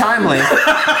say it'd be timely.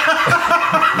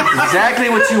 Exactly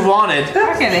what you wanted. you.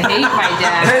 I fucking hate my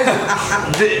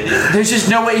dad. There's just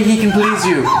no way he can please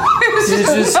you. He's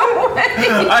just No way.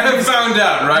 I have found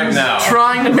out right now.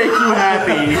 trying to make you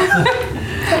happy.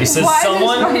 He says, Why does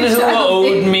 "Someone my who child owed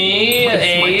think- me my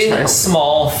a child?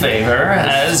 small favor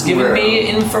has given me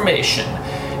information.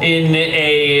 in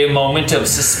a moment of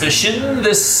suspicion,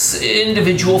 this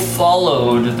individual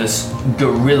followed this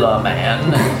gorilla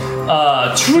man,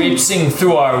 traipsing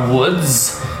through our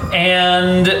woods,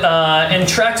 and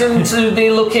tracked him to the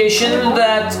location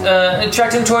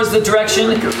tracked him towards the direction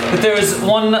that there is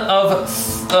one of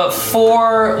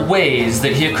 4 ways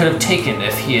that he could have taken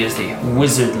if he is the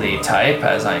wizardly type,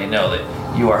 as I know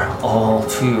that you are all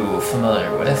too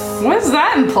familiar with. What does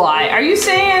that imply? Are you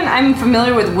saying I'm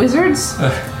familiar with wizards?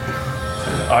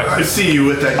 I see you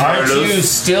with that Aren't you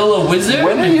still a wizard?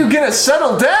 When are you gonna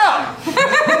settle down?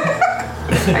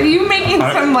 Are you making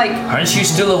some like? Aren't you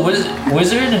still a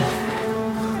wizard?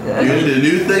 You into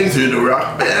new things? You into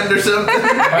rock band or something?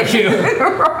 Are you?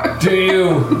 Do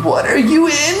you? What are you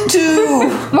into?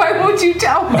 Why won't you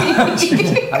tell me?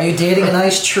 Are you dating a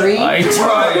nice tree? I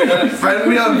try. Friend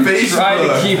me on Facebook. Try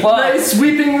to keep up. Nice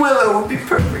weeping willow would be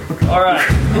perfect. All right.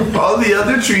 All the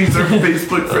other trees are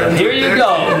Facebook friends. Here you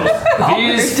go.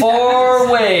 These 4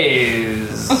 ways.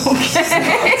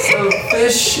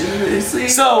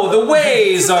 So the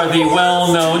ways are the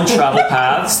well-known travel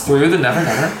paths through the Never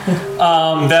Never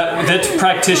that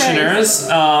practitioners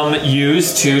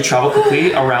use to travel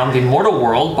quickly around the mortal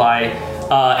world by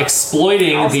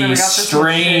exploiting the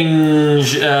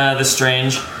strange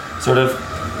sort of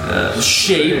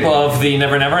shape of the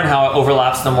Never Never and how it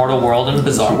overlaps the mortal world in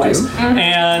bizarre ways.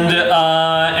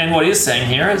 And what he's saying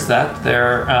here is that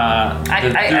the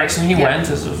direction he went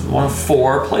is one of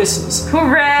 4 places.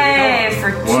 Hooray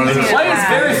for choosing Clay is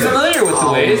very familiar with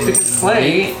the ways because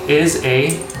Clay is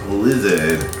a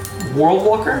lizard world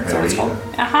walker. Is that what it's called?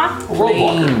 A world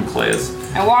walker. Clay is.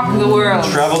 I walk the world.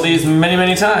 Traveled these many,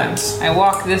 many times. I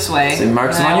walk this way. So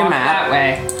marks and them I on your walk map. That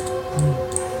way.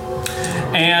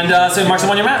 And so he marks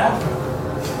them on your map.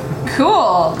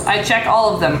 Cool. I check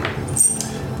all of them.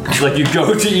 Like you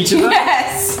go to each of them?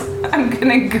 Yes. I'm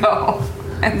gonna go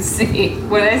and see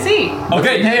what I see.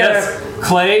 Okay, yes.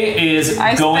 Clay is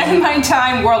I going spend my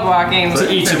time world walking to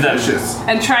each of them.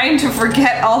 and trying to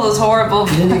forget all those horrible.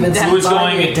 You didn't even Who's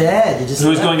find going? your dad. You just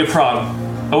Who's going to Prague?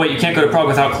 Oh wait, you can't go to Prague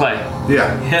without Clay.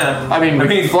 Yeah. Yeah. I mean, we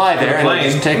can fly there and it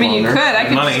doesn't take I mean, you longer. could. I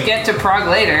could Money. just get to Prague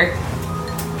later.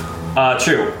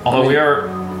 True. Although we are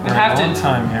have a long to-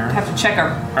 time here. Have to check our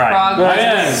right. Prague.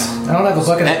 Yes. I don't have a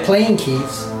bucket of plane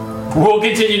keys. We'll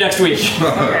continue next week.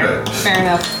 Fair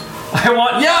enough. I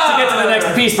want to get to the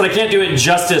next piece, but I can't do it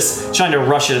justice trying to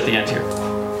rush it at the end here.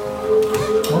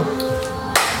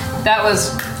 That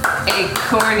was a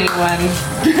corny one.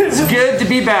 It's good to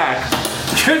be back.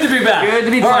 Good to be back. Good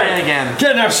to be All playing right. again.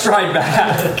 Getting our stride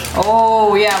back.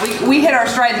 Oh yeah, we hit our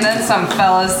stride and then some,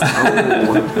 fellas.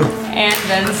 And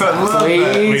then I some. love that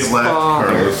we Please left spawn.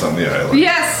 Carlos on the island.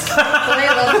 Yes, Clay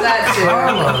loves that too.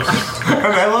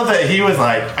 And I love that he was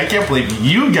like, I can't believe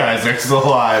you guys are still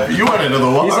alive. You went into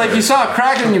the water. He's like, you saw a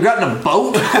kraken and you got in a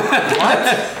boat?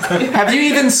 What? Have you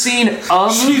even seen a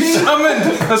She movie?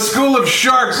 summoned a school of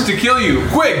sharks to kill you.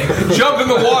 Quick, jump in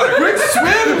the water. Quick,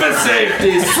 swim to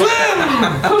safety.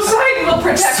 Swim. Poseidon will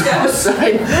protect us.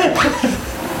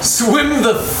 Swim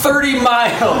the 30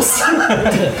 miles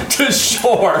to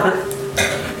shore.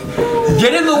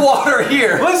 Get in the water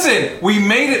here. Listen, we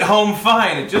made it home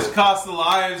fine. It just cost the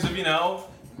lives of, a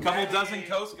couple dozen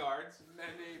Coast Guards.